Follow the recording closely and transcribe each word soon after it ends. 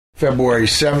February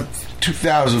 7th,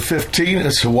 2015.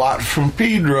 It's a Watt from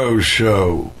Pedro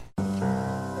Show.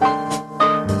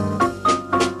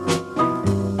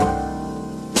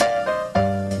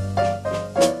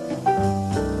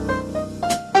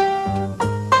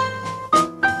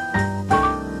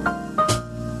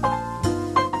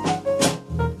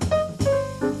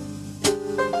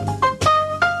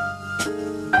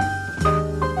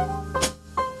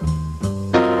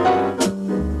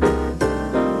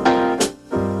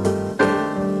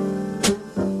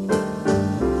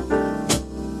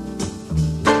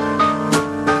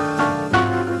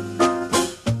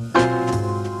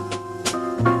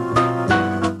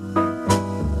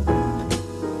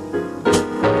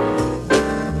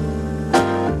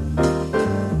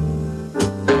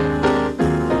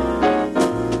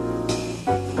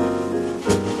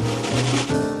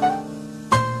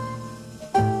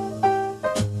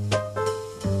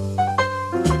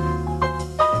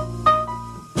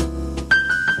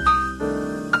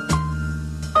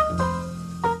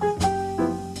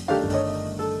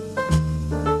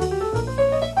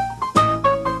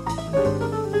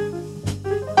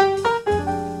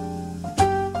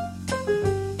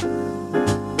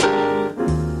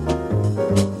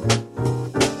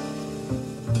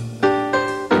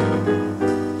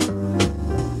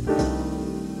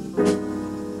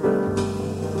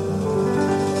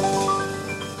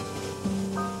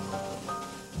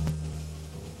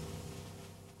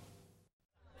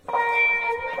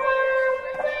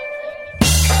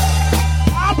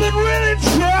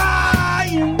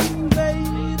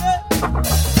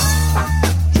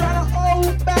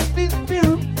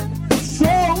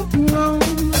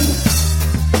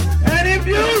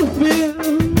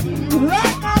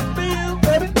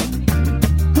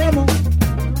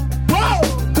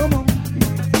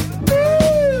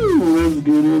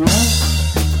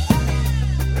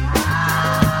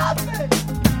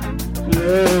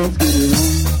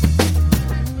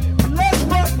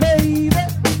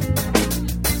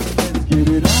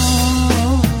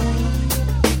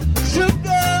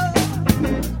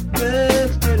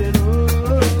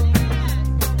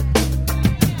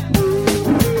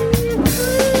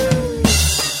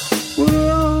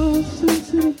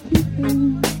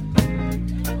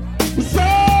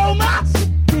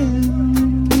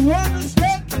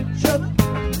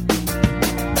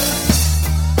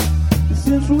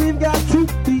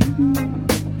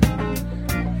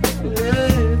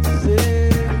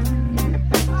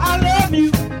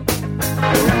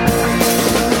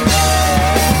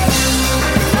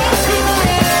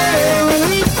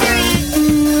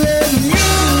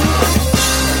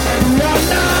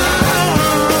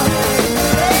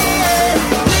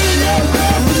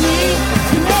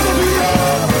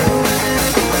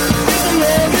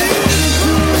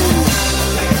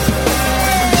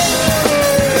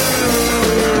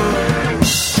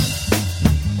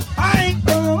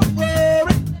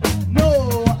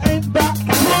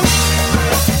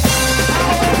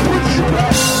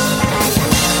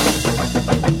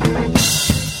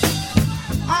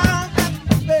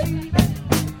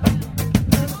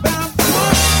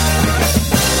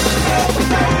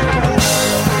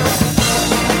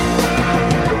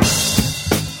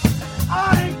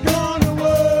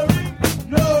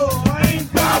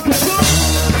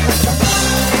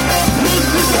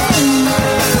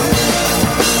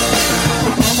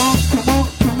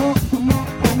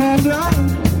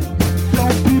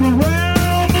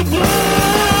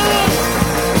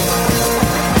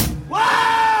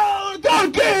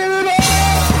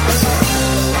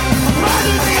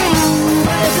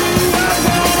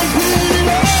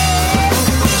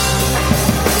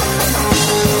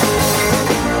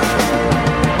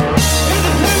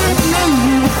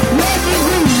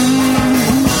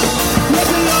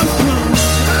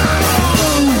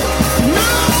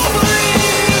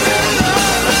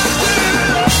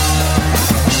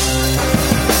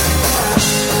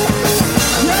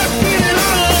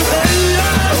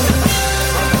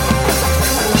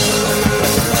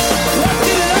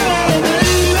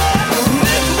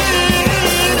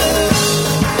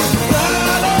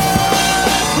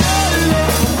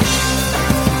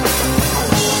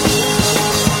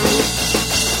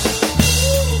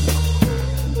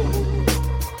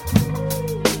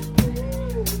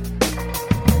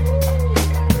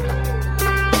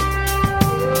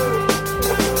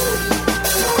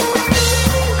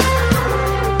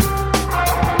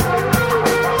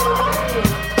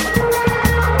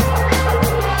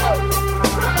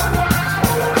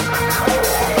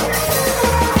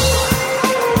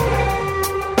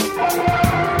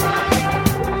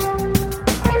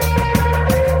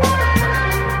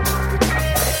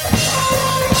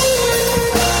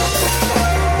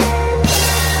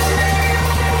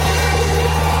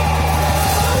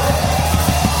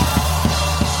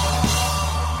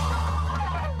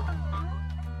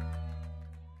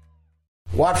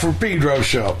 Watt from Pedro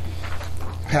Show.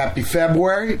 Happy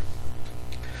February.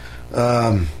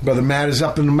 Brother Matt is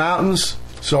up in the mountains,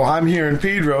 so I'm here in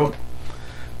Pedro,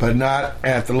 but not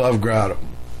at the Love Grotto.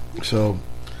 So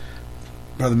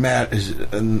Brother Matt is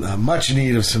in much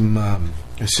need of some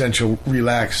essential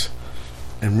relax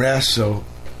and rest, so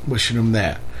wishing him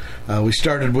that. We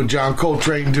started with John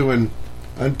Coltrane doing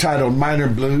Untitled Minor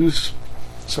Blues,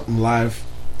 something live,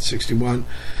 61.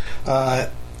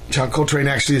 John Coltrane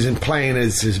actually isn't playing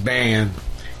as his band.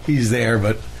 He's there,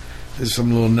 but there's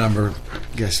some little number.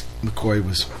 I guess McCoy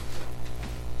was...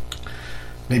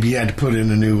 Maybe he had to put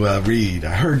in a new reed.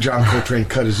 I heard John Coltrane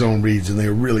cut his own reeds, and they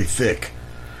were really thick.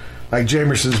 Like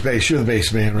Jamerson's bass. You're the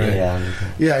bass man, right? Yeah.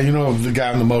 Yeah, you know the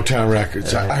guy on the Motown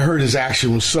records. I heard his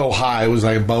action was so high, it was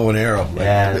like a bow and arrow.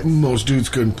 Like, most dudes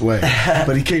couldn't play.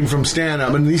 But he came from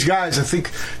stand-up. And these guys, I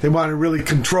think, they wanted really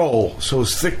control. So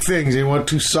it's thick things. They weren't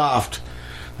too soft.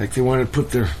 Like they wanted to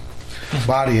put their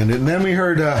body in it. And then we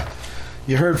heard,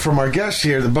 you heard from our guest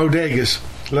here, the Bodegas,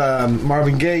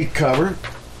 Marvin Gaye cover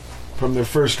from their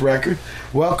first record.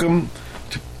 Welcome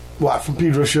to Watt from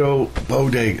Pedro Show,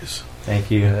 Bodegas. Thank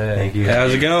you. Thank you.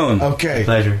 How's it going? Okay.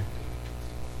 Pleasure.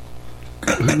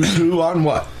 Who's who on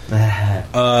what?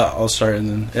 I'll start and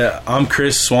then. Yeah, I'm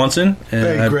Chris Swanson.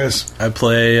 And Hey, Chris. I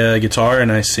play guitar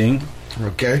and I sing.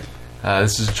 Okay.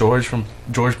 This is George from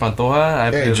George Pantoja.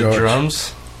 I play George. the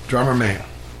drums. Drummer man.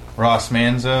 Ross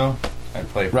Manzo. I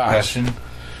play percussion.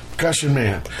 Percussion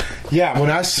man. Yeah, when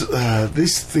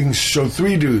these things show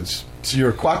three dudes. So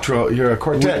you're a quattro. You're a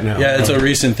quartet now. Yeah, it's a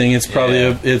recent thing. It's probably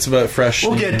it's about fresh.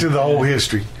 We'll get to the whole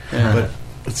history, but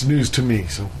it's news to me.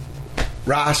 So,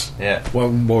 Ross,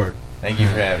 welcome aboard. Thank you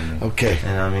for having me. Okay.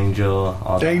 And I'm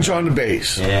Angel. Angel on the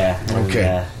bass. Yeah.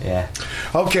 Okay. Yeah.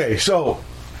 Okay, so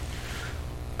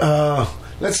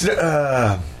let's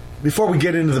before we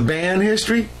get into the band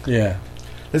history,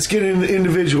 let's get into the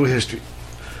individual history.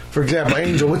 For example,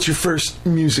 Angel, what's your first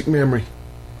music memory?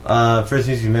 First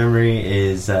music memory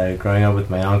is growing up with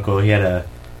my uncle. He had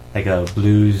a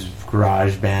blues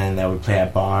garage band that would play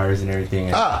at bars and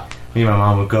everything. And me and my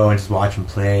mom would go and just watch him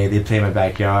play. They'd play in my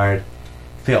backyard.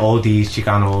 Play oldies,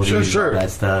 Chicano oldies, all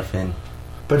that stuff.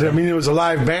 But I mean, it was a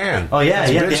live band. Oh yeah,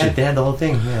 they had the whole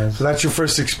thing. Yeah. So that's your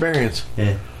first experience.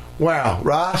 Yeah. Wow,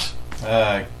 Ross.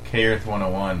 K-Earth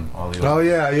 101. All the old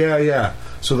yeah.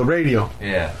 So the radio.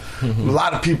 Yeah. A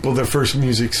lot of people, their first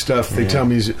music stuff, they tell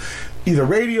me is either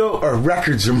radio or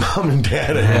records their mom and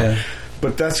dad had.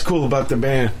 But that's cool about the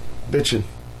band, bitchin'.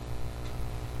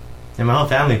 And my whole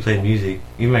family played music.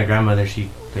 Even my grandmother, she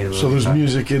played a little. So there's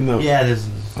music in the... Yeah, there's...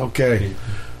 Okay.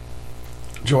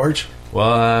 George?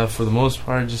 Well, for the most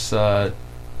part, just...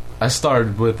 I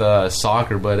started with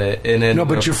soccer, but it ended No,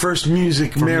 but your first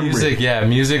music memory.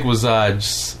 Music was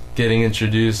just getting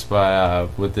introduced by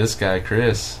with this guy,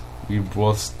 Chris. We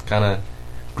both kind of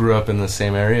grew up in the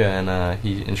same area, and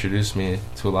he introduced me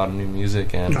to a lot of new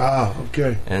music, and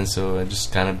okay. And so I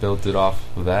just kind of built it off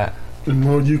of that. And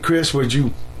what you, Chris? What'd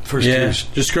you first years?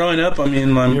 Just growing up. I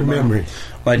mean, your memory.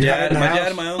 My dad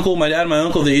and my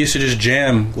uncle, they used to just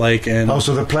jam, like, and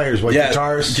also the players,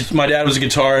 guitarists. My dad was a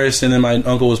guitarist, and then my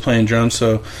uncle was playing drums.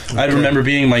 So I remember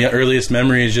being my earliest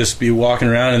memories just be walking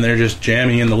around, and they're just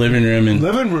jamming in the living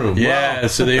room. Yeah. Wow.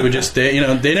 So they would just they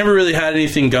never really had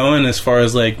anything going as far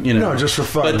as like no, just for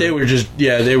fun. But they were just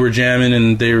they were jamming,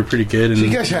 and they were pretty good. And so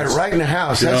you guys had it right in the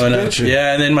house. That's bitchin'.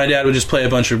 Yeah, and then my dad would just play a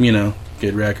bunch of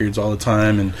good records all the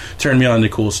time and turn me on to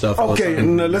cool stuff. Okay,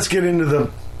 and let's get into the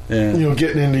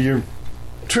getting into your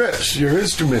trips, your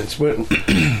instruments. When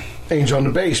Angel on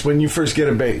the bass, when you first get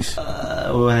a bass? When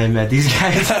I met these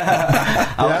guys.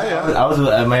 I was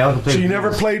my uncle played. So you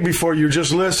never played before, you're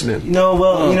just listening? No,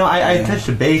 well, I touched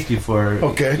the bass before.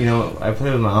 Okay. I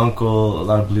played with my uncle, a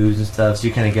lot of blues and stuff, so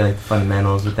you kind of get like the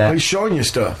fundamentals with that. Oh, he's showing you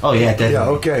stuff? Oh, yeah, definitely. Yeah,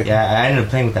 okay. Yeah, I ended up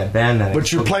playing with that band.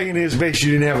 But you're playing his bass,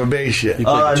 you didn't have a bass yet?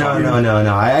 Oh,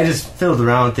 no. I just fiddled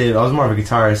around with it. I was more of a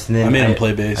guitarist. And then I made him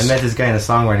play bass. I met this guy in a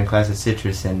songwriting class at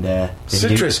Citrus.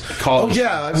 Citrus?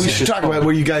 We should talk about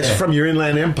where you guys are from, your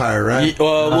inland empire, right?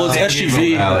 Well, it's SGV.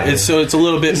 It's a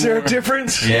little bit. Is there a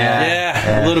difference?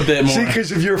 Yeah, a little bit more. See,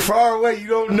 because if you're far away, you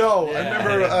don't know. I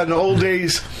remember in the old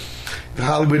days, the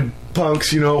Hollywood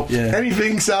punks,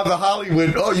 anything south of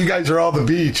Hollywood, you guys are all the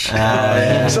beach.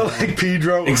 So like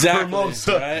Pedro,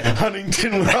 Hermosa, right?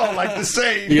 Huntington, we're all like the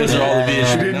same. You guys are all the beach.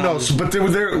 You didn't know. So, but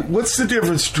what's the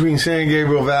difference between San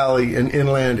Gabriel Valley and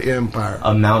Inland Empire?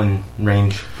 A mountain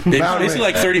range. It's basically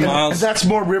like 30 miles. And that's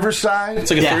more riverside?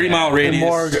 It's like a 30-mile radius.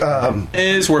 And more,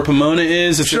 is where Pomona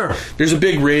is. There's a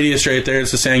big radius right there. It's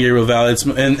the San Gabriel Valley.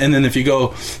 And then if you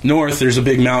go north, there's a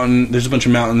big mountain. There's a bunch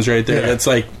of mountains right there. That's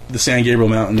like the San Gabriel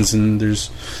Mountains. and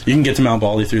you can get to Mount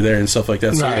Baldy through there and stuff like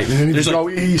that. So right, and then you there's go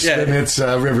east, and it's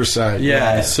Riverside.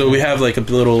 Yeah, so we have like a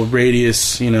little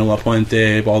radius, La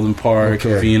Puente, Baldwin Park,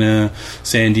 Covina,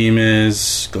 San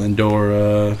Dimas,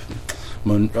 Glendora.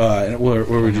 Where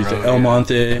would you say? El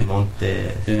Monte.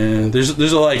 Yeah, there's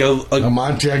a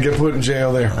Monte. I get put in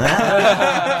jail there.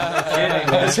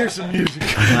 Let's hear some music.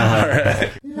 All right.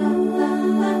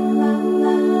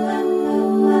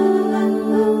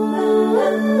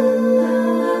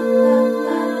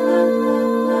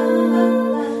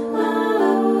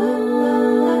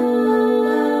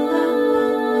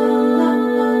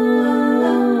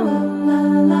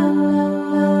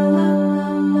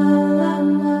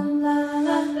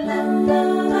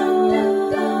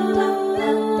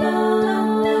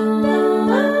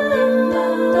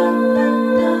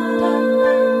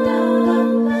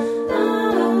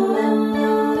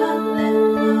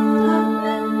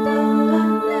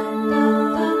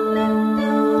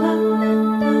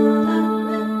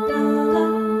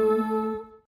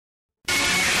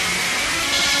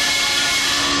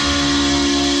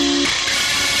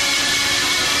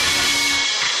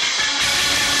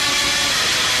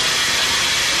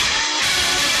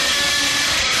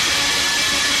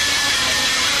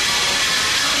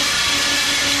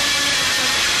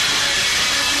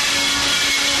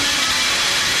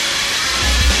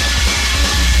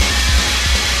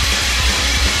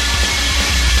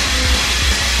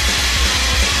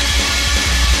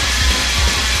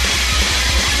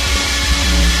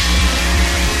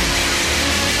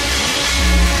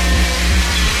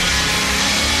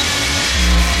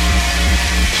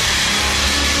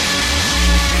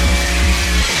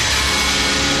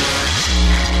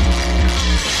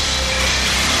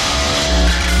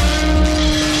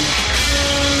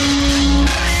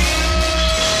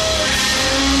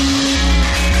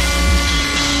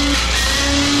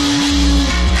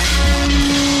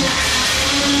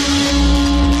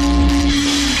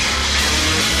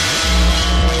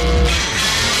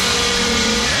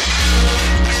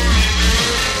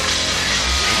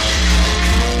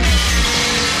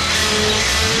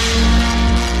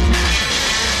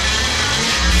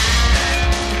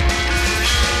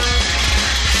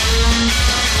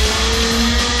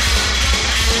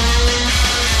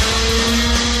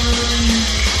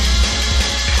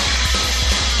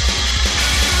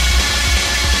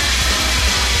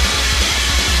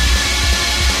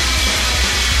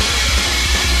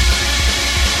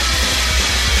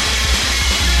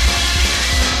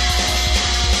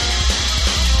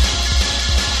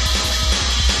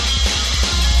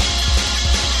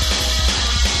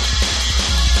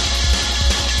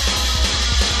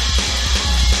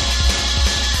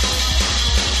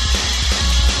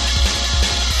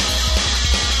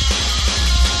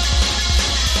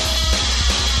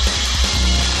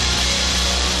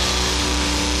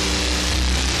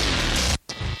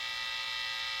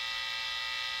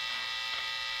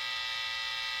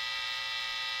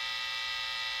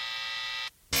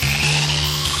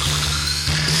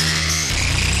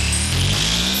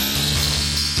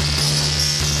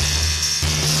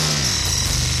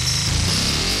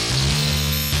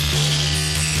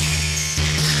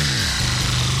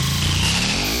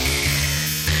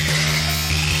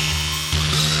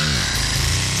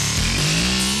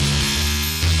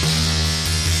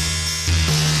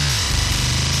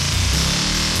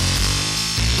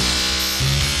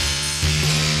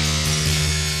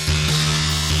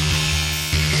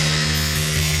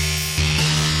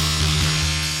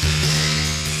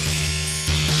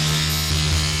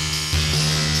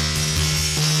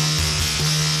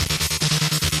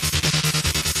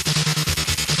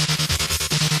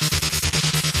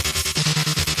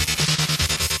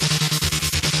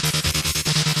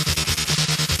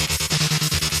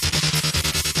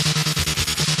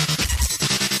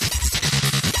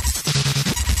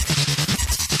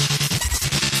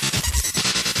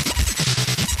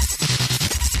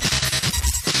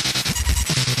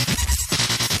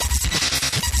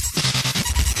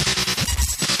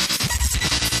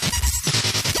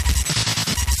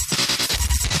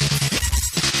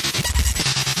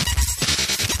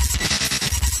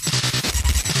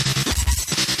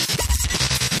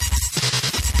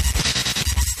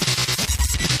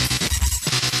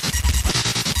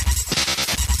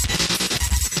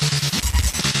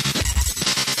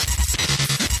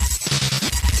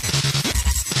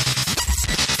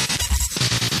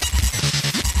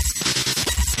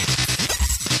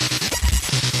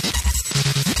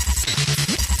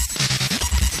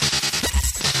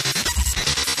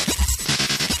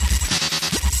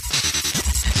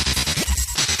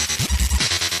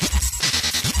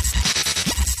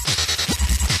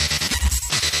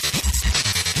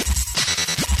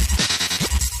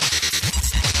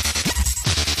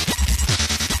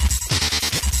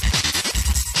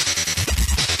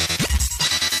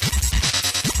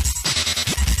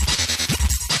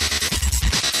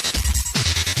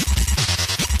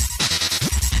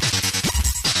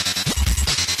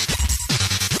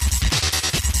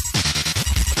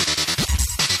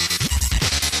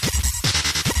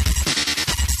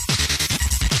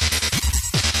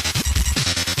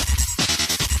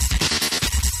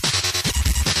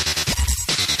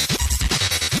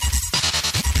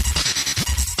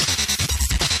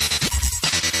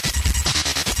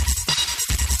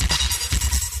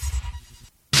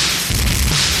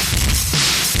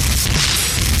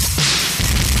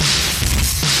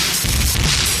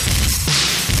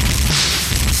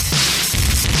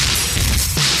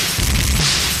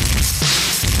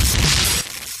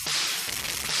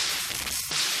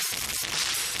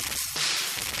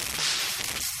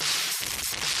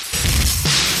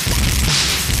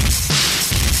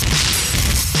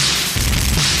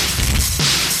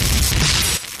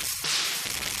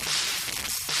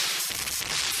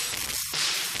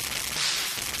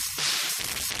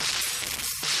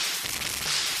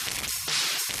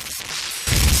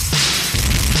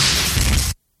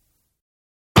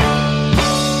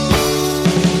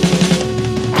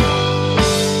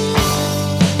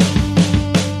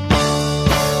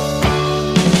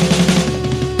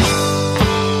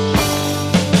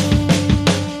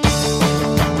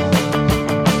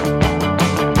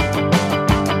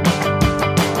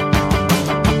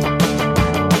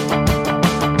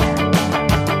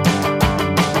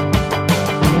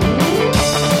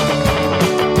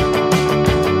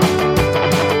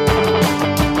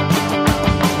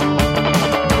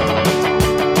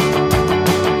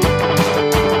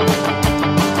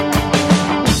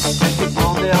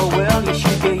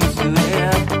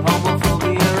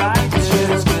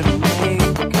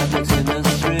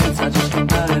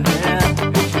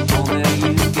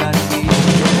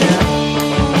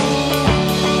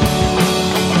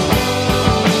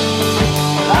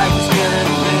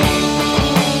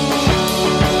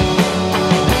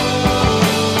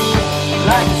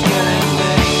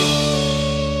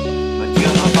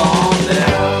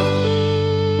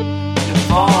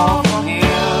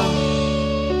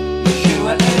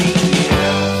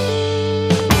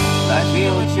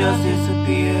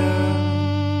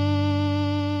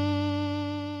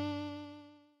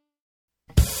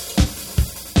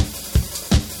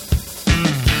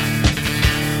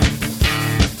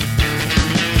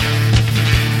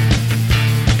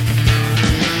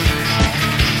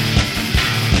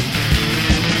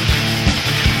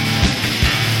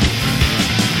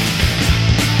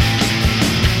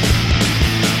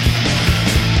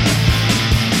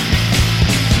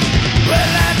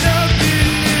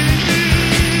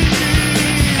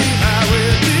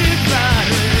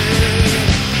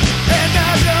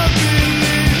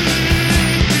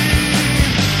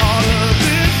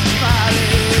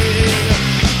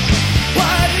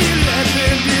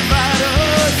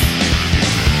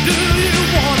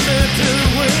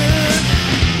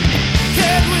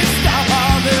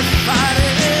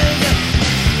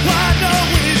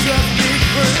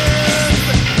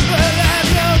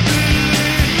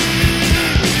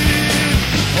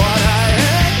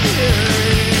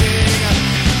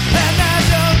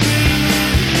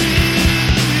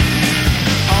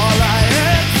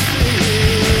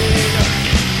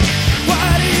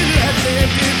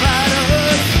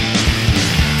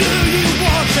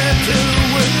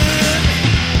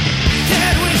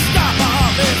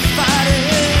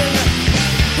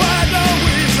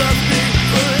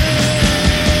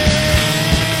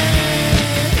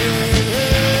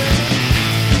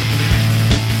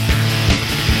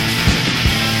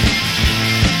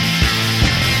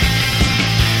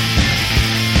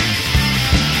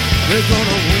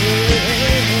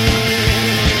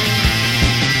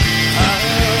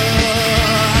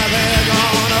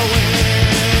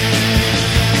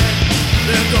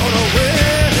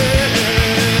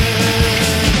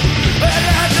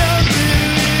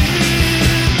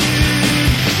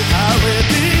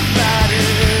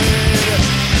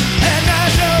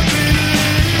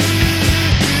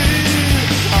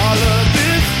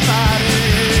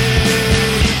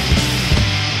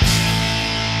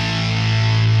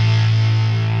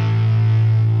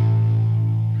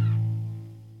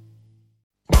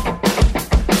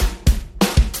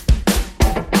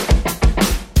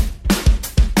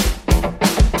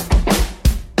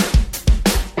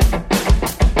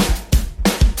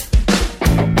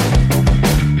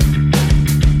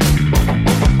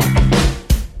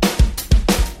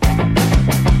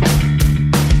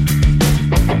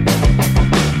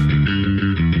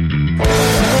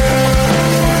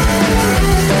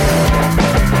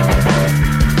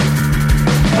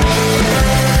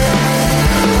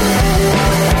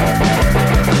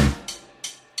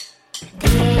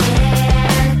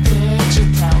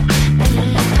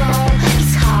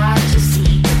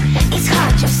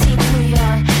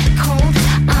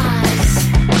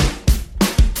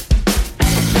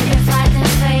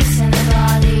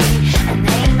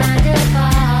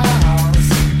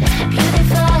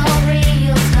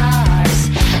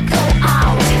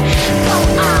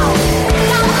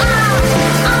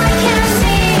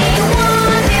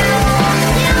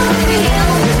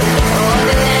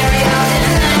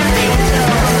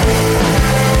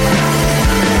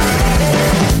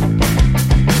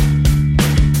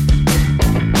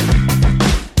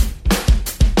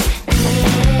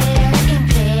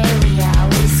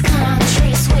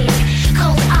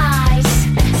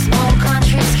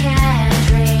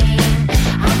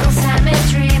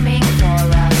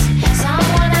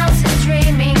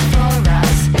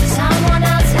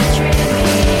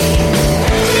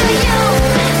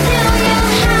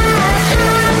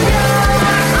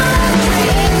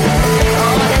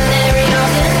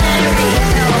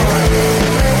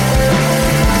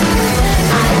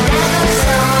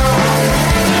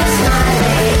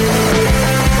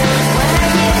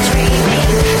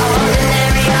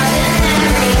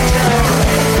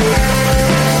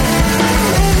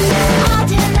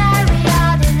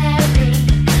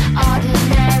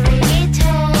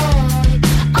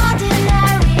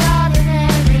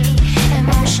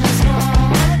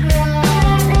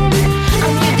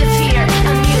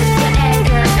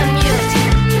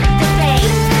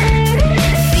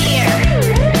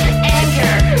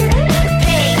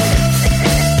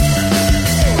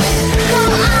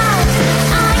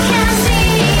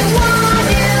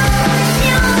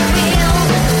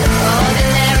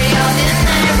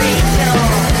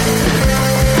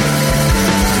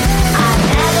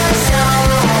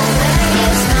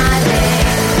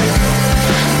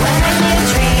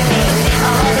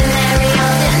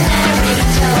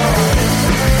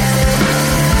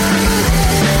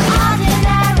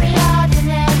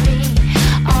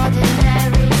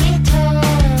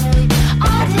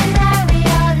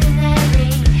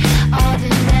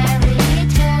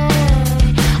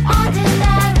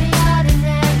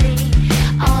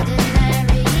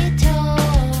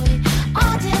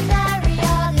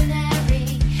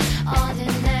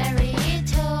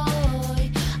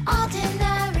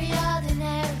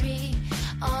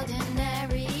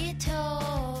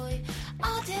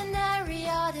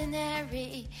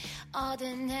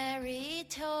 ordinary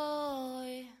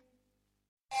toy.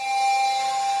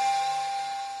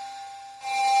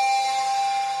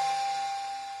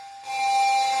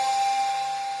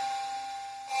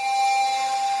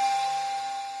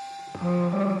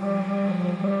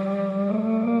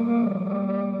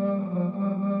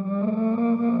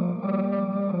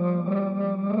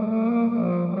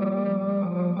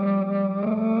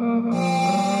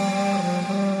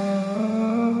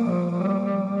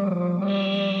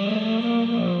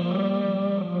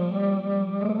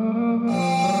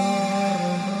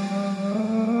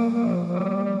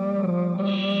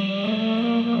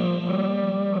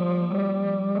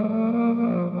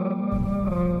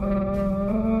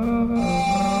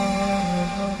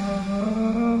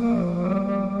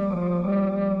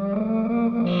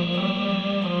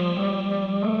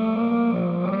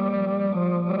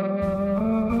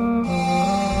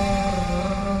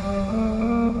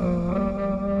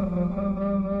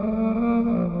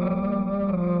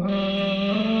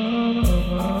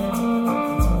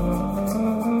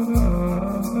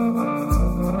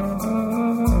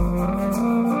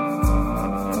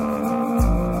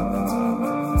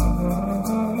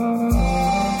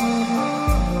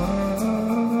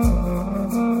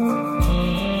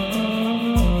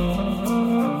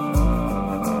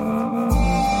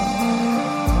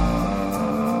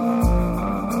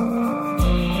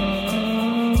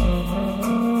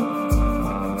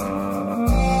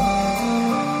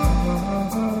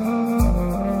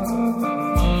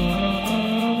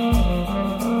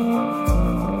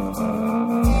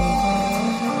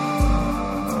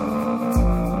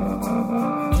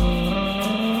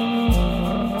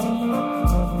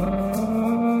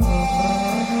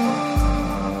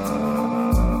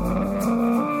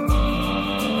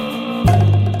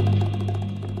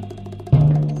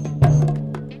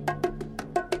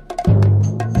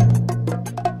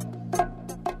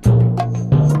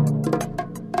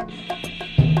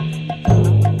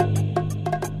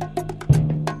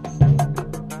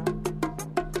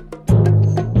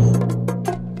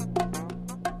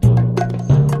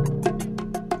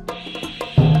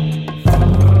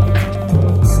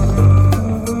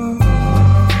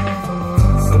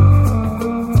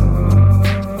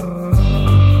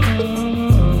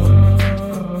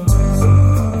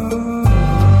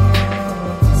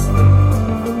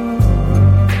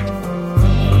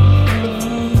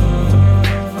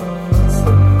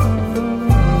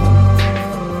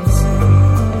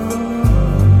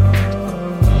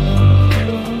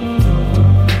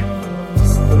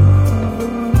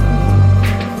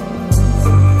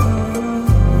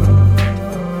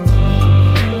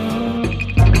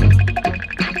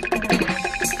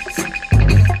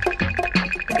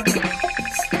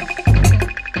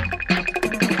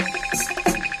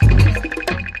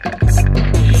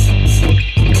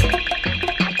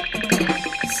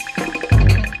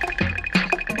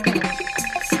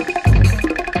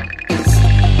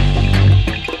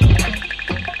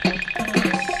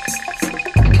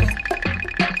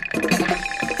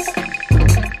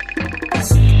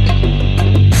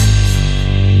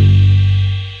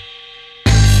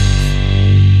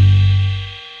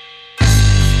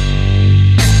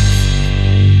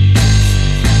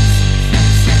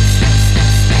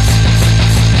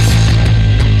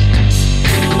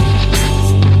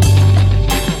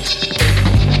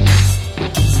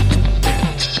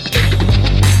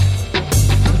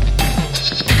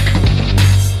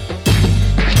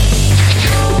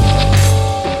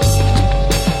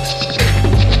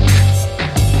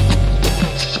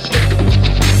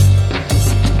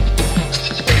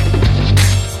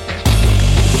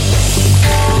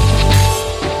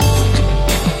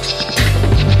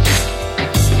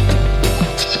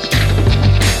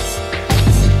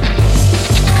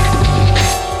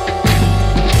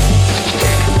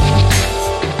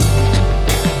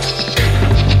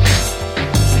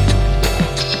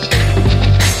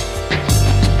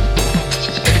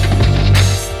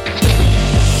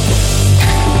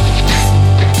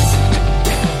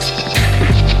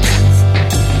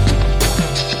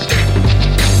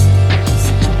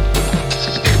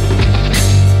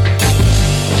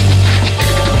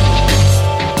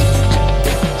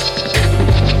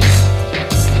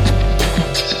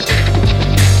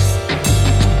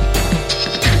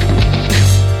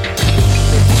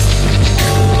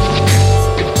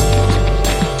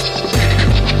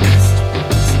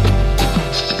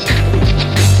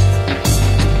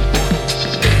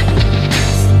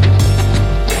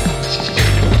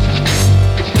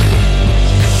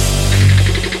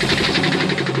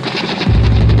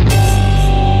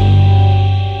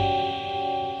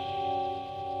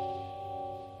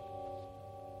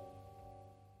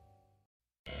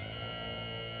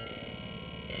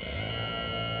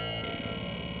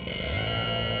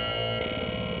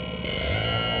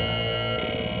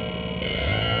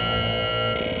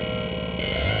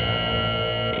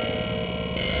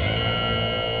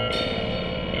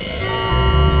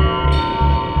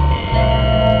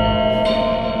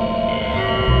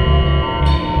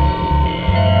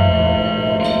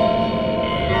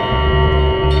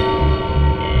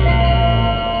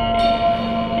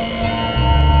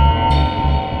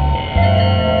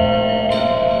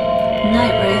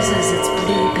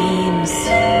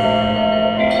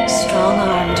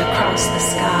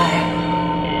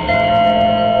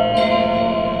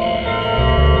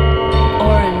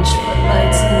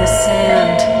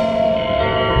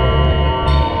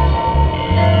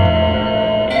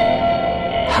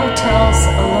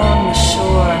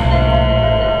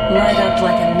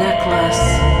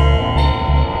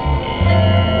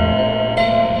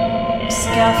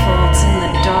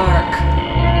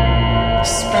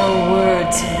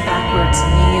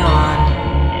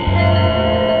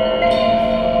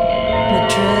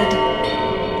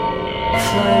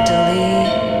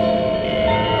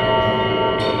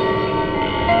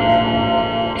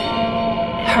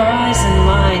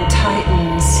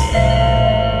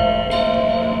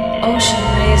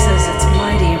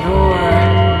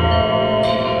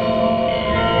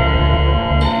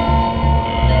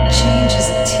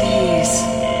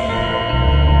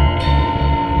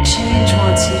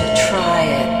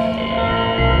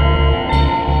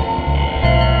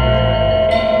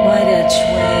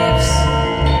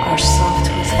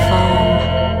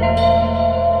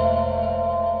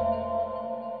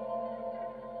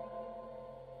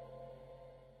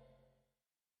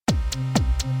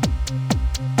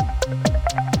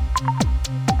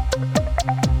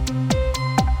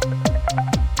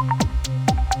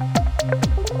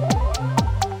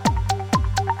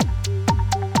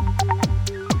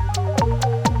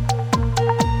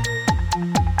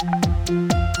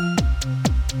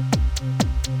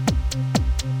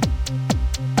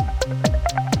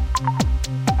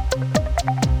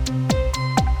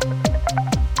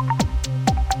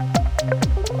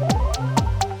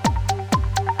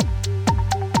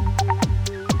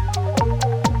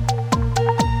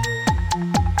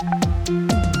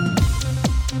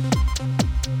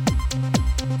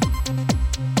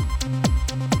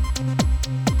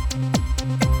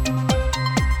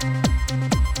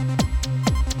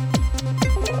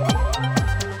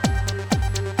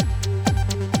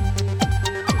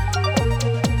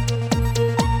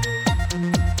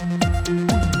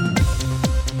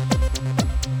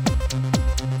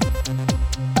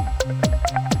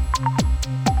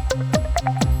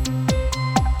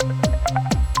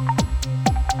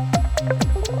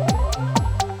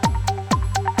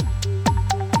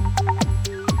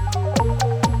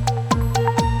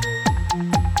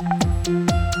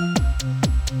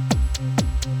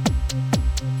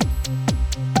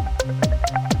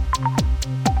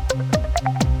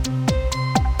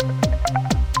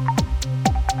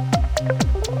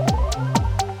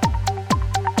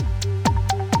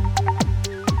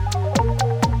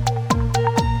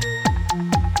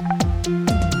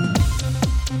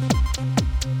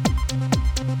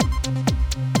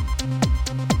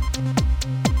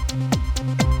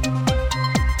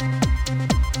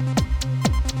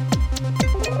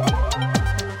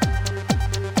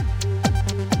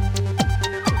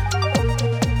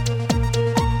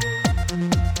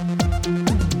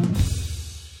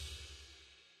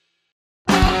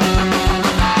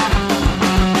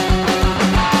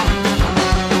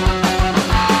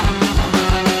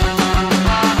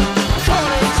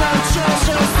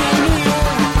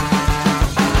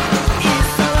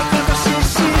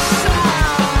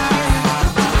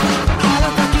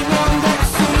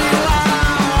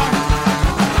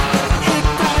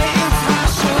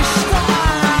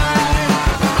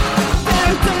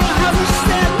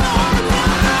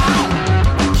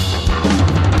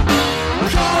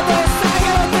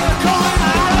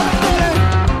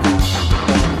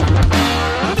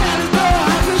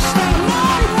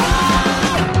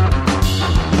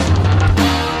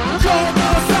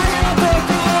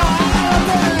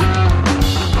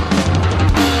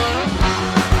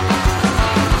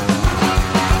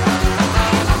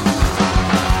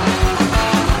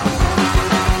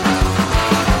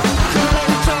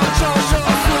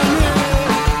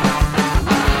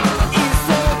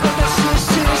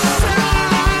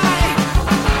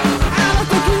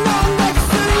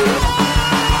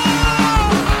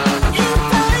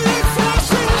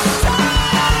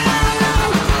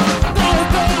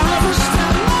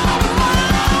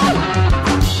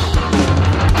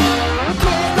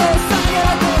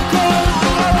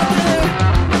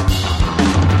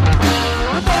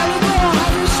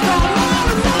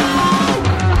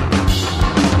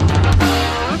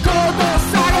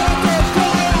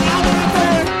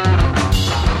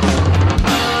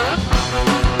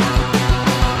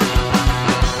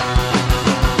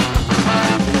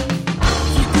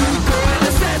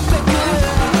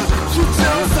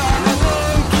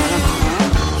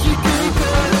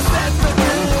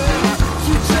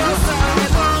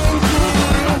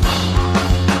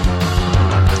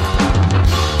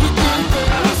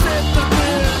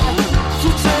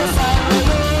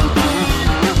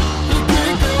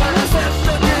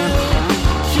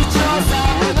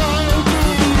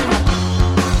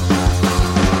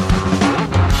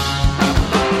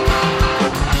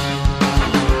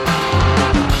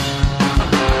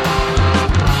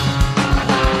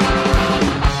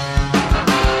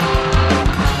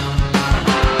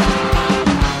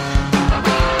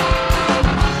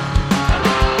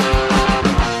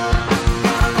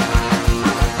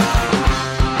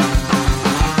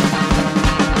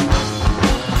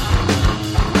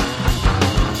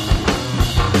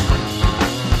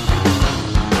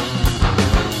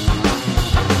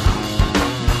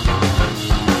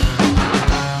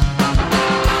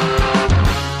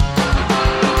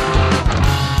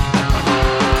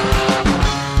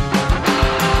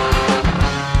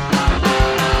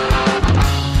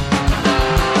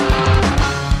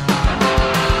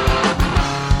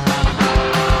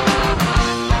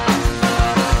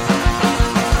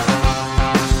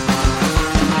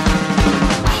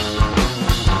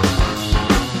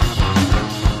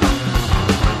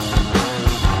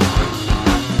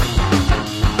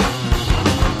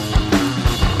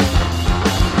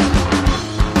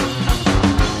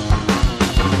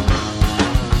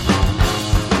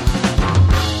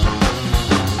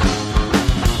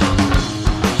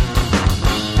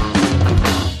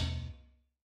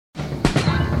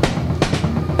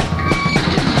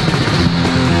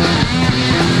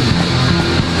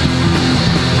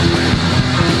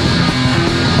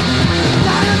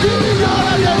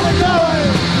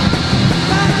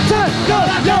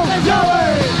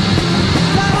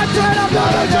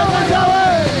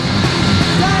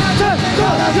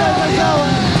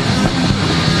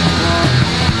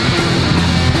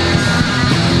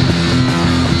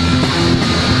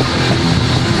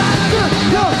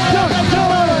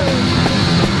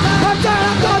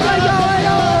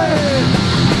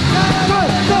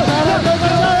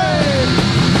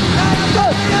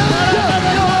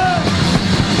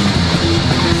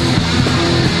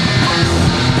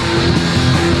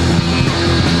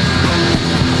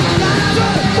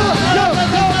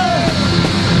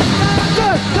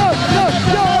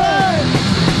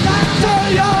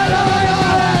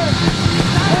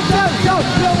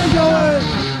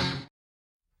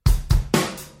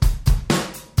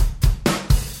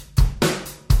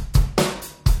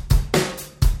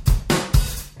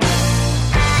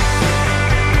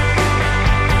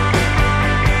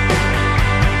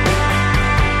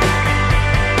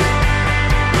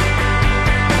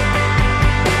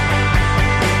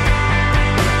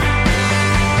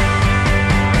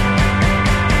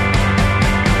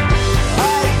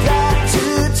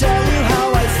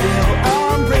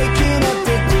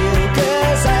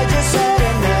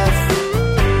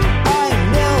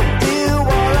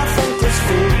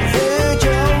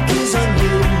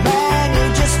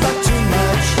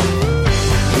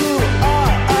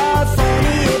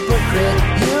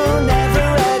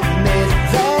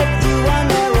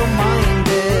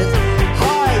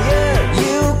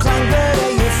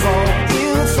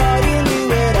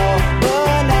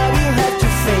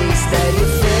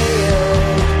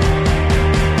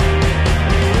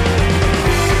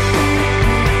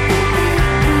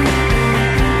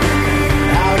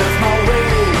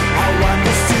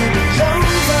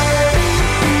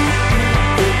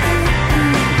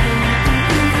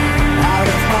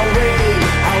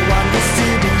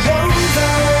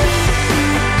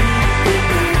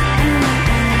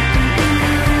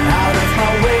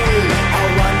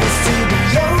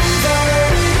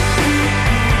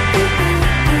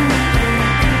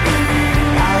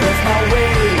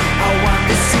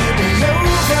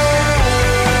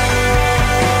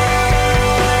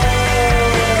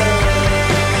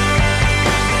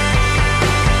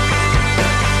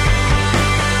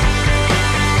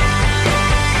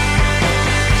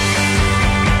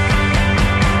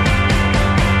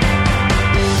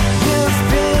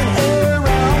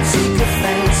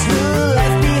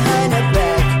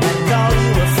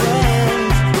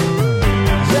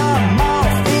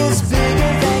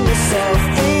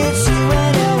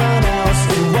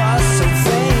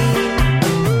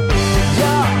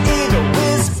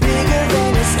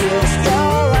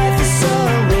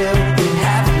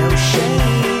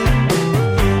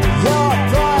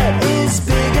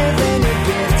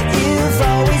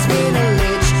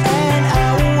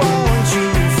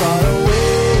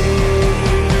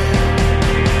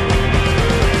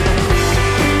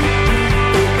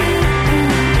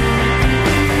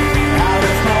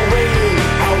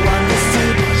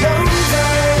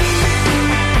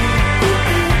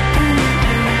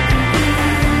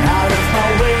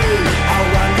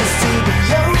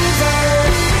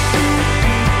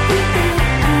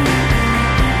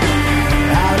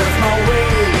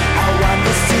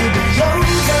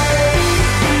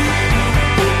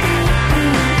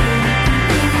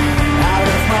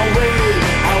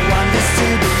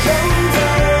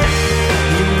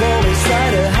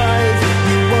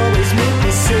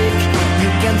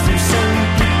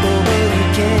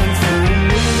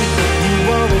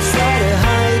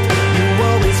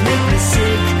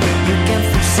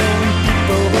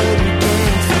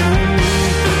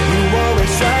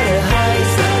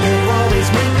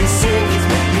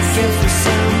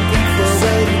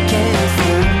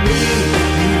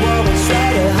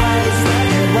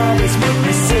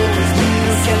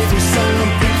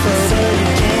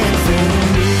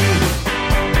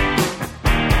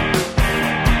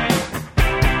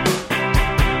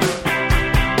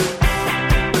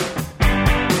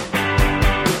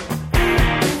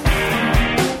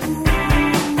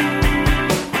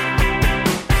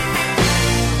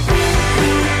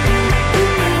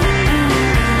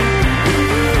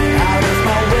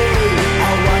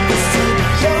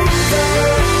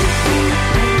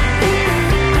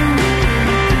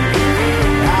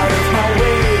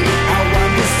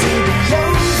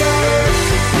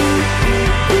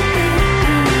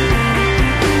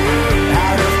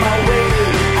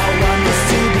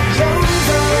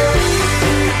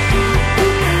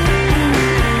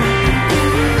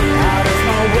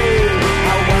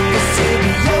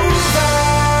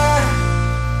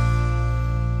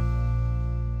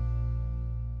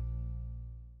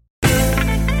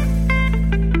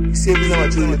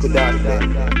 circle down there.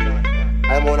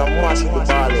 I'm on a mash with the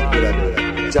ball up with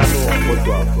it. Just know what to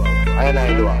do. I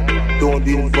do it. Don't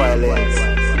deal with violence.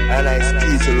 And I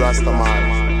steal to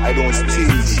Rastaman. I don't steal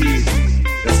cheese.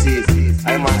 You see,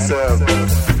 I must serve.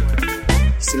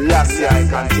 Selassie, I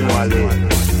continually.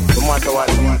 No matter what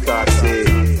we can say.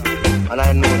 And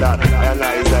I know that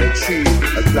I is a tree,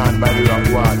 a plant by the rock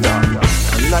water.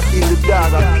 And not in the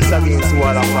dahga peace against the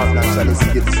wall of Babylon shall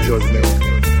escape this judgment.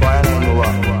 For I know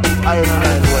what? I know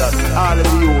that all of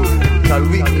you shall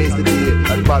witness the day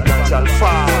that Babylon shall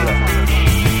fall.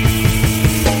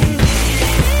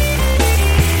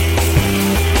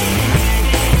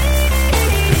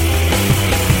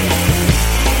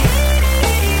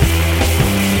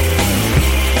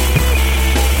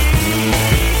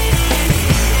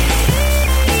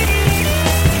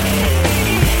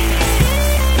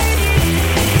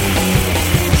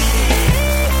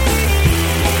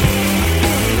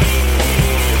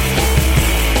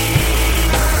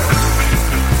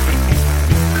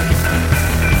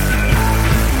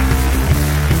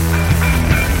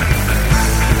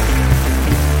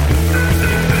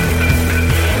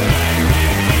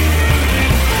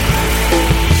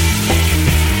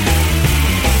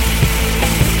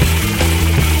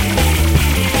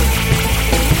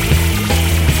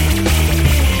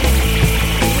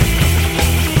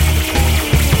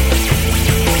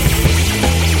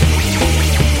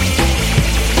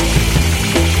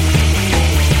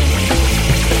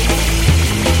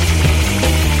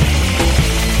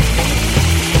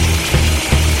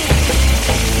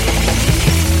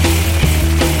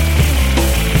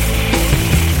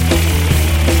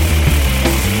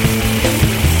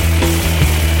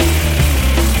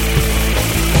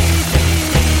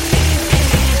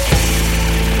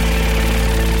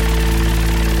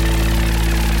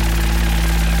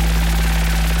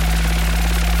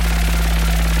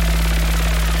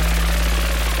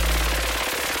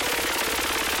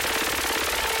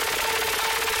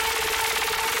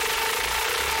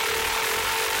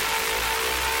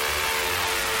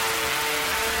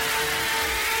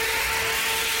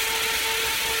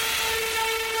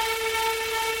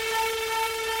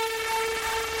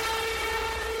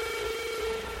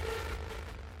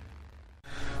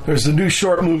 There's a new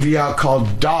short movie out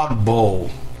called Dog Bowl,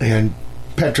 and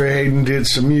Petra Haden did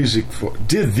the music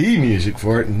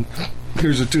for it, and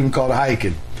here's a tune called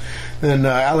Hiking. Then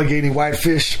Allegheny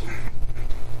Whitefish,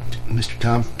 Mr.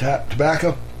 Tom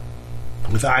Tobacco,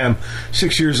 with I Am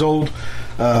 6 Years Old.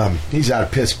 He's out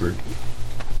of Pittsburgh.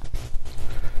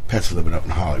 Pet's living up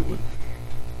in Hollywood.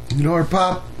 You know her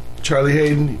pop, Charlie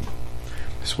Haden.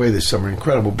 This way this summer,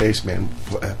 incredible bass man,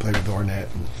 played with Ornette.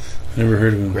 Never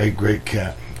heard of him. Great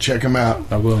cat. Check him out.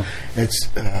 I will. It's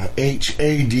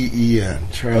Haden,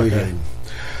 Charlie Haden.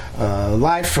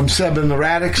 Live from Seb and the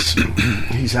Radix.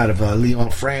 He's out of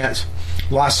Lyon, France.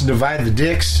 Lost and Divided the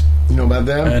Dicks. You know about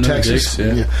them? I know Texas. the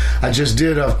Dicks, yeah. I just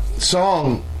did a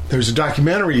song. There's a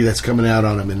documentary that's coming out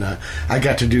on him, and I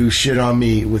got to do Shit on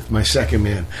Me with my second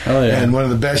man. Oh, yeah. And one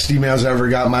of the best emails I ever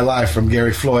got in my life from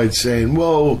Gary Floyd saying,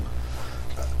 "Whoa,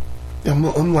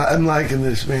 I'm liking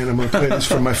this, man. I'm going to play this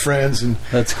for my friends." And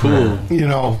that's cool. You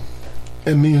know,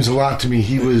 it means a lot to me.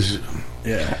 He was...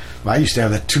 Yeah. I used to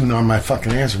have that tune on my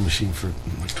fucking answer machine for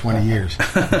like 20 years.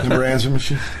 Remember answer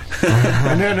machine?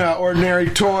 And then Ordinary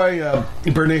Toy,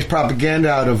 bernays Propaganda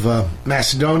out of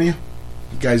Macedonia.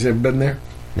 You guys ever been there?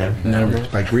 Never.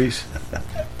 By Greece?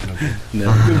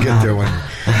 Never. You'll get there one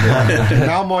day.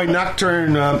 Malmoi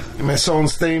Nocturne,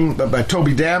 Mainsson's theme by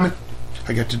Toby, Dammit.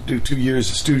 I got to do 2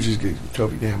 years of Stooges gigs with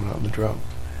Toby Dammit on the drum.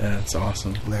 Yeah, that's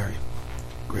awesome. Larry.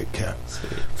 Great cat.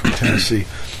 From Tennessee.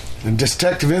 And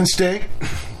Detective Instinct.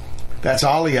 That's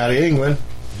Ollie out of England.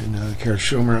 And Kara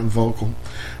Schumer on vocal.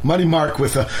 Money Mark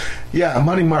with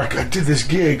Money Mark. I did this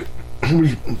gig.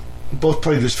 We both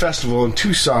played this festival in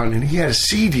Tucson, and he had a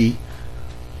CD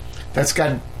that's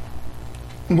got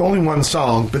only one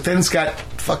song, but then it's got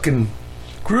fucking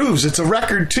grooves. It's a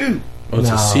record too. Oh, it's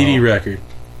a CD record.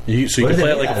 So you can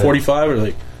play it like a 45 or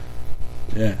like,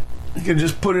 yeah. You can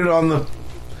just put it on the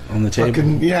table.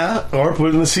 Fucking, or put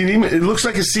it in the CD. It looks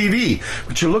like a CD,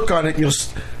 but you look on it, you'll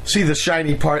see the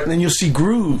shiny part, and then you'll see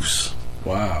grooves.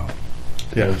 Wow.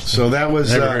 Yeah. So that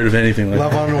was never heard of anything like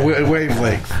Love that. on a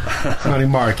Wavelength. Money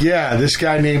Mark. Yeah, this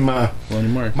guy named Money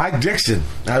Mark. Mike Dixon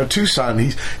out of Tucson.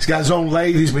 He's got his own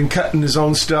lathe. He's been cutting his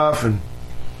own stuff and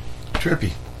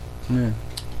trippy. Yeah.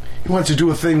 He wants to do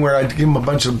a thing where I give him a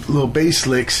bunch of little bass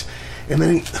licks, and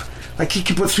then he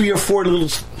could put 3 or 4 little,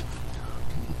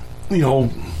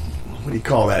 what do you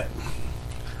call that?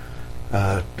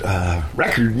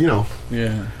 Record,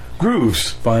 Yeah.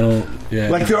 grooves. Final, yeah.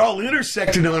 Like they're all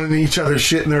intersected on each other's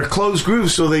shit, and they're closed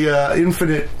grooves, so they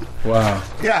infinite. Wow.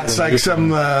 Yeah, it's like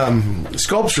some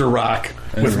sculpture rock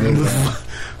with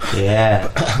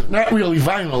not really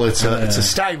vinyl. It's a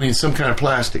styrene, some kind of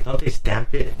plastic. Don't they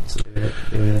stamp it?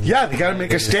 Yeah, they got to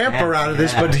make a stamper out of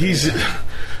this, but he's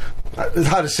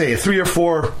how to say it, 3 or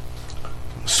 4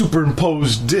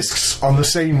 superimposed discs on the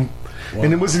same. Wow.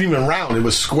 And it wasn't even round; it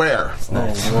was square.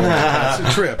 Nice. It's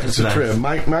a trip. It's a trip.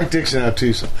 Mike Dixon out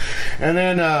too. So. And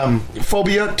then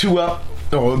Phobia 2 Up.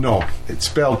 Oh no, it's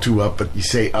spelled 2 Up, but you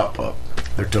say up.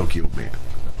 They're Tokyo band.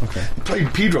 Okay. I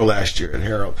played Pedro last year at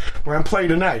Harold, where I'm playing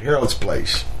tonight. Harold's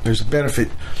place. There's a benefit.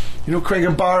 You know Craig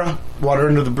Ibarra, Water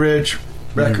Under the Bridge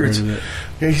Records. Yeah,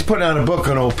 he's putting out a book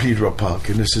on old Pedro punk,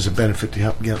 and this is a benefit to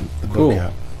help get the book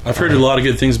out. I've heard a lot of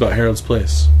good things about Harold's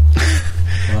place.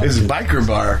 It's a biker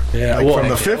bar, from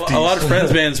the 50s. A lot of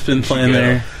friends' bands been playing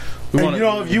there.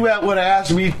 If you would have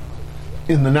asked me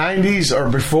in the 90s or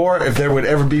before if there would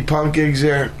ever be punk gigs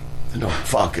there, no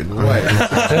fucking way.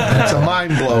 It's a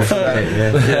mind blow for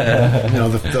that. You know,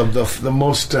 the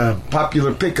most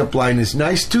popular pickup line is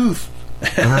 "Nice tooth."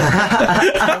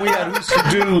 And we had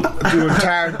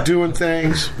Husker doing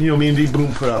things. You know, me and D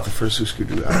Boom put out the first Husker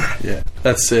Do album. Yeah,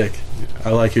 that's sick. I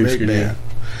like Husker Do.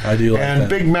 I do like that. And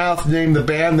Big Mouth named the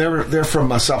band. They're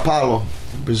from Sao Paulo,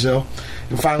 Brazil.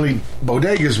 And finally,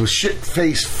 Bodegas was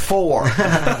Shitface 4.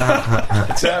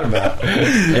 What's that about?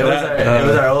 It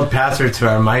was our old password to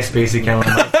our MySpace account.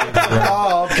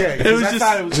 Oh, okay. I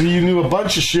thought you knew a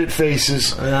bunch of shit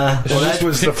faces. Well, this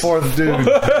was the 4th dude.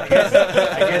 I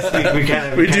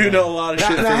guess we do know a lot of shit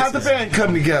faces. Now, how'd the band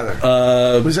come together?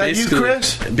 Was that you,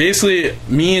 Chris? Basically,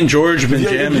 me and George have been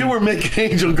jamming. You were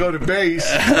making Angel go to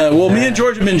bass. Me and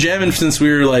George have been jamming since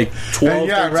we were like 12,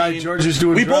 13. Right. George is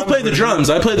doing We both played the drums.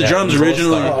 I played the drums originally.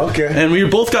 Oh, okay. And we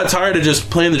both got tired of just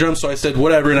playing the drums, so I said,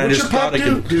 whatever, and What's I just got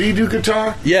Did he do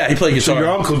guitar? Yeah, he played guitar. So your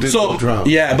uncle did the drums.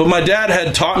 Yeah, but my dad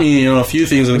had taught me, a few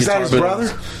things on guitar. Was that his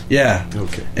brother? Yeah.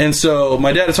 Okay. And so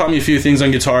my dad had taught me a few things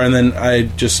on guitar, and then I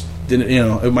just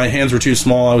didn't, my hands were too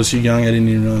small, I was too young, I didn't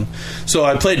even know. So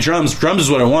I played drums. Drums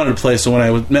is what I wanted to play, so when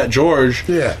I met George,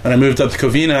 and I moved up to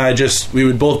Covina, we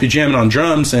would both be jamming on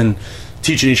drums and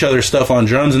teaching each other stuff on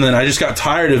drums, and then I just got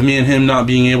tired of me and him not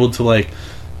being able to,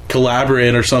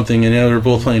 collaborate or something, and we were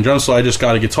both playing drums, so I just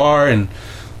got a guitar and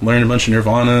learned a bunch of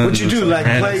Nirvana. What'd you do,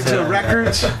 play to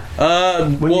records?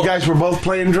 When you guys were both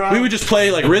playing drums? We would just play,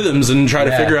 rhythms and try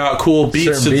to figure out cool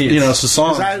beats to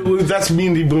songs. That's me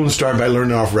and D Boone started by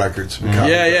learning off records.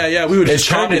 Yeah. We would just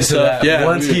turned into stuff. that.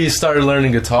 Once he started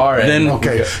learning guitar.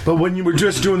 But when you were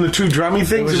just doing the 2 drummy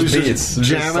things, it was beats. Just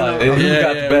jamming. We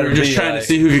were just trying to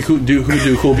see who could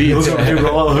do cool beats. Who could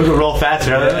roll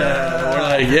faster.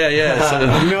 So,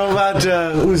 you know about,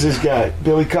 who's this guy?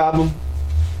 Billy Cobham?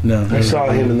 No. I saw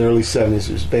him in the early 70s.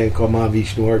 There's a band called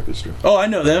Mahavishnu Orchestra. Oh, I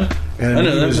know them. And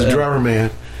he was a drummer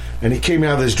man. And he came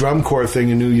out of this drum corps thing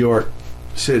in New York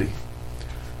City,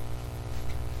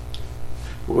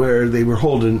 where they were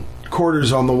holding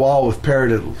quarters on the wall with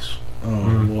paradiddles. Oh,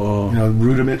 whoa.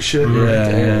 Rudiment shit.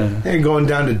 Yeah. And going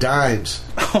down to dimes.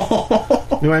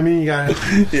 You know what I mean? You got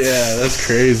Yeah, that's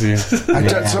crazy.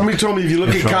 Somebody told me if you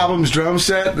look at Cobham's drum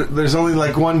set, there's only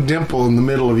one dimple in the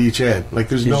middle of each head.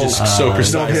 There's no so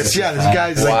precise. hits. Yeah, this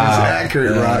guy's this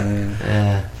accurate rock.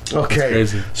 Yeah. Okay,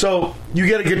 so you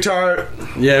get a guitar.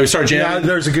 Yeah, we started jamming. Yeah,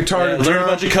 there's a guitar. Learned a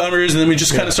bunch of covers, and then we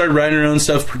just kind of started writing our own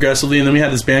stuff progressively. And then we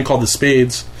had this band called the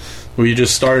Spades. We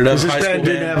just started up. This band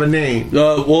didn't have a name.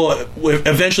 Well,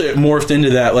 eventually it morphed into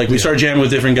that. We started jamming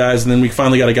with different guys, and then we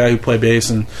finally got a guy who played bass.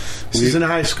 And this is in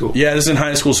high school. Yeah, this is in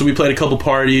high school. So we played a couple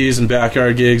parties and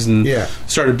backyard gigs, and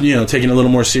started taking it a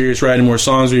little more serious, writing more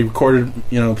songs. We recorded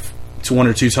 1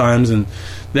 or 2 times, and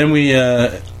then we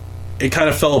it kind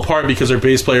of fell apart because our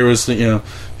bass player was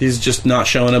he's just not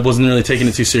showing up, wasn't really taking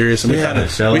it too serious, and we kind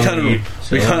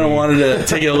of wanted to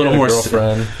take it a little more.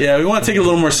 We want to take it a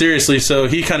little more seriously, so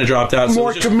he kind of dropped out.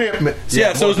 More commitment. So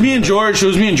it was me and George. It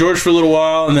was me and George for a little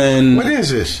while, and then what is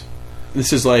this?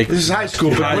 This is high school,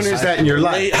 but when is that in your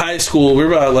life? Late high school.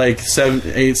 We're about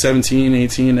 17,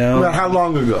 18 now. Well, how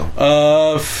long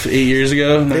ago? 8 years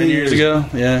ago, 9 years ago.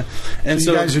 Yeah. And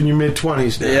so you guys are in your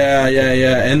mid-20s now.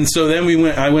 Yeah. And so then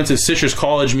I went to Citrus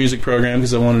College music program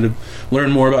because I wanted to learn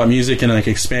more about music and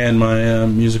expand my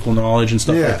musical knowledge and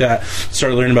stuff like that.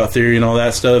 Started learning about theory and all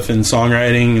that stuff and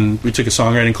songwriting, and we took a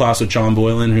songwriting class with John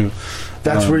Boylan, who.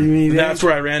 That's where you meet. That's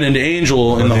where I ran into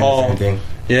Angel in the hall.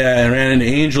 Yeah, I ran into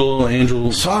Angel.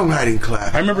 Songwriting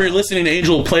class. I remember listening to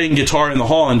Angel playing guitar in the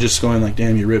hall and just going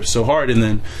damn, you ripped so hard. And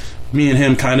then me and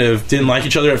him kind of didn't like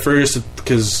each other at first. A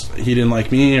because he didn't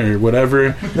like me or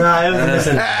whatever. No, it was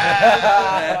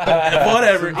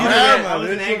whatever. I was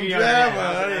an angry young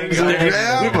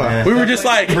man. We were just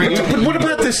like, But what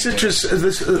about the citrus?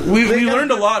 we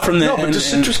learned a lot from them. No, but the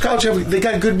Citrus College, they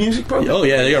got a good music program. Oh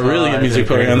yeah, they got really good music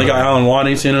program. They got Alan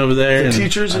Waddington over there. The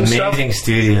teachers and stuff. Amazing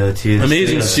studio too.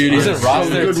 Amazing studio. Wasn't Ross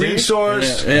there Good too?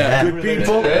 resource. Yeah. Good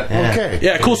people. Okay.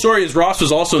 Yeah, cool story is Ross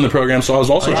was also in the program, so I was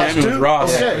also jamming with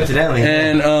Ross. Okay. Incidentally.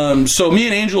 And so me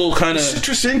and Angel kind of...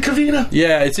 Citrus in Covina?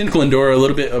 Yeah, it's in Glendora, a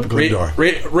little bit up,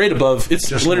 right above. It's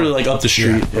Just literally north. like up the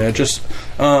street. Yeah, just...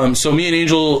 so me and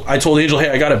Angel, I told Angel, hey,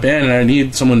 I got a band and I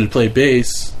need someone to play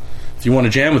bass. If you want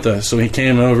to jam with us. So he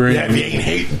came over. Yeah, if you ain't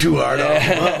hating too hard.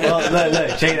 Well,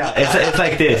 look, check it out. It's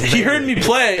like this. He heard me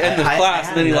play in the class,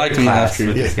 and then he liked me after.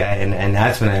 With this guy, and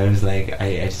that's when I was like,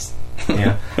 I just, you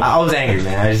know, I was angry,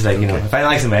 man. I was just like, you know, if I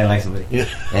like somebody, I like somebody. Yeah.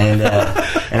 And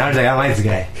I was like, I don't like this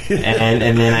guy.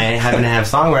 And then I happen to have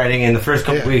songwriting, and the first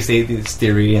couple weeks they do this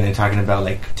theory, and they're talking about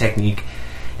like technique,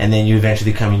 and then you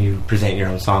eventually come and you present your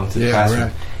own song to the classroom,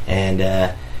 right.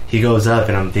 And he goes up,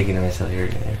 and I'm thinking to myself, here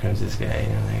comes this guy. You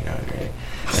know, like, oh great,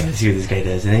 let's see what this guy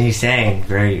does. And then he sang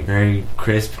very, very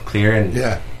crisp, clear, and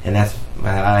that's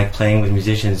I like playing with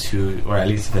musicians who, or at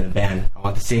least in a band, I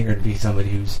want the singer to be somebody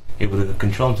who's able to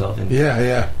control himself and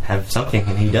have something,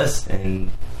 and he does. And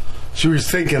she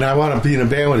was thinking, I want to be in a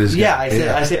band with this guy.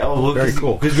 Yeah, I said, oh, well, very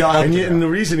cool. We all and the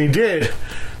reason he did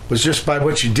was just by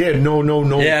what you did. No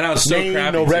Yeah, and I was so name,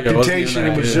 crappy no too. reputation.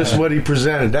 It was just what he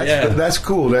presented. That's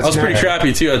cool. That's I was pretty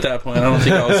crappy too at that point. I don't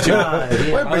think I was too.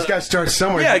 Well, but it's got to start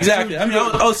somewhere. Yeah, exactly. I mean,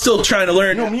 I was still trying to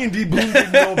learn. You know, me and D Boone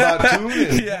didn't know about tune.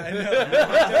 Yeah, I know.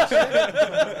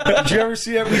 Did you ever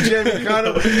see every jam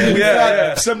Chicano?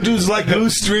 Yeah. Some dudes like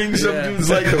loose strings, some dudes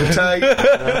like them tight.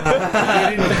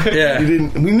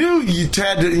 We knew you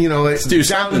had to, you know,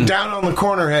 down on the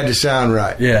corner had to sound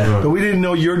right. Yeah. But we didn't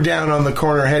know your down on the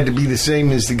corner had to be the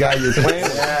same as the guy you're playing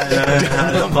with.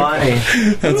 That's funny.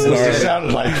 That's It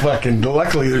sounded like fucking.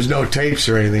 Luckily, there's no tapes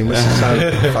or anything. It must have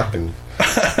sounded like fucking.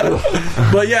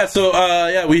 But yeah,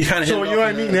 so we kind of. So you know what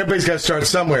I mean? Everybody's got to start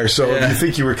somewhere. So if you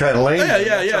think you were kind of lame.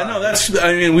 Yeah. No, that's.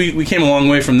 I mean, we came a long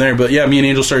way from there. But yeah, me and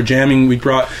Angel started jamming. We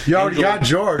brought. You already got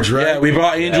George, right? Yeah, we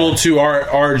brought Angel to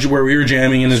our where we were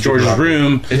jamming in his George's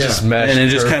room. It just meshed, and it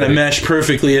just kind of meshed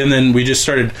perfectly. And then we just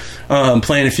started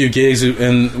playing a few gigs,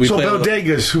 and we. So played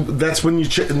bodegas, that's when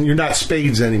you're not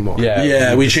Spades anymore.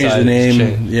 Yeah, we changed the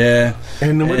name. Yeah.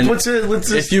 And what's it?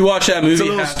 If you watch that movie, it's a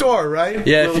little store, right?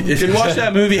 Yeah, if you watch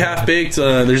that movie Half Baked,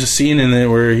 there's a scene in there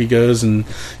where he goes and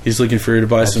he's looking for to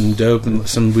buy some dope and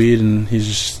some weed, and he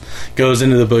just goes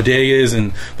into the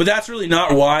bodegas, but that's really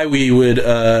not why we would.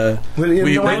 There's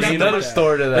another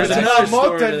store to that. There's another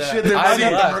store to that. Shit,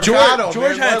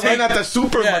 George had to take not the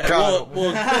supermercado.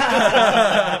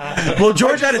 Well,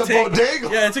 George had to take.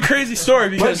 Yeah, it's a crazy story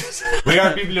because we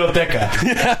got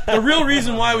biblioteca. The real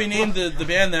reason why we named the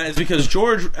band that is because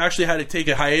George actually had to take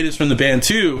a hiatus from the band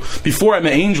too before I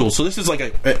met Angel. So this is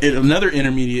like another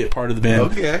intermediate part of the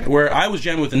band where I was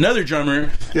jamming with another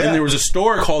drummer, and there was a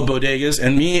store called Bodegas,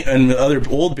 and me and the other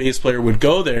old bass player would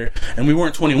go there, and we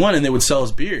weren't 21, and they would sell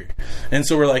us beer, and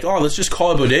so we're like, oh, let's just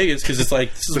call it Bodegas because it's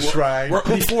like this is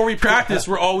before we practice,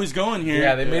 we're always going here.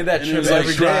 Yeah, they made that trip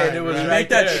every day. And it was make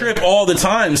that trip all the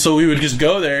time, so we would just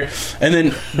go there, and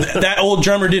then that old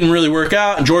drummer didn't really work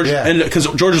out, and George, because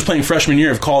George was playing freshman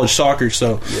year of college soccer,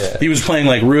 so he was playing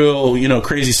like real,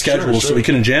 crazy schedules, so we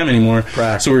couldn't jam anymore.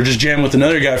 So we were just jamming with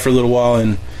another guy for a little while,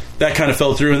 and that kind of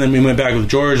fell through, and then we went back with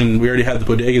George, and we already had the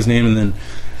Bodegas name, and then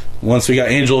once we got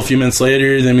Angel a few minutes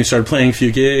later, then we started playing a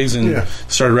few gigs and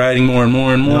started writing more and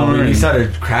more and more. No, we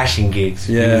started crashing gigs.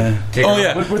 Yeah.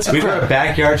 We were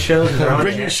backyard shows with our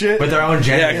own generator.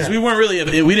 Yeah, because we weren't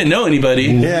really, we didn't know anybody.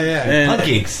 And punk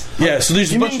gigs. Yeah, so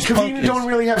there's a bunch of punk gigs. Don't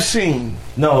really have scene.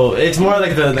 No, it's more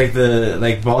like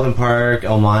the Baldwin Park,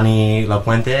 El Monte, La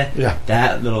Puente. Yeah.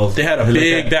 That little. They had a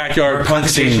big backyard punk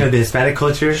scene of the Hispanic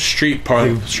culture. Street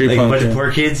punk. Like a bunch of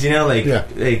poor kids, they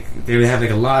would have like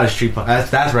a lot of street punk.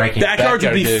 That's where I came. Backyards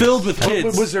would be filled with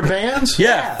kids. Was there bands?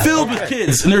 Yeah, filled with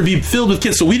kids, and there'd be filled with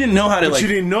kids. So we didn't know how to. But you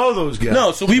didn't know those guys.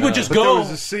 No, so we would just go. There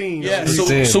was a scene. Yeah,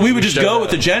 so we would just go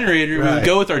with the generator. We would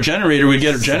go with our generator. We'd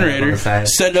get our generator,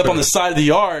 set it up on the side of the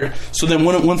yard. So then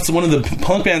once one of the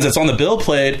punk bands that's on the bill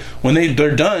played, when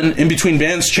they're done, in between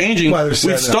bands changing, we'd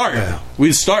start.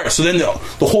 We'd start. So then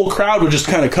the whole crowd would just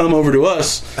kind of come over to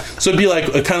us. So it'd be like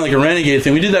kind of like a renegade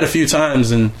thing. We did that a few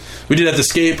times, and we did it at the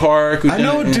skate park. I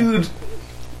know a dude.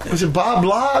 Was it Bob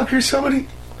Locke or somebody?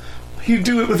 He'd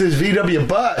do it with his VW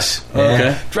bus.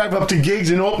 Okay. Drive up to gigs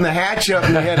and open the hatch up,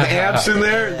 and they had amps in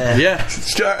there. Yeah.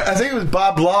 I think it was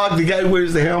Bob Log, the guy who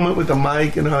wears the helmet with the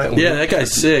mic and all that. Yeah, that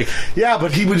guy's sick. Yeah,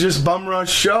 but he would just bum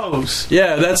rush shows.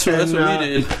 Yeah, that's what we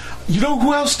did. You know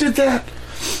who else did that?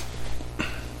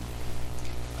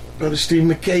 Brother Steve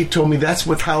McKay told me that's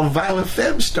how Violent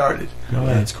Femmes started. Oh,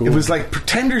 that's cool. It was like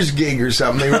Pretenders gig or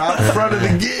something. They were out in front of the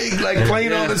gig, like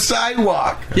playing on the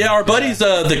sidewalk. Yeah, our buddies,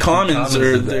 the Commons,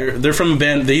 they're from a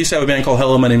band. They used to have a band called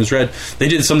Hello, My Name Is Red. They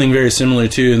did something very similar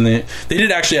too, and they did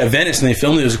actually at Venice, and they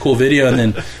filmed it. It was a cool video, and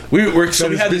then we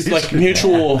had this like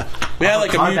mutual. We had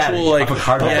like a mutual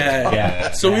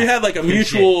So we had like a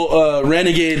mutual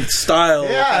renegade style.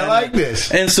 Yeah, I like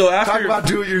this. And so after talk about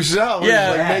do it yourself.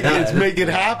 Yeah, let's make it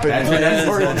happen.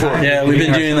 Yeah, we've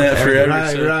been doing that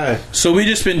forever. Right. So we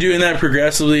just been doing that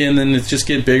progressively, and then it just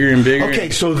get bigger and bigger. Okay,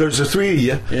 so there's the three of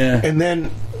you. Yeah. And then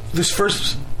this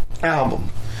first album.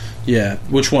 Yeah.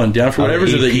 Which one? Down for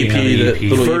Whatever's or the EP? The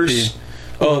little first, EP?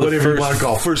 Oh, the whatever first, you want to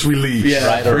call first release.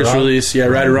 Yeah, first release. Yeah,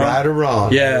 Right or Wrong. Right or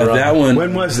Wrong. Yeah, that one.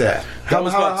 When was that?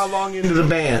 How long into the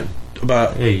band?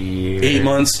 About 8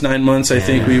 months, 9 months, I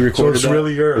think we recorded. So it's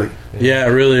really early. Yeah,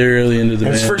 really early into the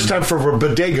band. It's first time for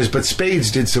bodegas, but Spades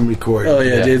did some recording. Oh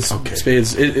yeah, did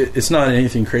Spades. It's not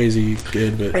anything crazy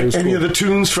good, but it was any of the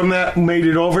tunes from that made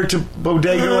it over to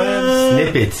bodega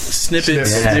land?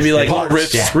 Snippets, maybe like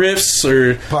parts, riffs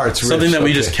or parts, something that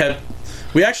we just kept.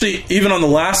 We actually, even on the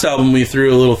last album, we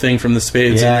threw a little thing from the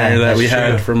Spades in there that we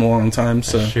had from a long time.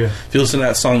 So if you listen to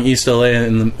that song East LA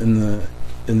in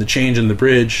the change in the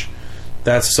bridge,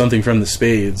 that's something from the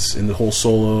Spades in the whole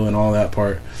solo and all that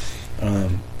part.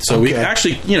 We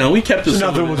actually, we kept this.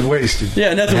 Nothing was wasted.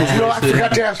 Yeah, nothing was wasted. I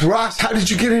forgot to ask Ross, how did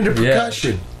you get into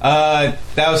percussion?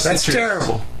 That's Citrus.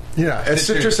 Terrible. Yeah, at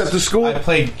Citrus at the school. I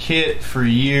played kit for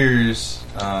years.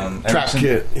 Trap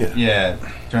kit. Yeah,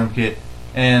 drum kit.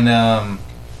 And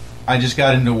I just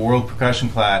got into world percussion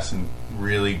class and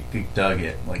really dug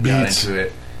it. Like got into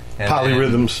it. And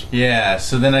polyrhythms. Yeah,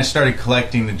 so then I started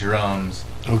collecting the drums.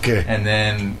 Okay. And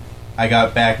then I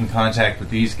got back in contact with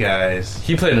these guys.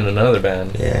 He played in another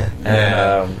band. Yeah.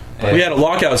 And we had a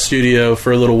lockout studio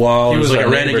for a little while. It was like a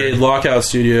renegade lockout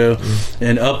studio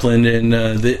in Upland,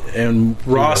 and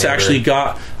Ross actually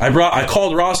I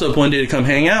called Ross up one day to come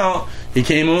hang out. He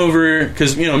came over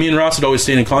because me and Ross had always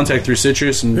stayed in contact through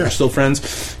Citrus, and we're still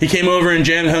friends. He came over and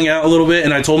jammed, hung out a little bit,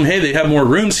 and I told him, hey, they have more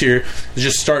rooms here. It's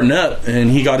just starting up,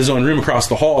 and he got his own room across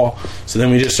the hall. So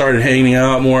then we just started hanging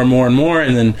out more and more and more,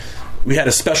 and then we had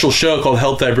a special show called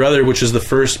Help Thy Brother, which is the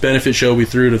first benefit show we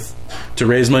threw to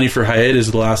raise money for Hiatus,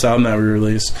 the last album that we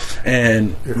released.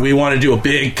 And we wanted to do a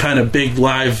big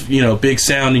live, big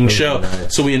sounding show.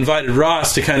 Nice. So we invited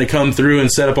Ross to kind of come through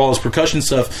and set up all his percussion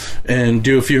stuff and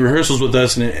do a few rehearsals with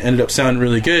us, and it ended up sounding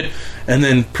really good. And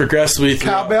then progressively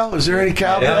cowbell? Is there any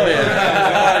cowbell? Yeah,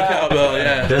 a lot of cowbell,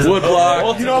 yeah.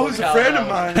 Woodblock. Who's a friend of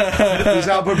mine? He's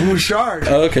Albert Bouchard.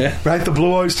 Oh, okay. Right, the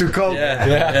Blue Oyster Cult. Yeah.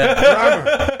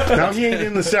 Drummer. Now, he ain't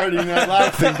in the Saturday Night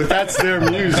Live thing, but that's their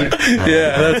music.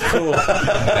 Yeah, that's cool.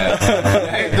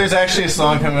 There's actually a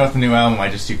song coming off the new album. I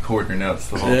just do quarter notes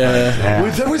the whole time. Yeah.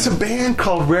 There was a band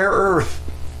called Rare Earth.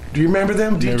 Do you remember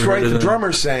them? Detroit, the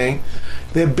drummer sang.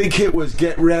 Their big hit was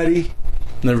Get Ready.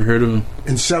 Never heard of them.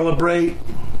 And Celebrate.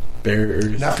 Rare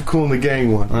Earth. Not the Cool in the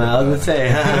Gang one. Well, I was going to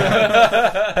say.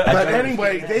 But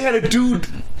anyway, they had a dude.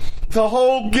 The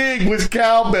whole gig was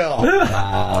cowbell.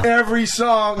 Wow. Every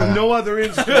song, no other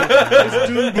instrument. This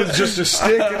dude was just a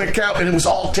stick and a cow, and it was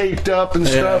all taped up and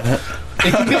stuff.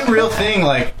 It can be a real thing.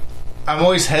 Like, I'm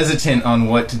always hesitant on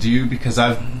what to do because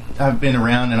I've been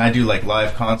around and I do like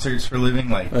live concerts for a living.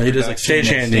 Like he does like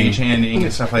stagehand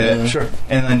and stuff like that. Sure.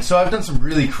 And then so I've done some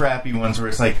really crappy ones where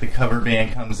it's like the cover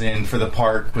band comes in for the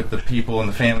park with the people and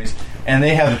the families, and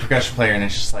they have the percussion player, and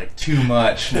it's just like too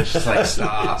much. And it's just like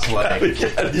stop. Like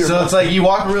so it's like you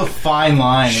walk a real fine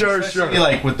line. Sure.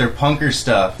 Like with their punker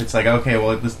stuff, it's like okay,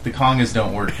 well the congas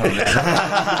don't work on this.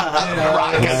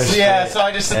 Yeah, so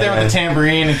I just sit there with the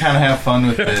tambourine and kind of have fun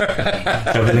with it.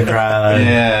 Jump in the crowd.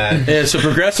 Yeah. So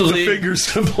progressively, the finger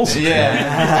symbols. Yeah,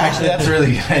 actually, that's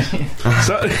really good.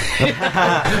 So,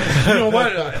 you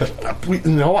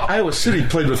know what? Iowa City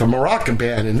played with a Moroccan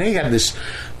band, and they had these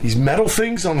metal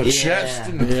things on the chest.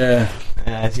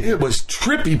 And it was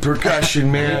trippy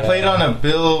percussion, man. He played on a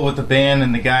bill with the band,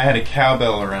 and the guy had a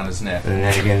cowbell around his neck.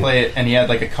 And play it, and he had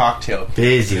like a cocktail.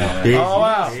 Busy. Oh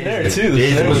wow, there too.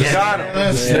 There was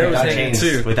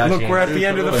too. Look, we're at the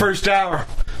end of the first hour.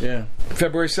 Yeah.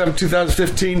 February 7,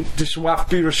 2015, the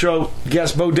Pedro Show,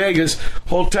 guest bodegas.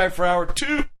 Hold tight for hour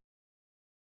 2.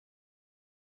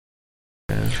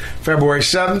 February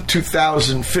 7,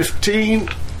 2015,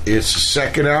 It's the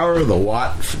second hour of the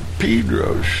Watt from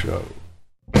Pedro Show.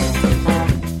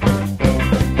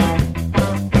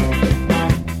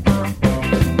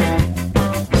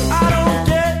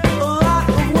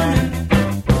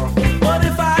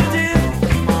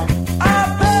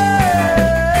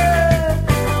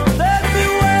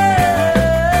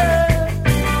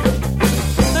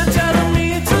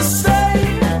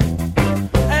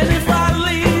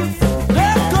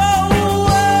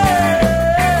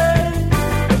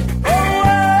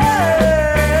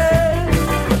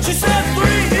 She said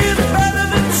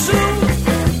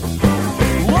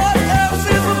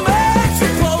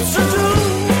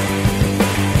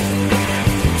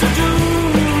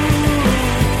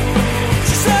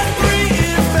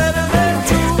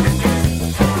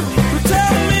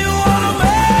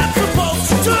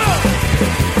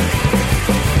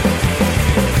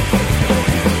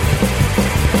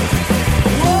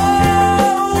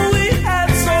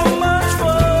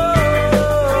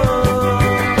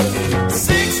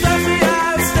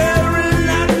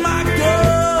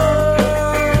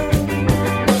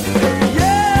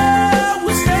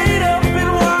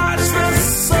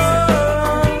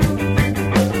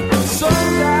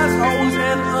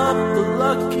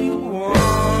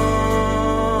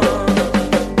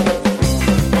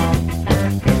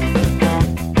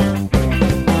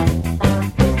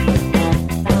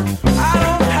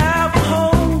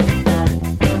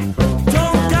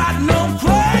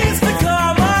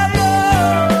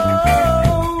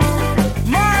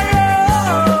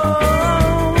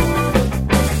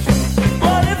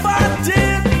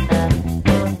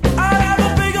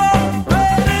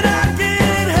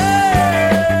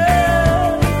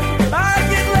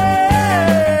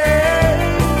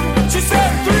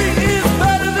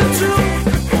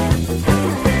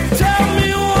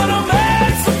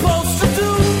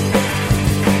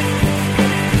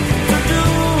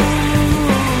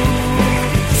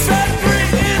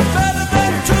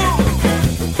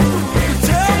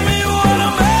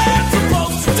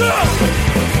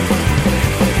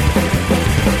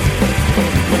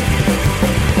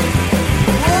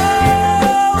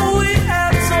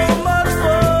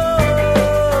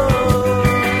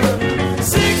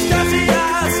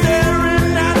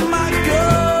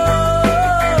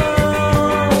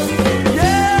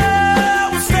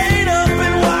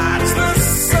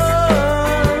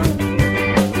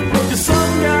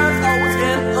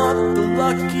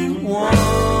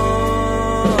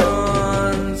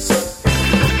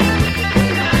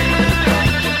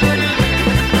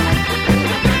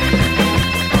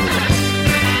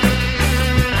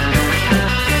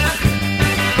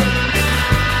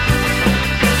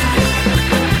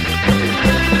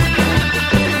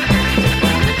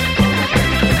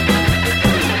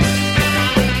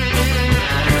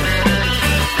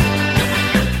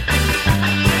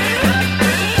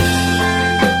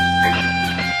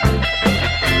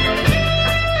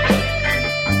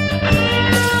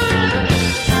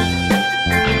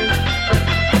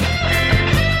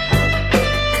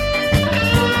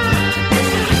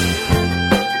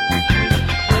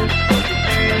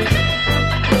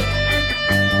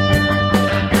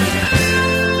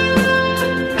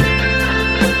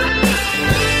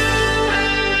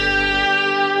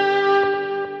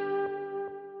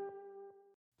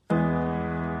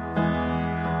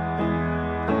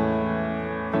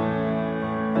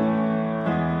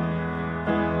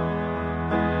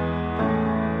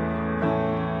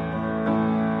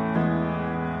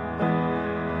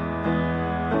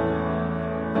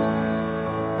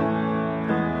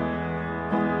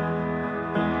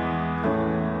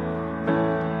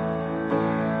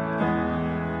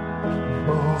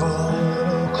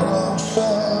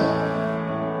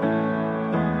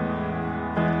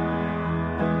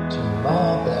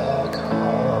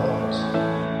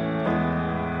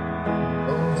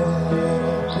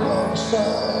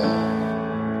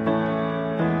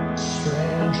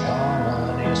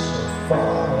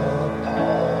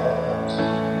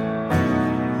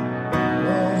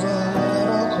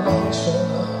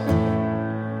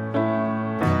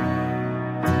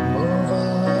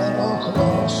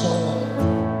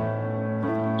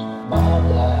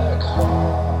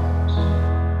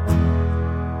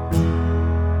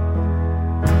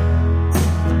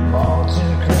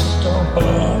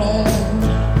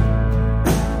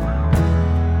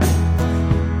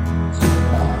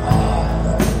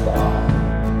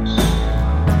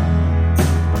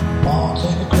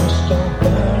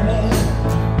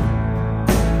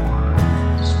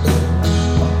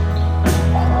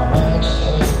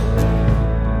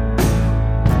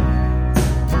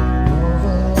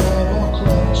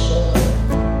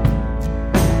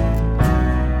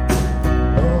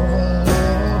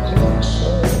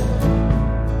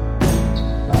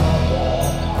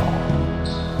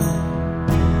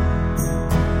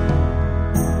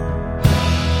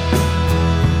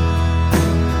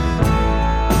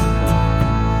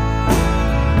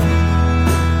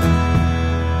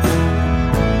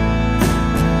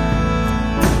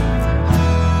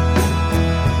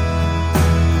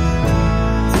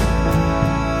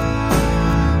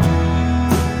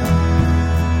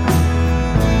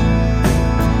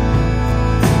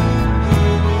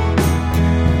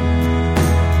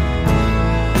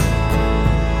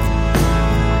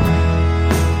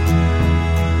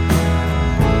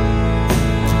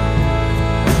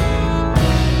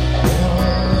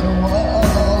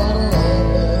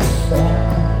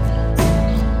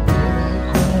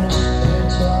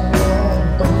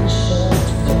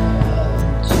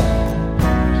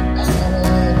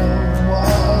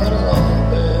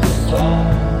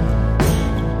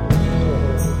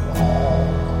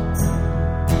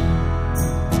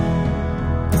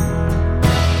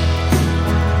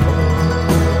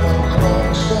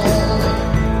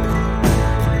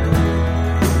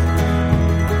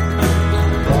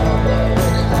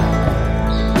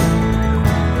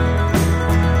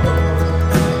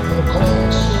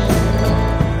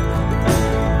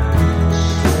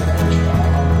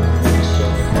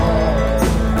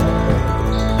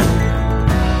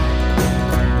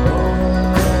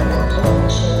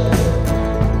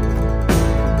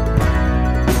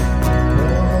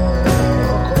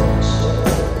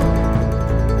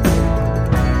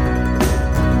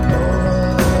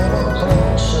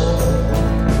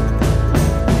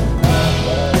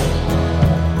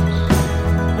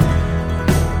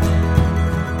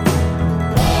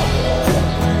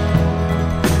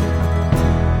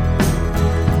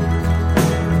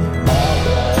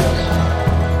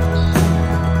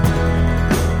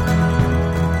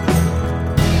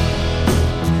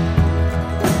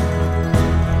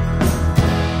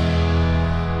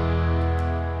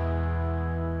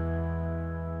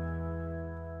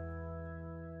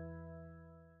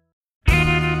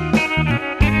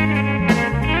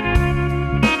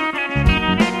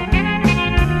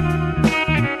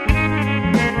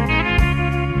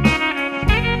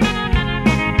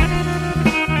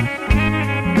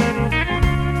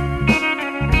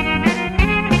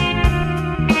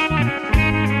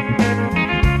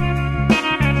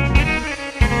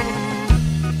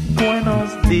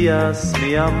días,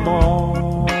 mi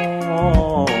amor.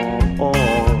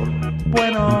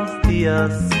 Buenos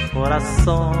días,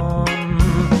 corazón.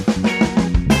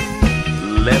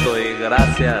 Le doy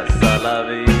gracias a la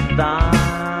vida.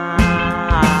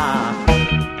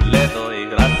 Le doy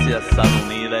gracias al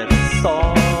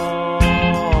universo.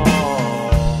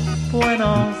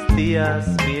 Buenos días,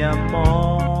 mi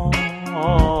amor.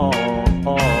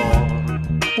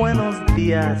 Buenos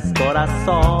días,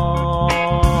 corazón.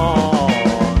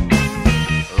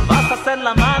 Vas a ser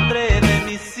la madre de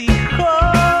mis hijos.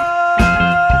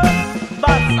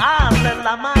 Vas a ser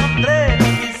la madre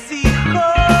de mis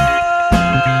hijos.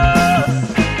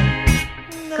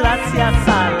 Gracias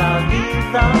a la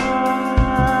vida.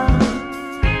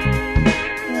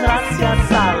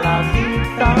 Gracias a la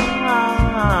vida.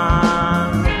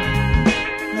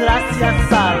 Gracias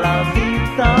a la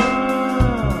vida.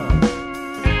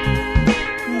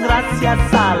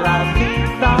 Gracias a la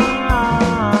vida.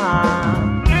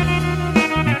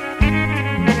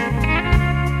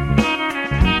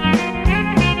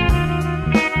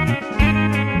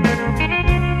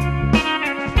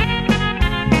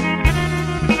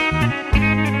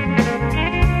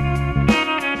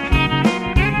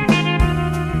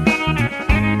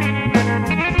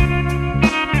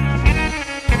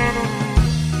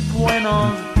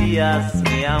 Buenos días,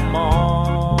 mi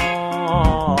amor.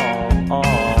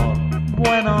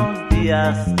 Buenos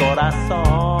días,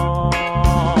 corazón.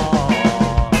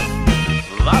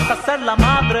 Vas a ser la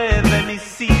madre de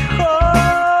mis hijos.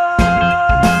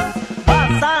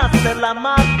 Vas a ser la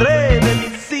madre de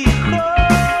mis hijos.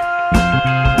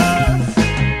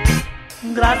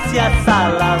 Gracias a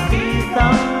la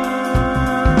vida.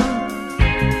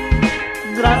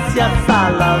 Gracias a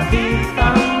la vida.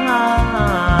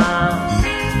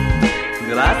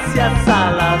 Gracias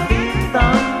a la vida.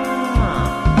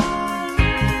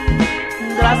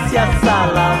 Gracias a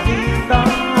la vida.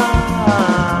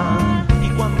 Y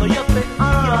cuando yo te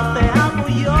amo,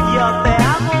 yo te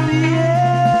amo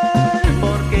bien.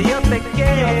 Porque yo te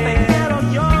quiero,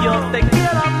 yo te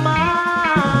quiero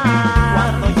amar.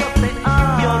 Cuando yo te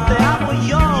amo, yo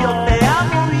te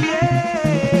amo bien.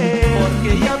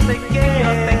 Porque yo te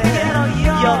quiero,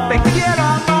 yo te quiero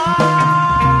amar.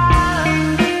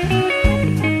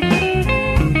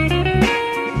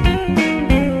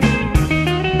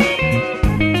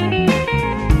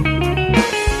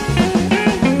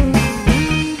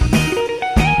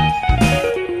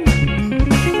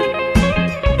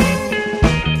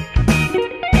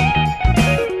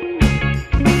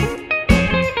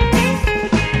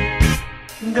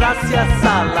 Gracias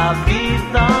a la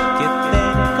vida que te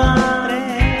encontré.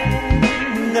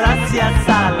 Gracias a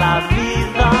la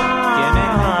vida que me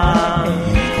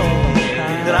encontré.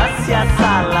 Gracias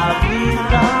a la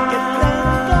vida que te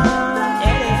encontré.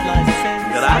 Eres la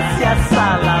esencia. Gracias a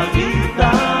la vida.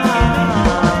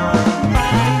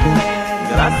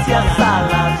 Gracias a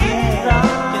la vida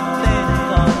que te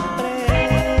encontré.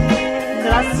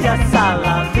 Gracias a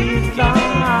la vida.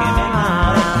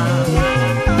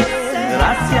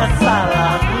 Gracias a la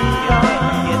vida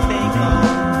que te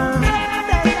encontré.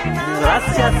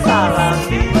 Gracias a la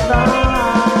vida.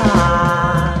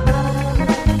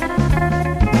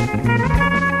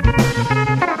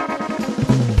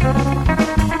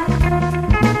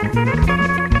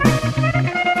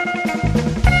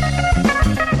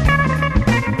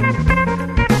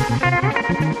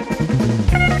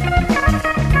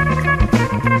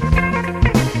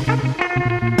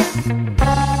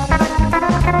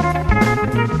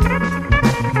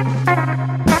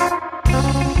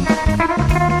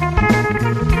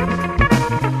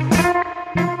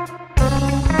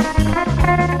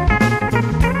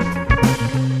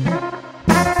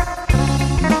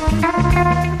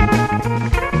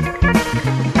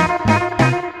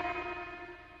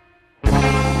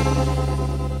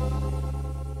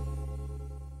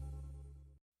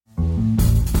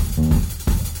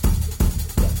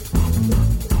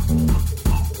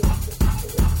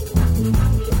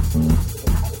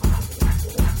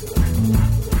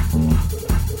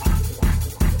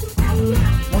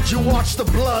 Watch the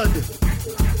blood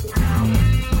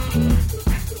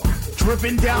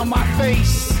dripping down my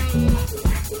face.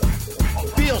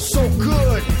 Feels so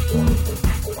good.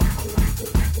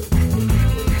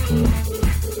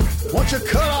 Once you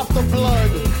cut off the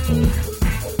blood,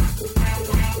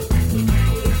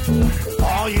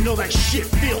 oh, you know that shit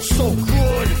feels so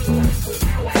good.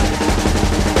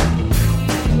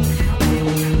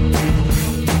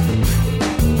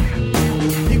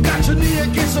 You got your knee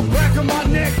against the back of my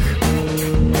neck.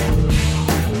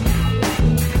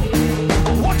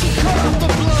 Watch you cut off the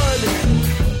blood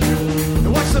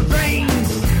and watch the veins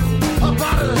up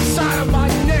out of the side of my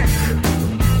neck.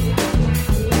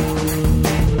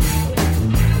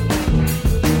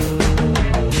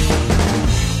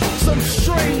 some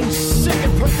strange, sick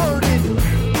and perverted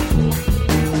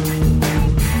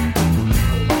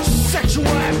sexual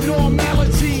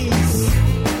abnormalities.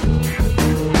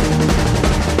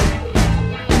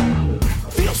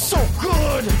 Feels so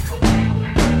good.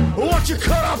 Once you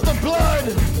cut off the blood,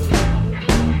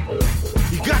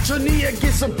 you got your knee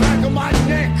against the back of my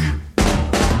neck.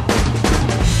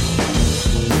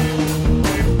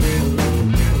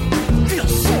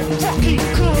 Feels so fucking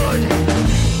good.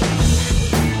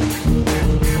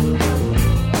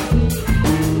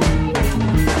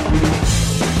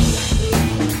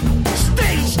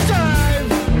 Stage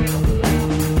dive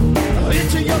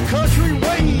into your country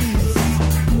ways.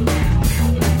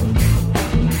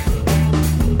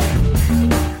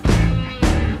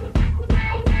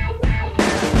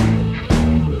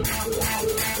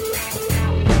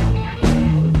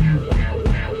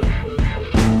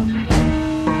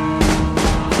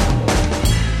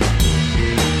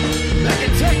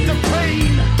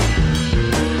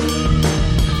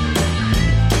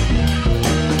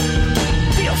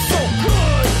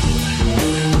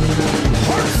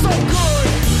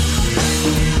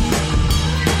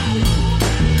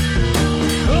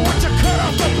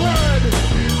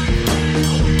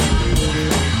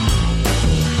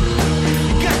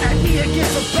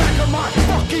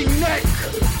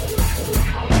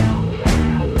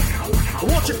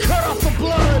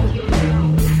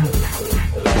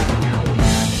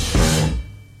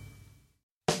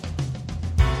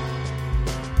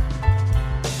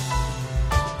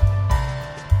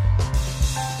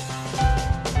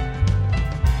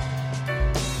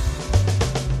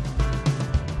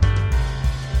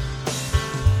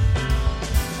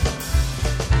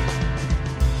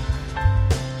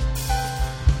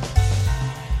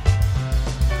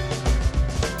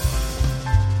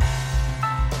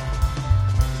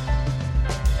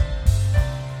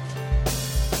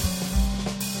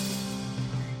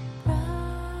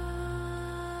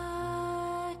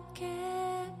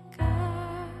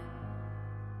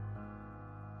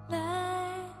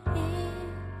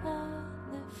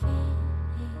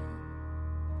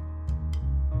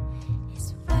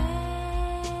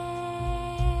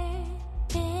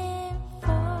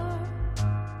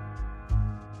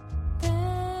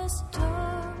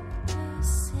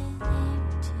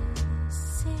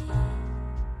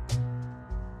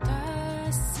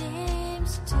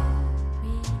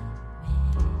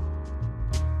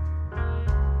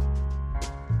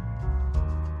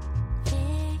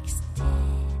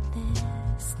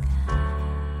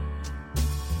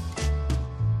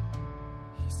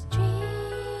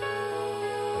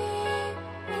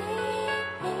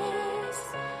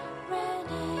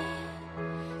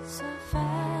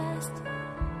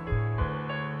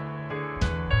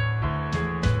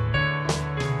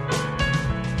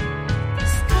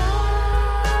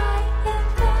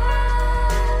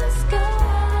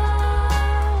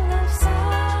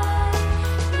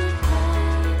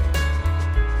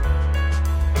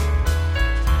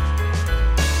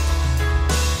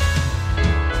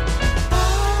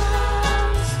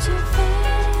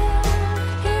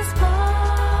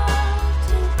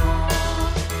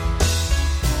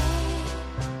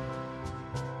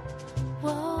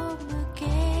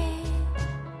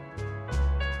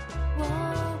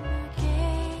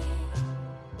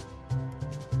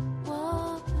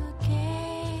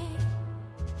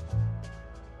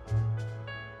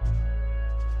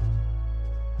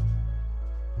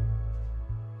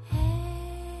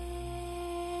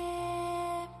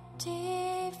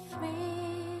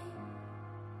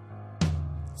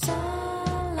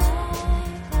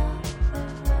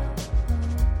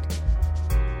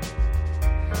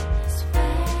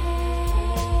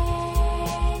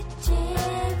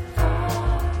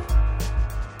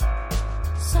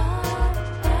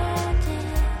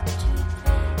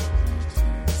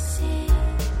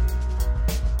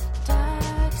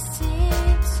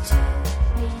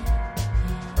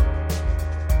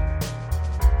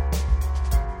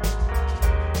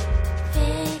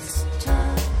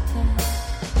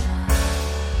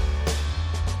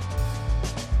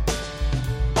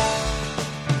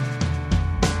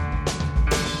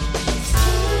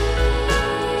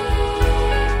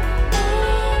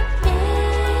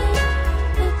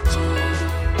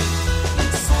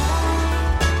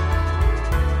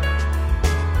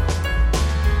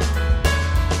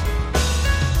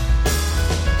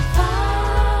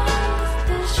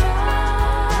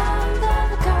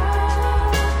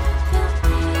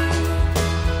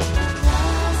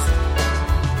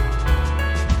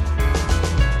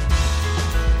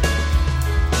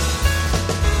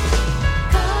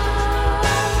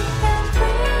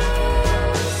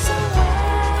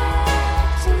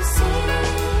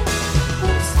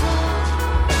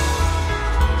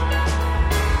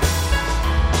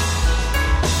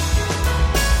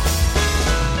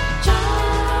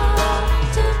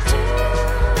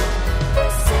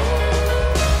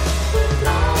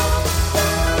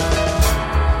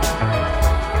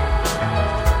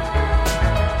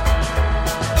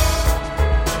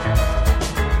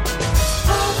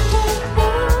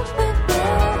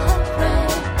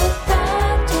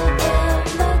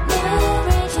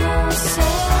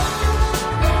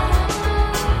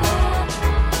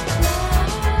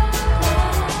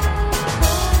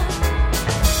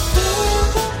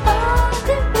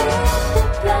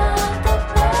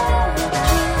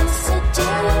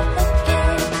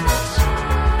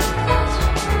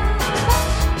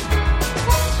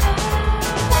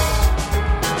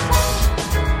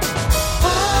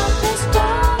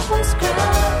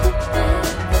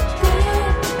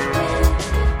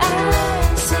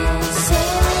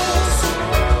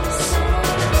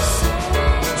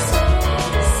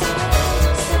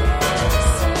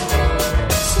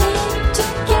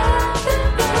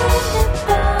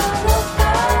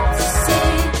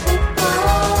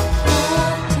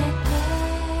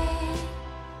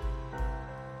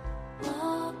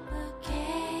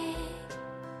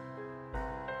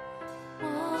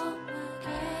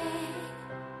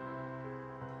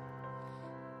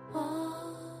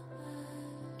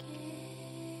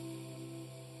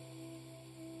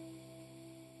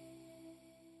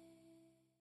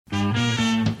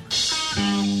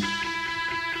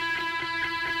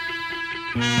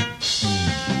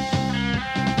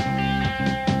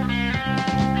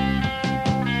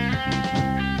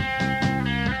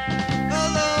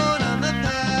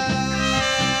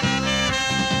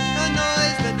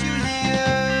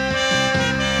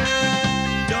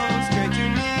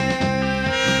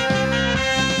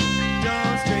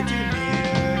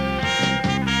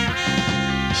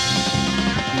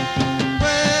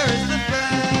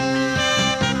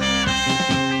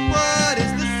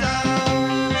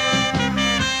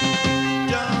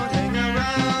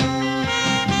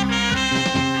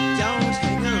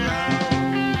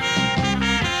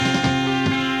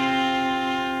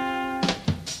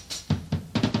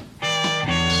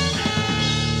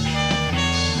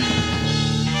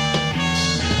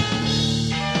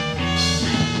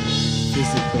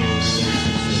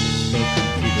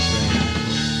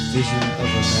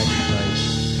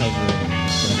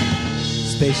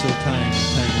 spatial time and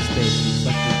time and space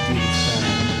reflected through the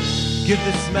sky. Give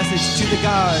this message to the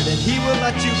guard, and he will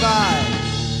let you by.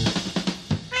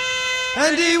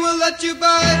 And he will let you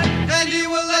by, and he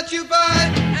will let you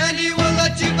by, and he will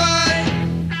let you by.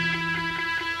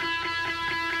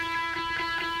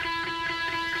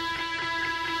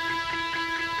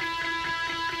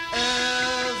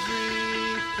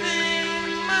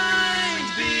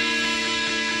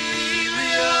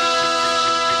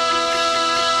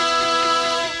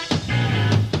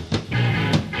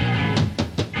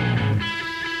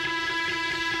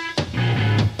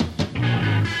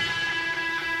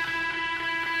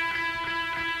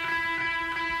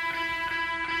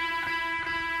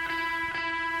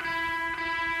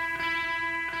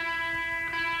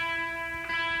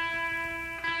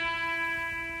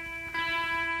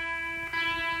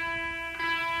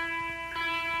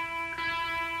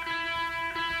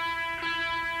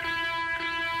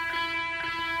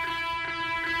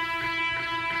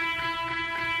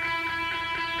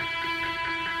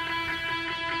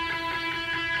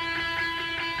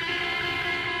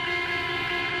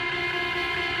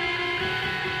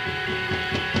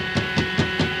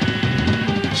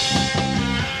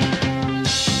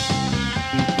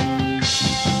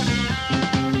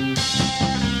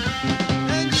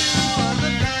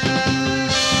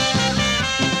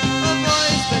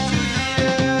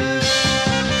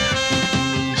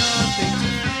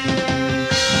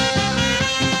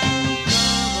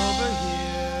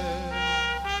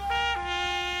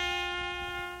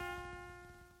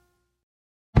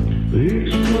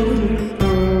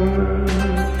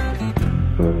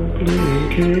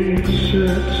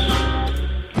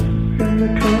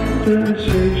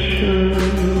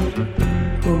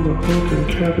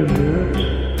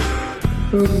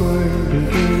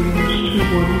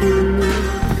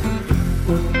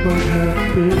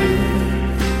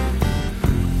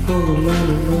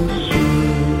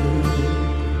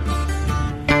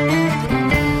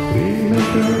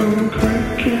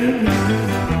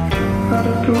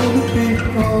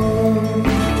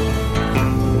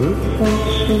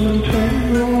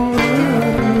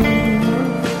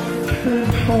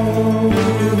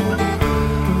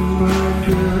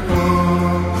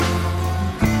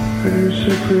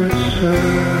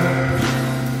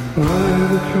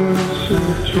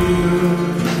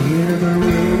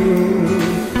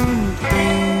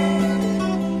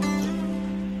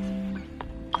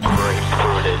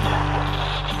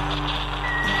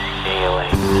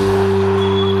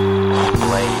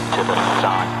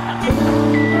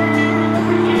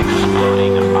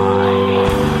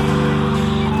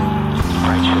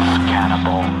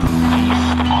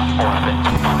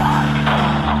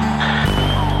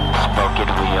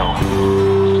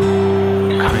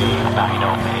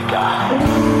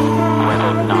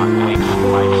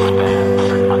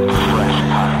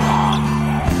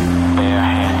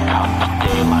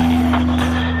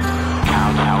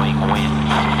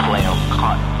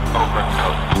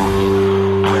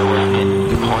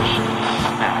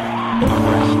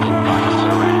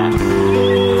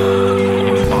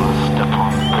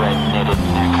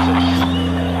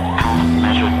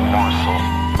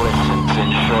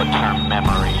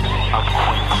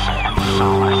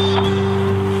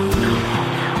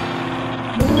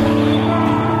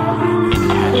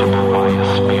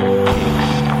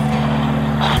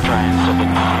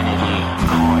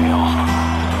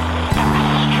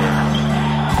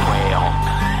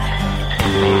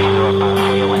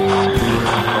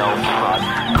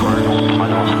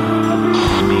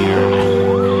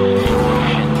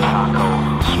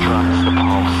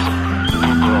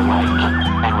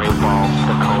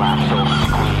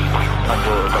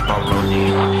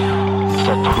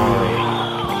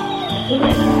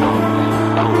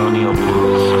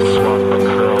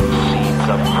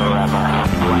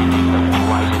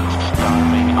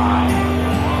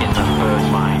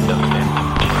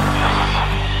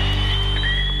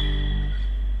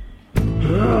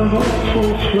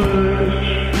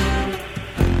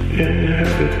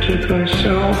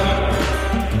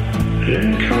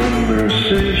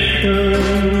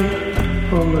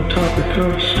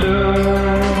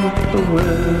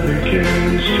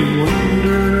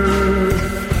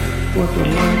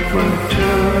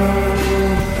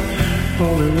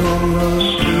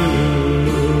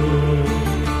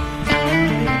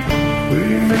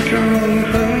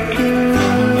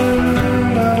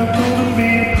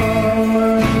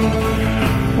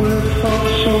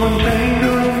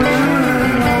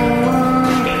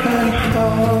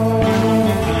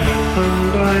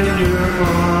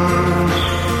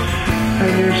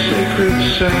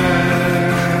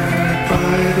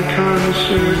 By the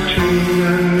concert tune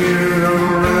and we're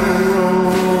around.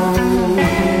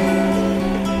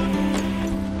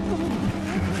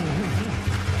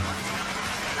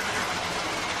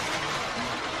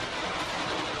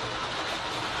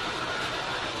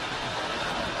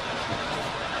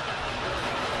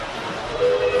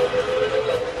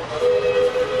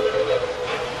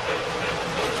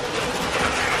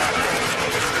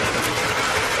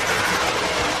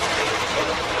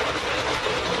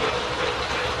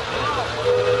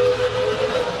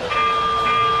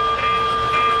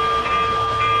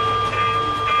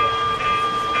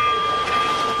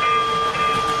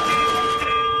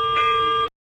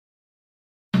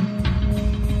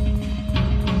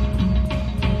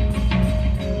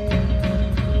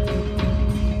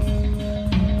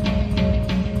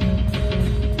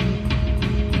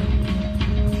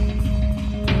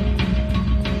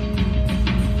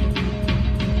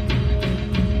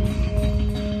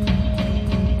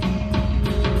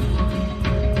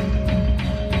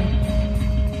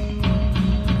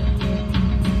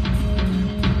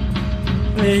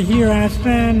 say, here I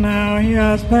stand now, here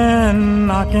I stand,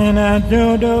 knocking at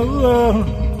your door.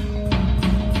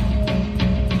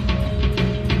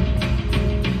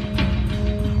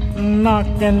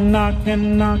 Knocking,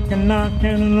 knocking, knocking,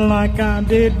 knocking like I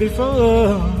did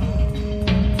before.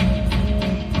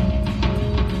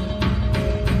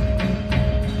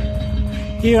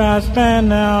 Here I stand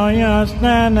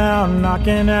now,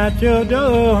 knocking at your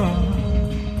door.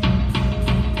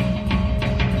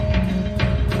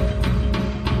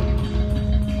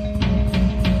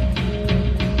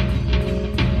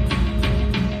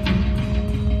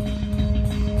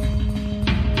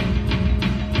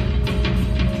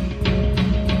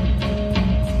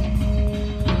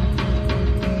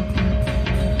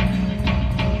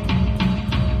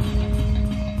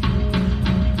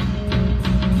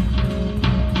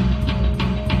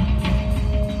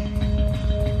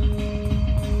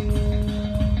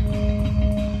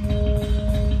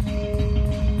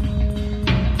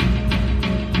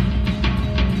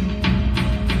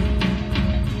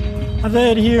 I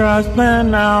said, here I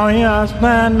stand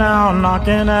now,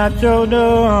 knocking at your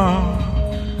door.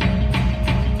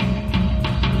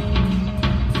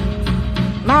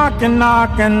 Knocking,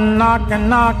 knocking, knocking,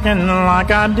 knocking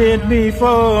like I did before.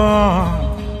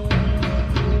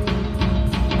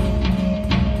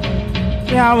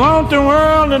 Yeah, I want the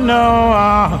world to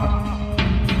know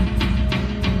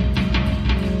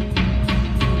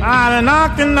I'm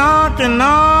knocking, knocking,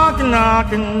 knocking,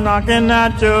 knocking, knocking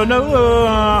at your door.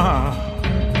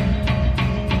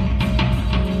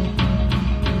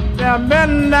 Yeah, I've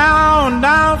been down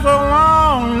so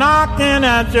long, knocking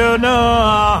at your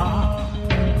door.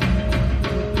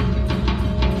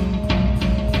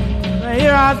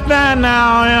 Here I stand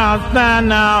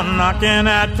now, knocking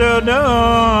at your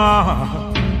door.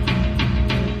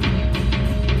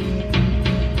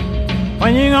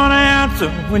 When you gonna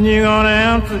answer? When you gonna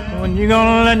answer? When you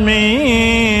gonna let me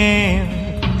in?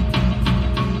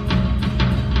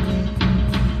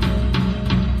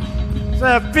 So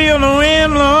I feel the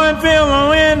wind blowing, feel the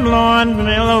wind blowing,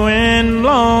 feel the wind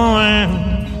blowing.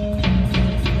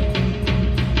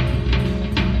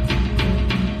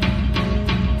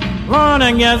 Blowing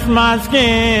against my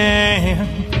skin.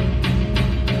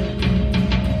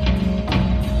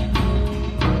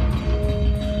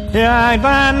 Here I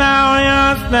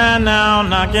stand now,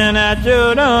 knocking at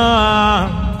your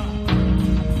door.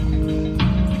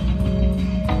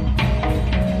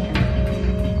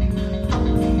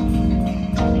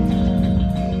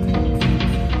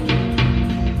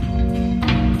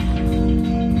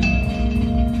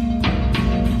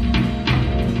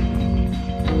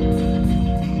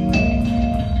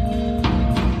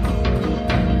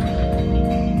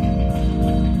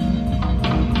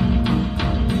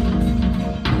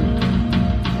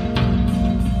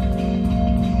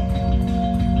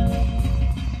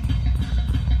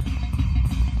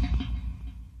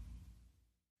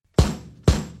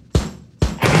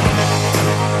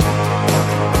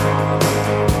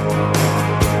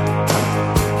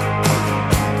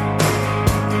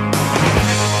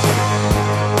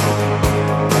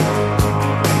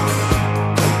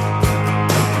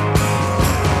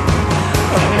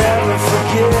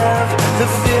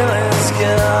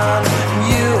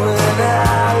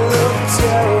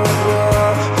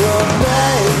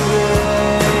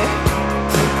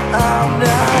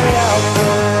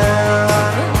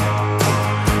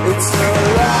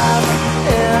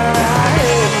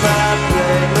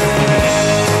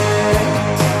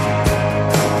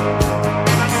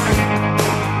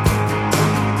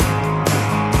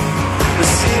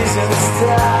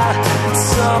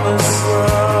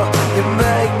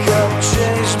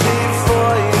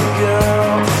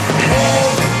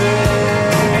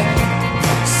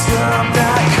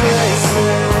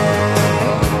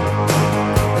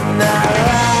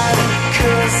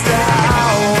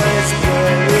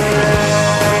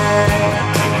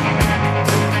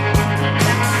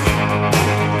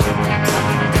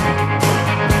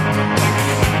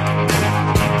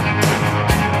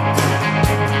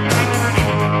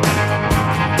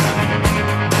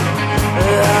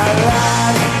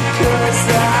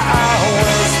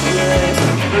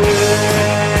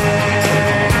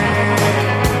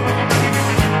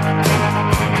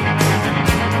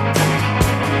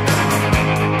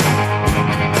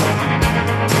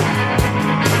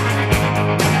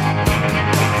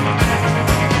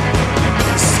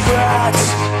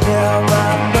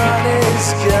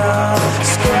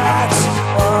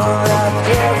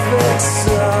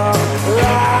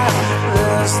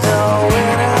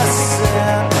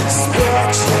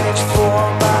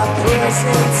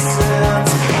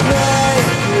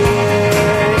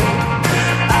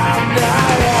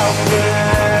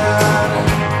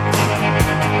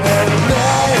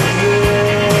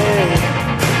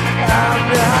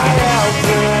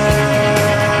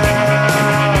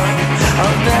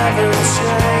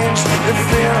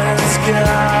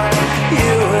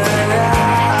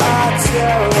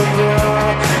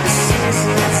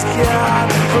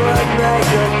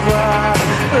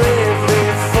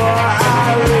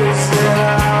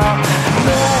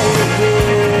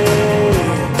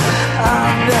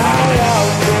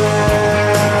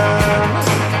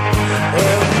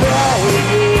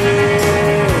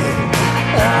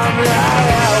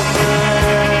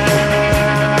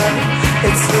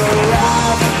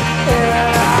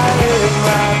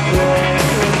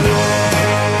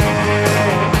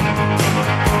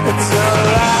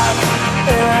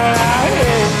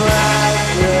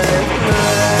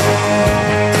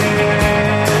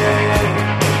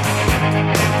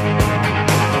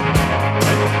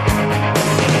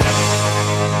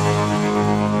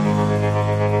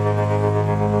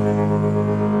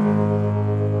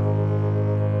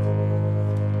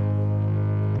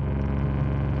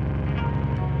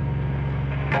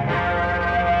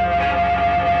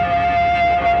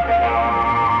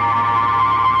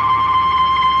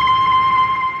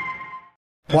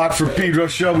 Watt for Pedro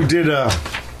Show. We did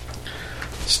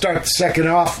start the second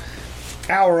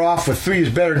hour off with 3 is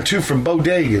Better Than 2 from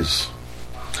Bodegas.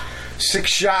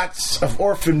 6 shots of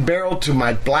Orphan Barrel to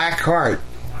My Black Heart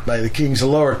by the Kings of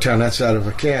Lowertown. That's out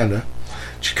of Canada.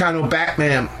 Chicano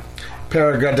Batman,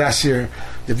 Agradecer.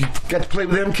 Have you got to play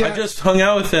with them, Ken? I just hung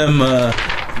out with them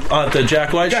at the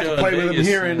Jack White show. Got to play with him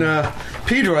here in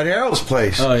Pedro at Harold's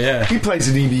place. Oh, yeah. He plays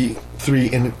an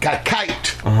EV3 and got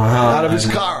kiked out of his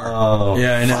car. Oh.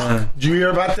 Yeah, I know. Did you hear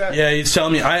about that? Yeah, he's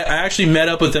telling me. I actually met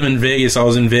up with them in Vegas. I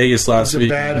was in Vegas last week.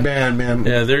 It's a bad band, man.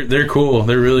 Yeah, they're cool.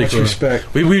 They're really cool.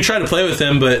 Respect. We try to play with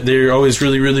them, but they're always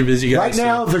really, really busy guys. Right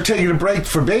now, they're taking a break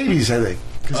for babies, I think.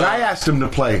 Because I asked them to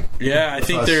play. Yeah, I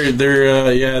think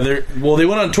they're well, they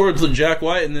went on tour with Jack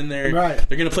White, and then they're going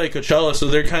to play Coachella, so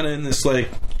they're kind of in this like.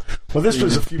 Well, this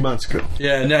was a few months ago.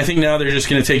 Yeah, and I think now they're just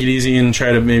going to take it easy and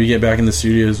try to maybe get back in the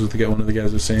studios with one of the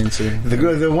guys was saying. So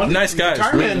the one nice guy.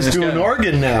 Carnage's doing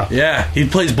organ now. Yeah, he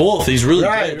plays both. He's really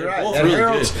right. good. Right, both and really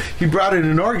Harold's, good. He brought in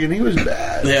an organ. He was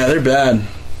bad. Yeah, they're bad.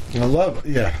 I love,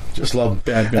 just love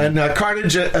them. Bad. And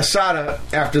Carnage Asada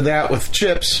after that with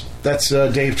Chips. That's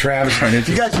Dave Travis. Carnage.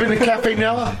 You guys been to Cafe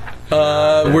Nella?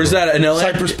 Where's that? In LA?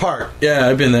 Cypress Park. Yeah,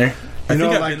 I've been there. I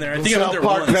think I've like been there. I think I've been there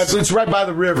Park, once. It's right by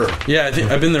the river. Yeah, I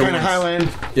think I've been there kind once. Kind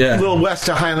of Highland. Yeah. A little west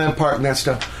of Highland Park and that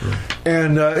stuff.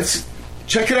 And it's...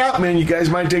 Check it out, man. You guys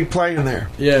might dig playing there.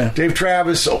 Yeah. Dave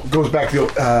Travis goes back to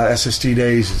the SST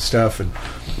days and stuff, and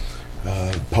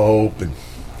Pope and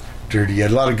Dirty. He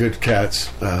had a lot of good cats.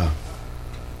 I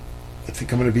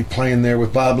think I'm going to be playing there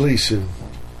with Bob Lee soon.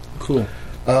 Cool.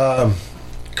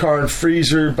 Car and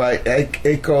Freezer by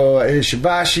Eiko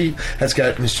Ishibashi. That's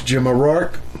got Mr. Jim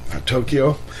O'Rourke from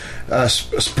Tokyo.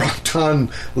 Sproton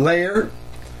Layer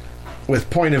with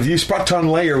Point of View.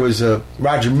 Sproton Layer was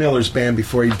Roger Miller's band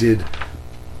before he did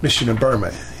Mission of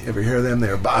Burma. You ever hear of them? They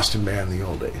were a Boston band in the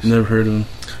old days. Never heard of them.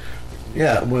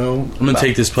 Yeah, well, I'm going to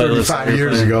take this playlist. 35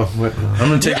 years ago. I'm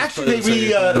going to take actually,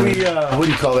 we what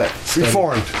do you call that?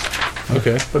 Reformed.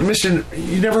 Okay. But Mission,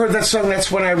 you never heard that song, That's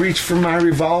When I Reach for My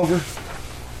Revolver?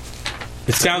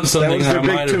 It sounds something I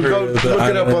might have heard of. Look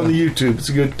it up on the YouTube. It's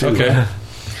a good tune. Okay.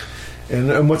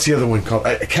 And what's the other one called?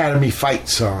 Academy Fight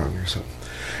Song or something.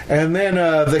 And then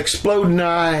The Exploding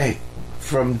Eye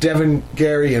from Devin,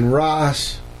 Gary, and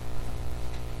Ross.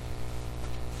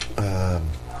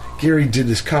 Gary did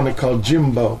this comic called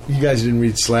Jimbo. You guys didn't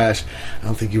read Slash. I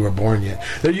don't think you were born yet.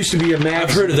 There used to be a magazine.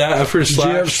 I've heard of that. I've heard of Slash.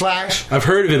 Did you have Slash? I've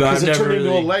heard of it, but I've never turned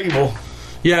into a label.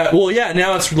 Yeah, well, yeah,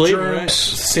 now it's labeled, right? Germs.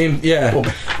 Same, yeah.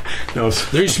 Well, no,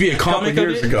 there used to be a comic couple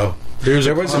years ago. There was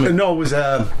it was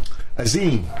a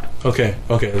zine. Okay,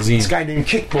 a zine. This guy named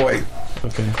Kickboy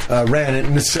ran it,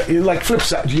 and it's like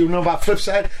Flipside. Do you know about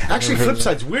Flipside? Actually,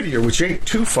 Flipside's Whittier, which ain't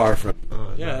too far from.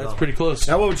 Yeah, that's pretty close.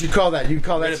 Now, what would you call that? You'd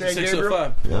call that Right San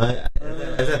Gabriel? 605.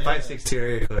 It's at 562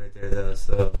 area code right there, though.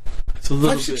 So it's a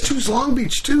little 562 is Long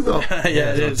Beach too, though.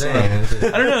 Yeah, it is. I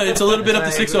don't know. It's a little bit up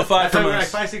to 605 from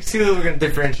us. 562, we're going to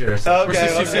differently ourselves.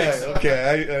 Okay,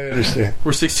 I understand.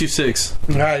 We're 626.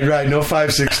 Right. No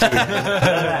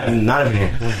 562. Not even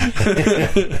here.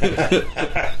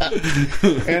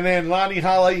 And then Lonnie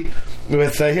Holley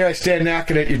with Here I Stand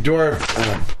Knocking at Your Door.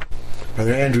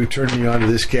 Brother Andrew turned me on to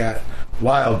this cat.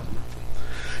 Wild.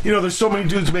 You know, there's so many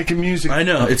dudes making music. I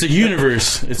know. It's a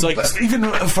universe. It's like...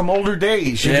 Even from older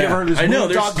days. Have you ever heard of this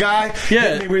Bulldog guy?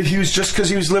 Yeah. He was just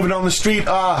because he was living on the street.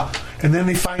 And then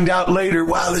they find out later,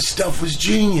 wow, this stuff was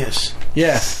genius.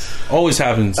 Yeah. Always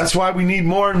happens. That's why we need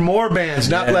more and more bands,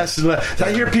 not less and less.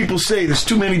 I hear people say there's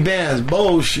too many bands.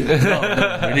 Bullshit. No,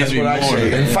 there needs to be more. I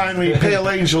say. And finally, Pale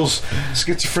Angels,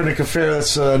 Schizophrenic Affair.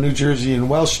 That's New Jersey and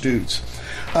Welsh dudes.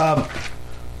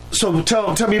 So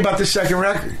tell me about this second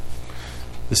record.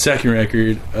 The second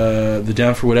record, the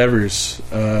Down for Whatevers.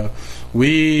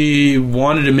 We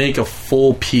wanted to make a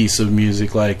full piece of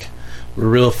music. Like, we're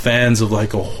real fans of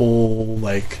like a whole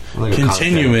like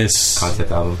continuous concept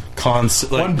album.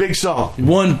 Like, one big song.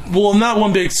 One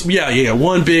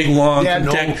big long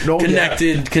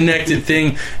connected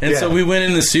thing. And so we went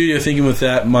in the studio thinking with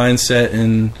that mindset,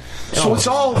 and so it's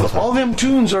all them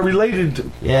tunes are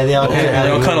related. Yeah, they all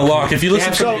kind of lock. If you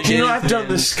listen to I've done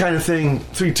this kind of thing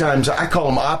 3 times. I call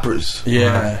them operas.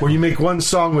 Yeah. Where you make one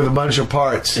song with a bunch of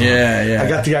parts. Yeah. I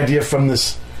got the idea from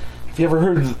this. Have you ever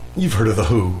heard? You've heard of The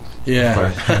Who.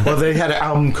 Yeah. Well, they had an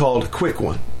album called Quick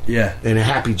One. Yeah. And a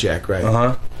Happy Jack, right?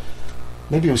 Uh-huh.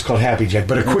 Maybe it was called Happy Jack,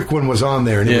 but a Quick One was on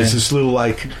there, and it was this little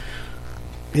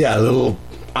little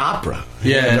opera.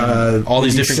 Yeah, all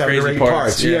these different 7 or 8 crazy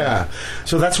parts. Yeah.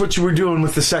 So that's what you were doing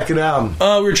with the second album.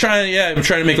 We're trying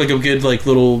to make like a good like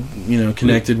little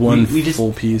connected we just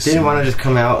full piece. Didn't want to just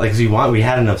come out like we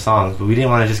had enough songs, but we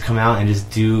didn't want to just come out and just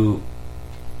do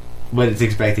what it's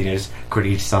expecting. Just record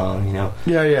each song, you know.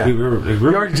 Yeah. We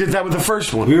already did that with the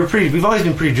first one. We've always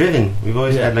been pretty driven. We've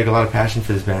always had like a lot of passion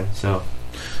for this band. So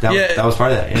that was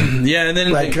part of that. Yeah, yeah, and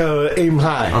then like aim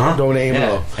high, don't aim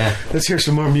low. Yeah. Let's hear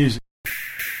some more music.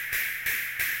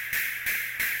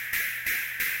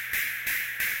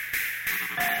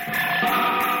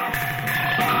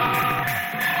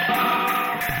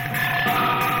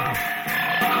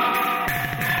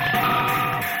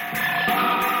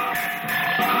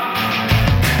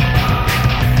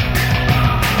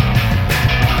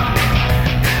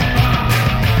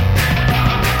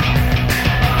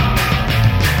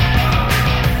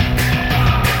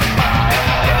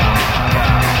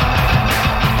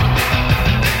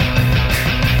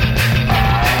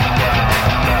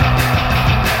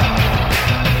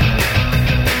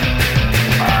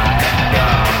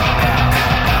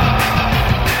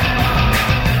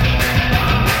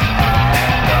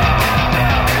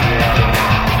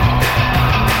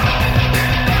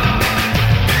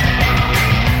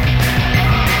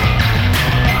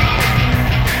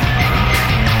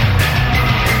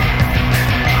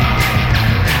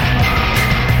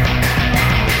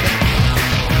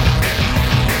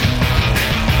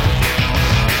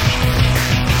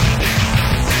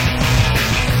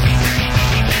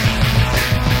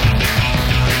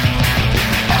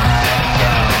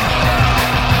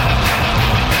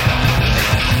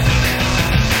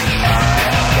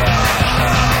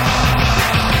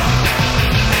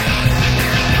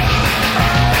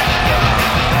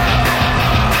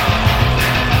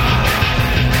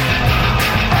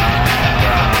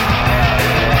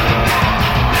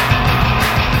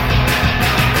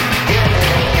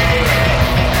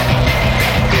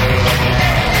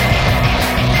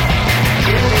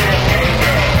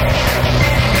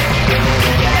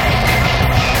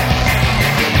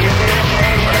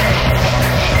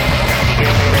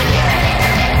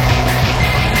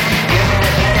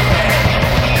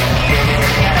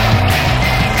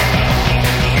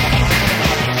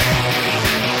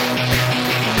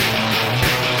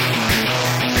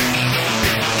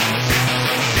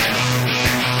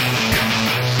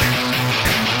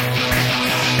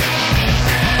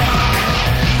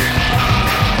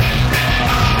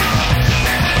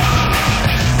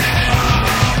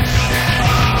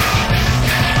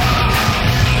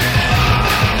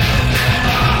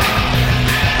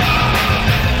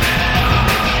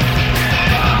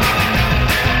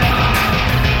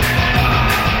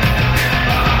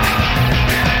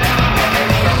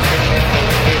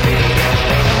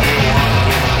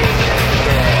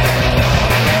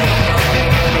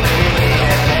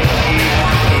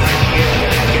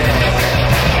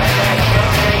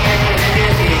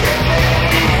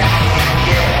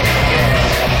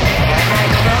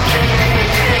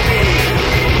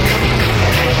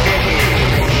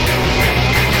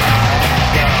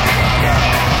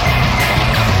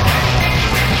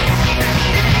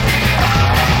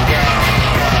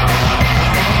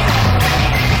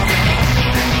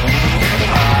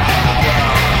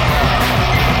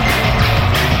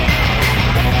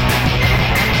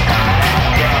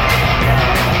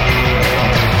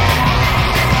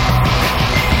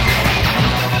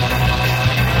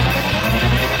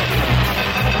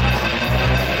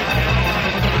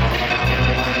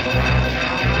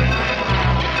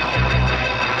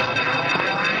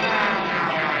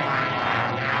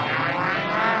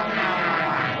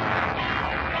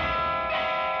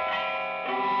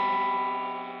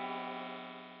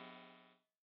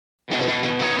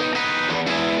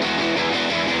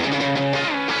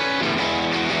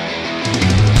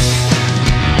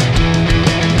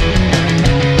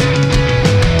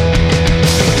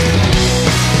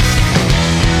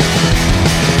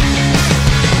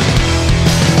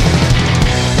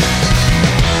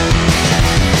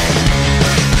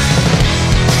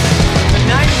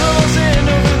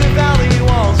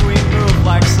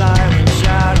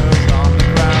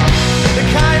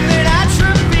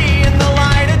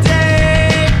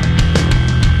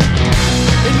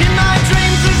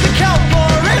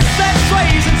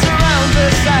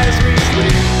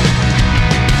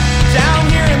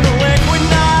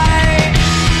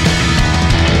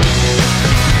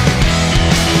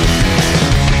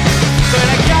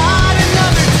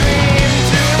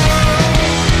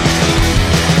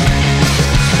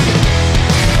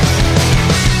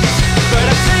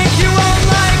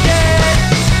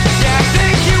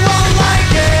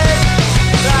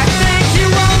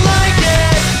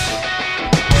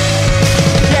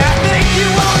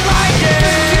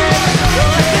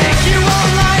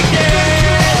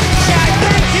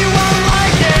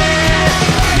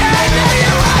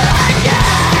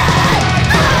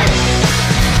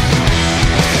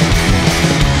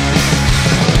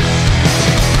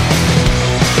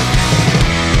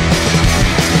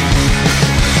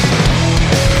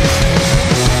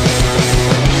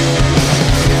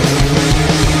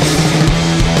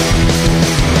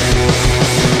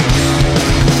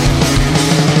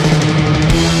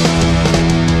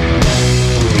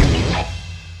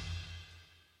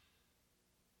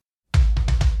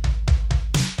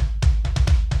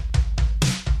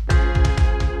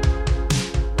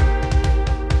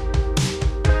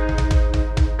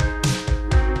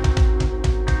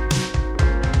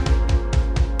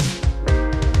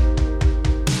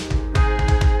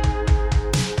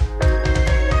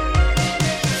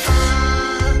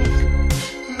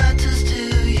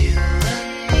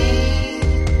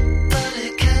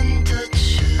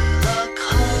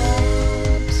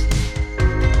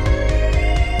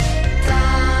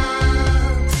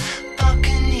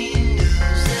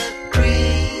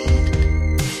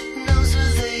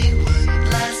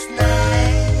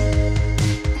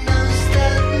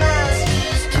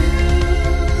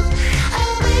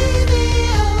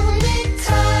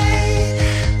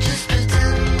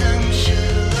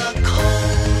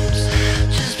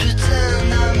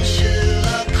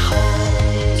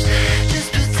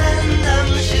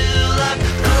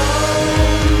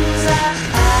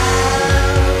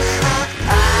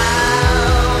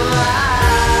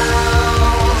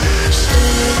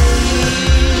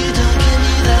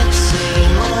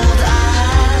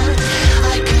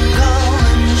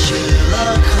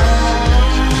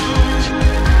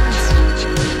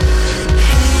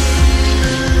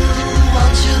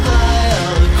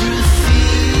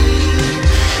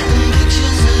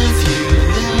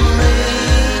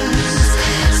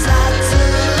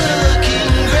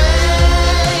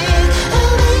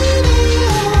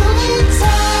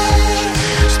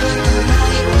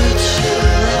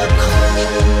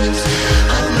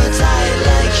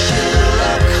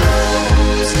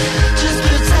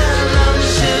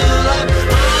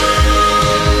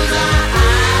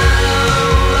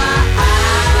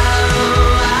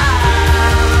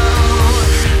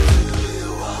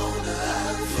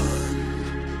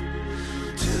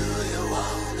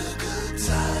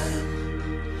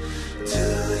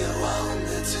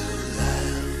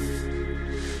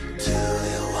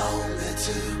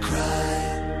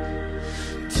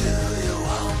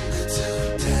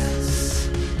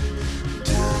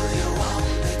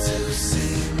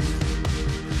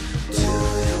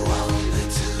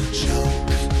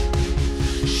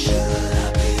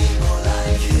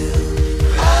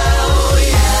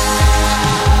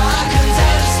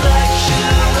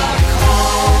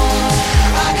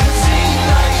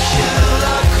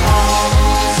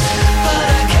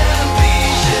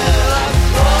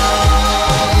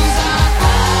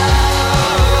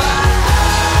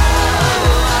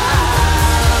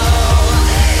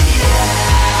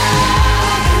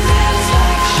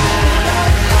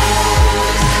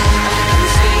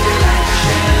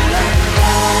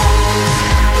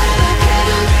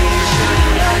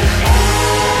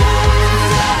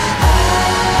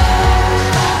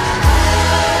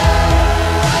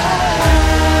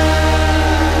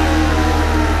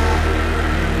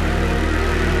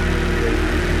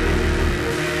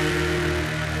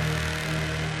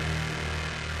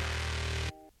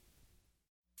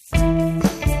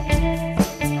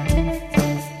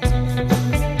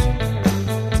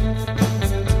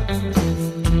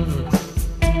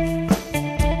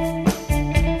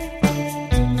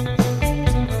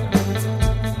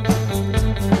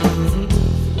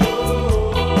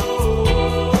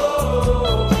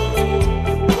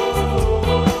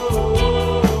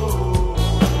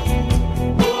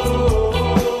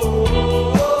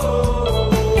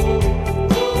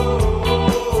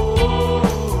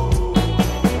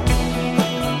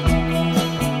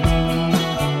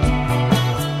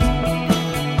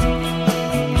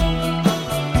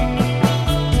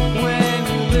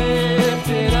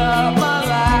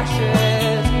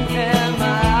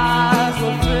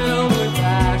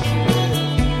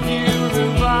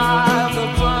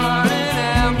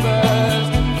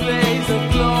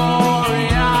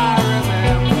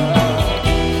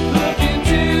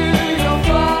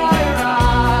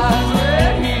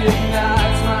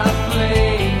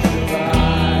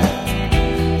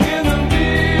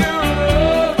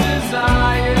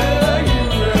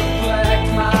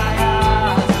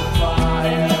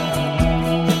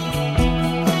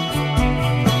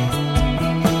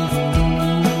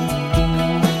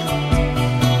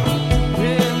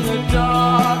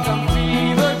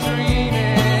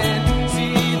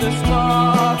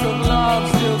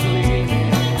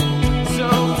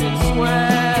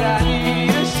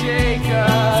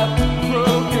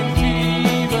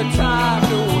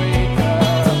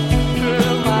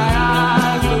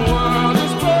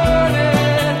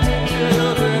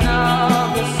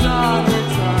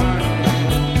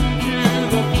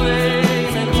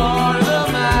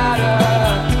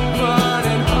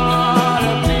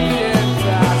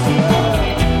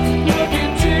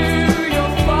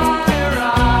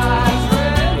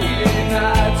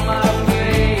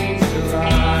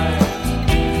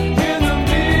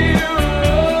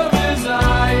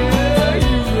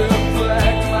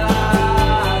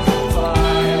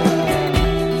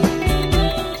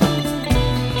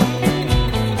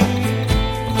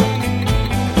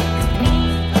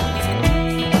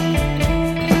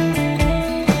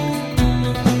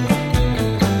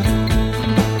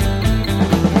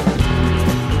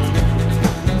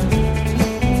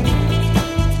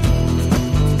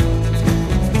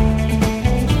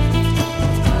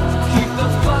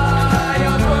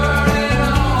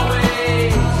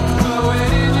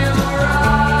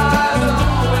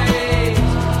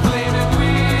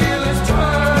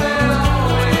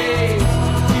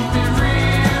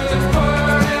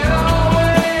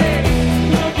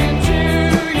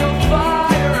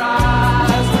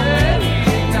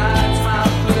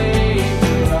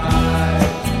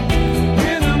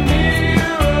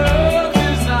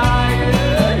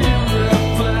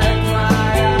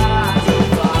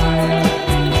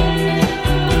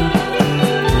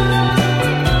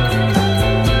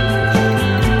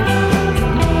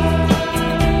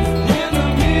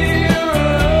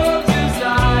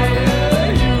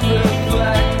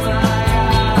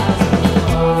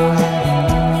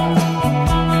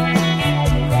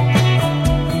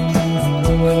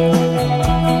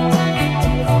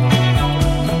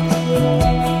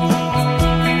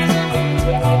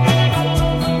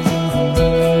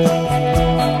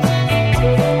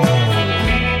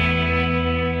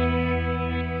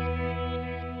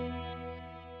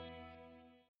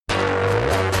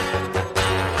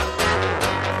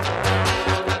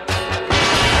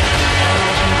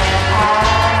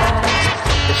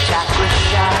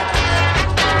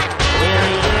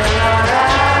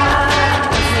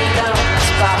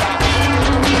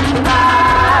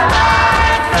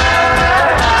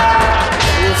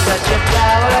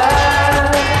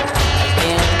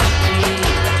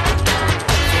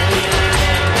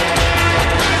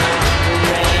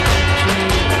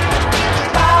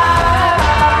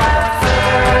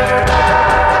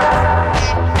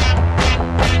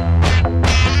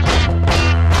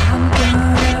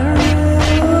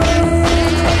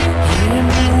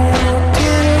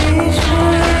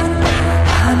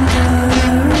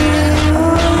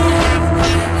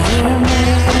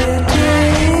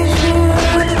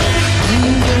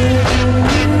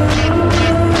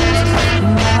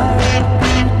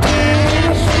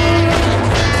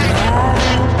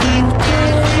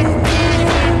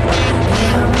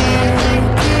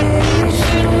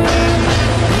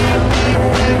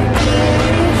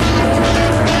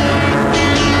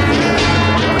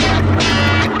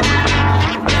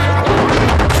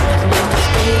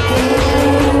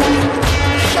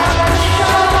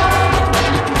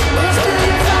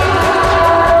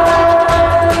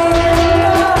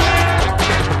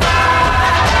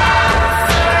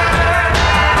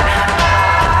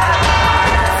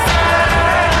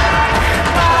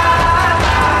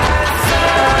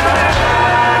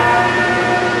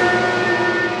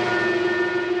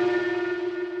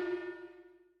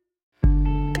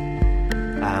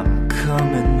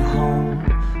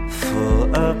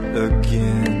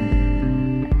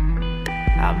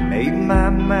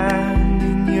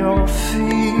 your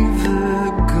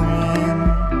fever grin.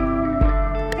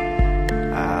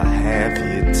 I'll have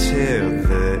you till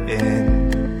the end.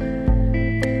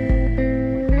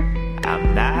 I'm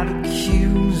not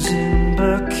accusing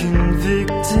but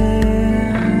convicting.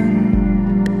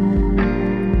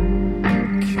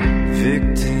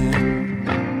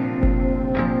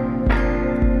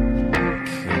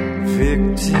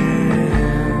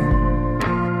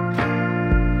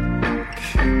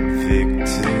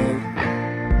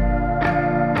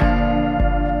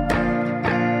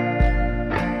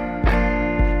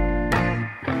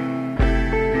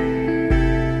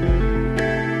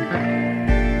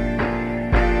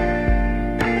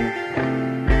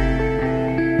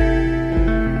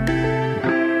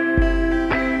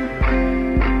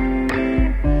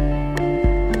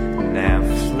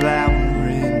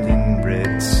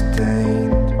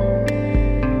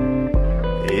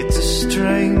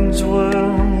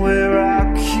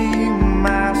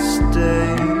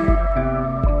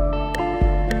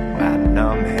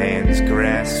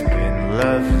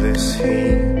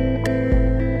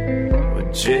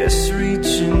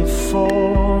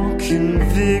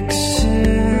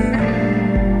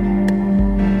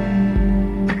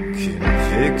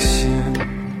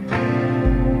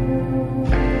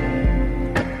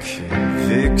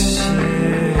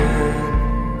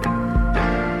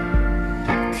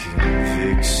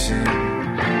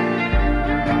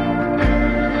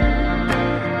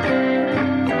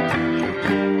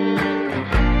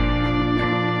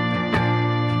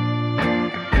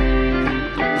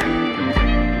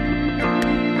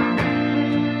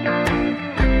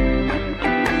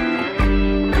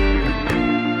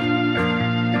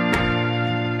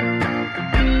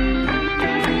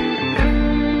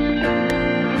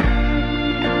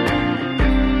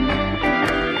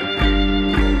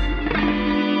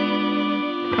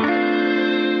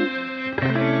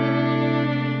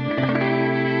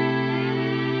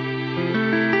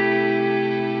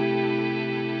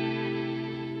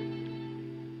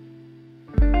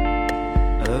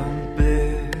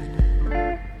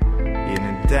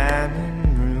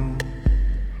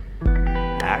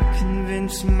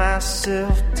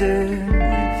 Myself dead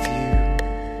with you.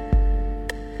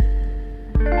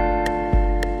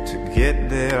 To get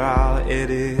there I'll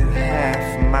edit half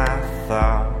my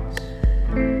thoughts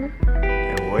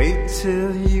and wait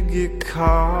till you get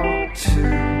caught to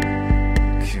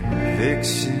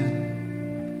conviction.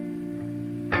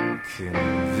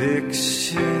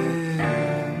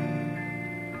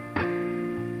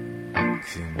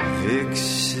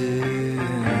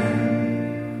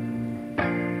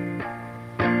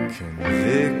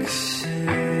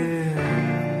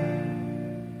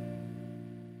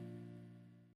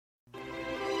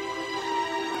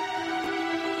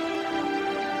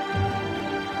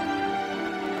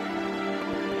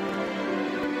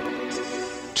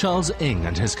 Charles Ing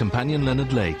and his companion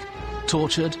Leonard Lake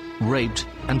tortured, raped,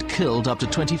 and killed up to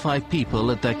 25 people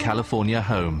at their California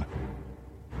home.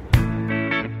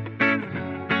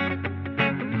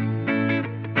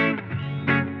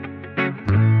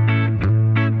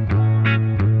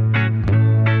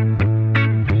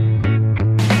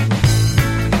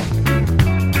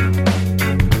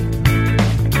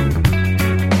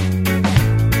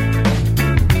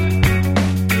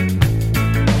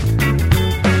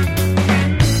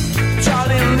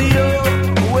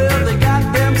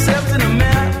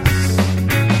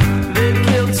 They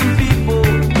killed some people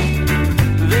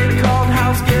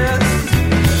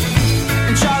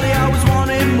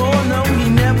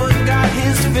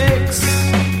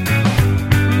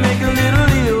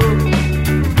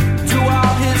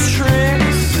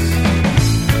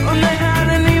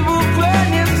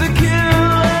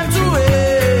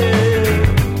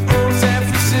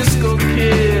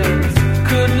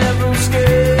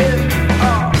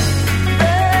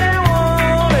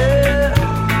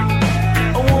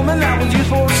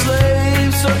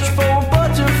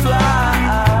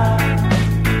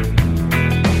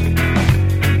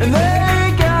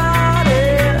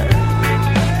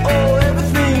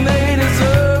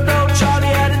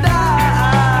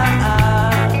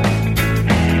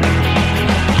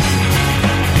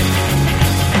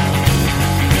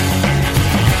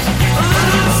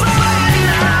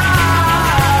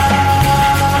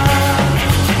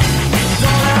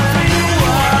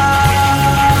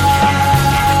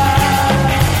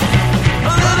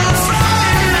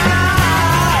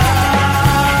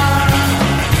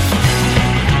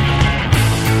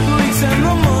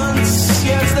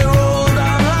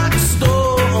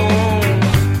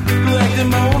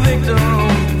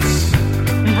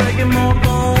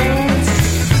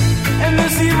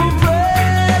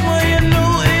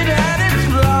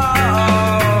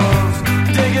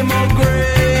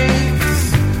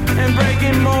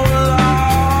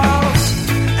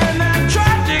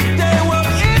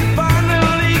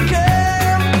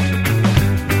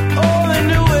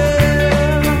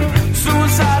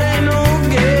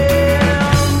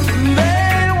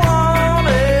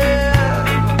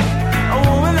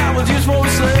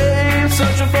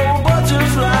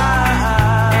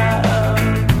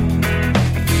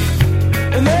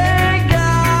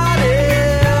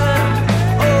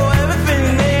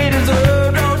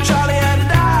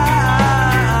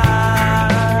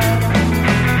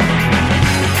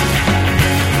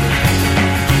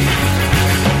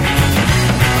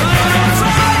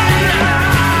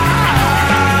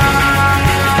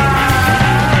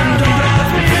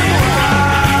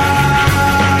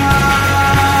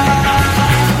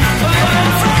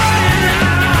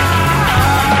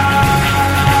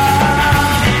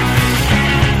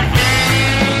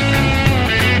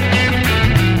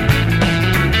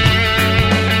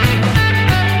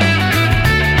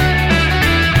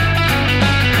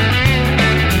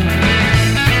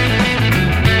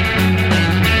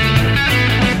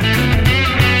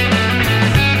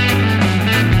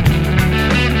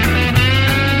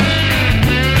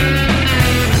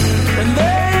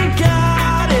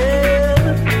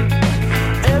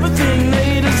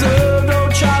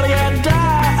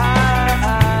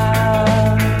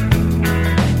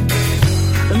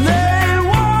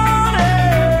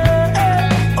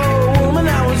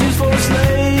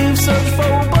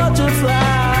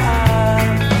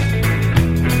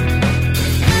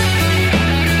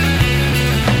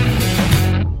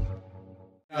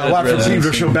Watt from residence.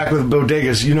 Pedro Show back with the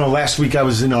bodegas. You know, last week I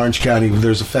was in Orange County.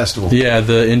 There's a festival. Yeah,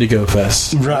 the Indigo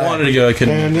Fest. Right. I wanted to go. I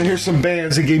couldn't. And then here's some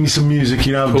bands that gave me some music.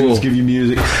 You know, Cool. dudes give you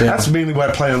music. Yeah. That's mainly what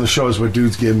I play on the show is what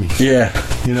dudes give me. Yeah.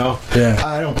 You know? Yeah.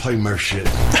 I don't play mer shit.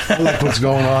 I like what's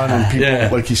going on and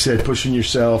people, like you said, pushing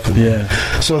yourself. And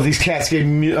so these cats gave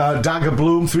me Dahga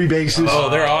Bloom, 3 basses. Oh,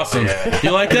 they're awesome.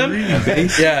 You like them?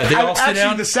 Yeah, they all sit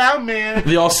down. The sound man.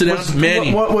 They all sit down.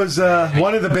 Manny. What was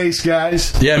one of the bass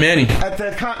guys? Yeah, Manny. At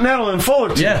the Continental in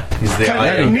Fullerton. Yeah. He's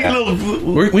the neat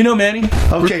little. We know Manny.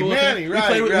 Okay, cool Manny,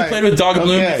 right. We played with Dahga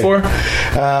Bloom before.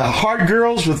 Hard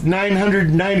Girls with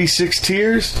 996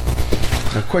 Tears.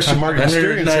 Question mark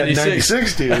experience had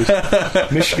 96 tears.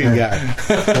 Michigan guy.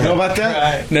 You know about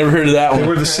that? Never heard of that one. They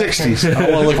were the 60s.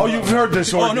 Oh, you've heard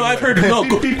this one. Oh, no, I've heard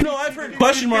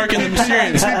question mark in the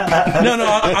Mysterians. No,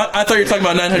 I thought you were talking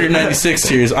about 996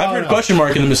 tears. I've heard question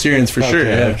mark in the Mysterians for sure.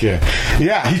 Okay.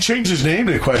 Yeah, he changed his name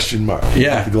to question mark.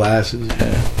 Yeah. The glasses.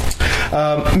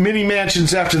 Yeah. Mini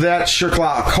Mansions after that.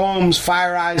 Sherlock Holmes,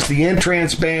 Fire Eyes, the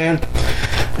Entrance Band.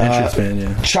 Entrance Band,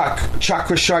 yeah.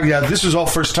 Chakra Shark. Yeah, this was all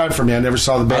first time for me. I never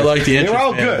saw the band. I like the Entrance They were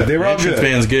all Band. good. They were all good. Entrance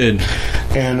Band's good.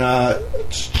 And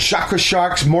Chakra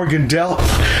Sharks, Morgan Dell.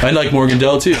 I like Morgan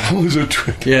Dell too. Was a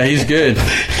trick. Yeah, he's good.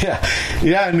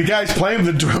 Yeah, and the guys playing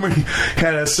the drummer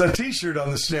had a t-shirt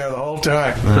on the snare the whole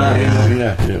time.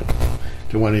 Yeah.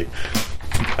 The one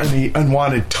the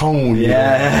unwanted tone.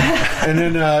 Yeah. And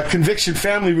then Conviction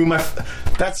Family Room.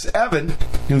 That's Evan,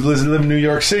 who lives in New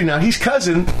York City now. He's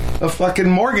cousin of fucking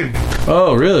Morgan.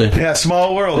 Oh, really? Yeah,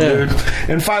 small world, dude.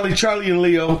 And finally, Charlie and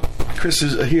Leo. Chris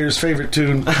is here's favorite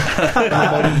tune.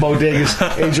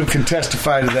 Bodegas. Angel can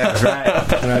testify to that. Right.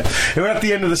 And we're at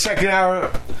the end of the second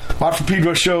hour. Watt from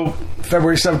Pedro Show,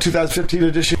 February 7, 2015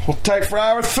 edition. Hold tight for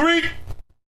hour 3.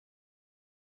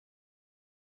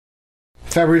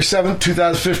 February 7th,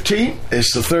 2015.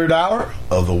 It's the third hour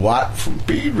of the Watt from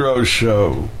Pedro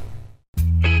Show.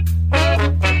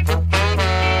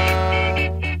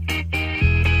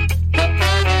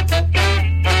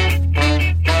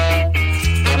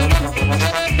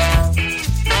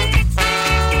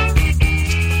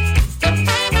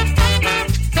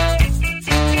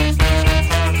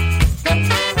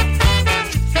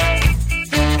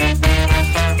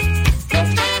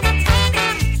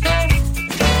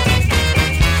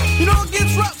 You know it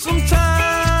gets rough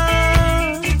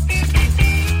sometimes.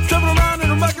 Travel around in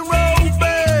a rugged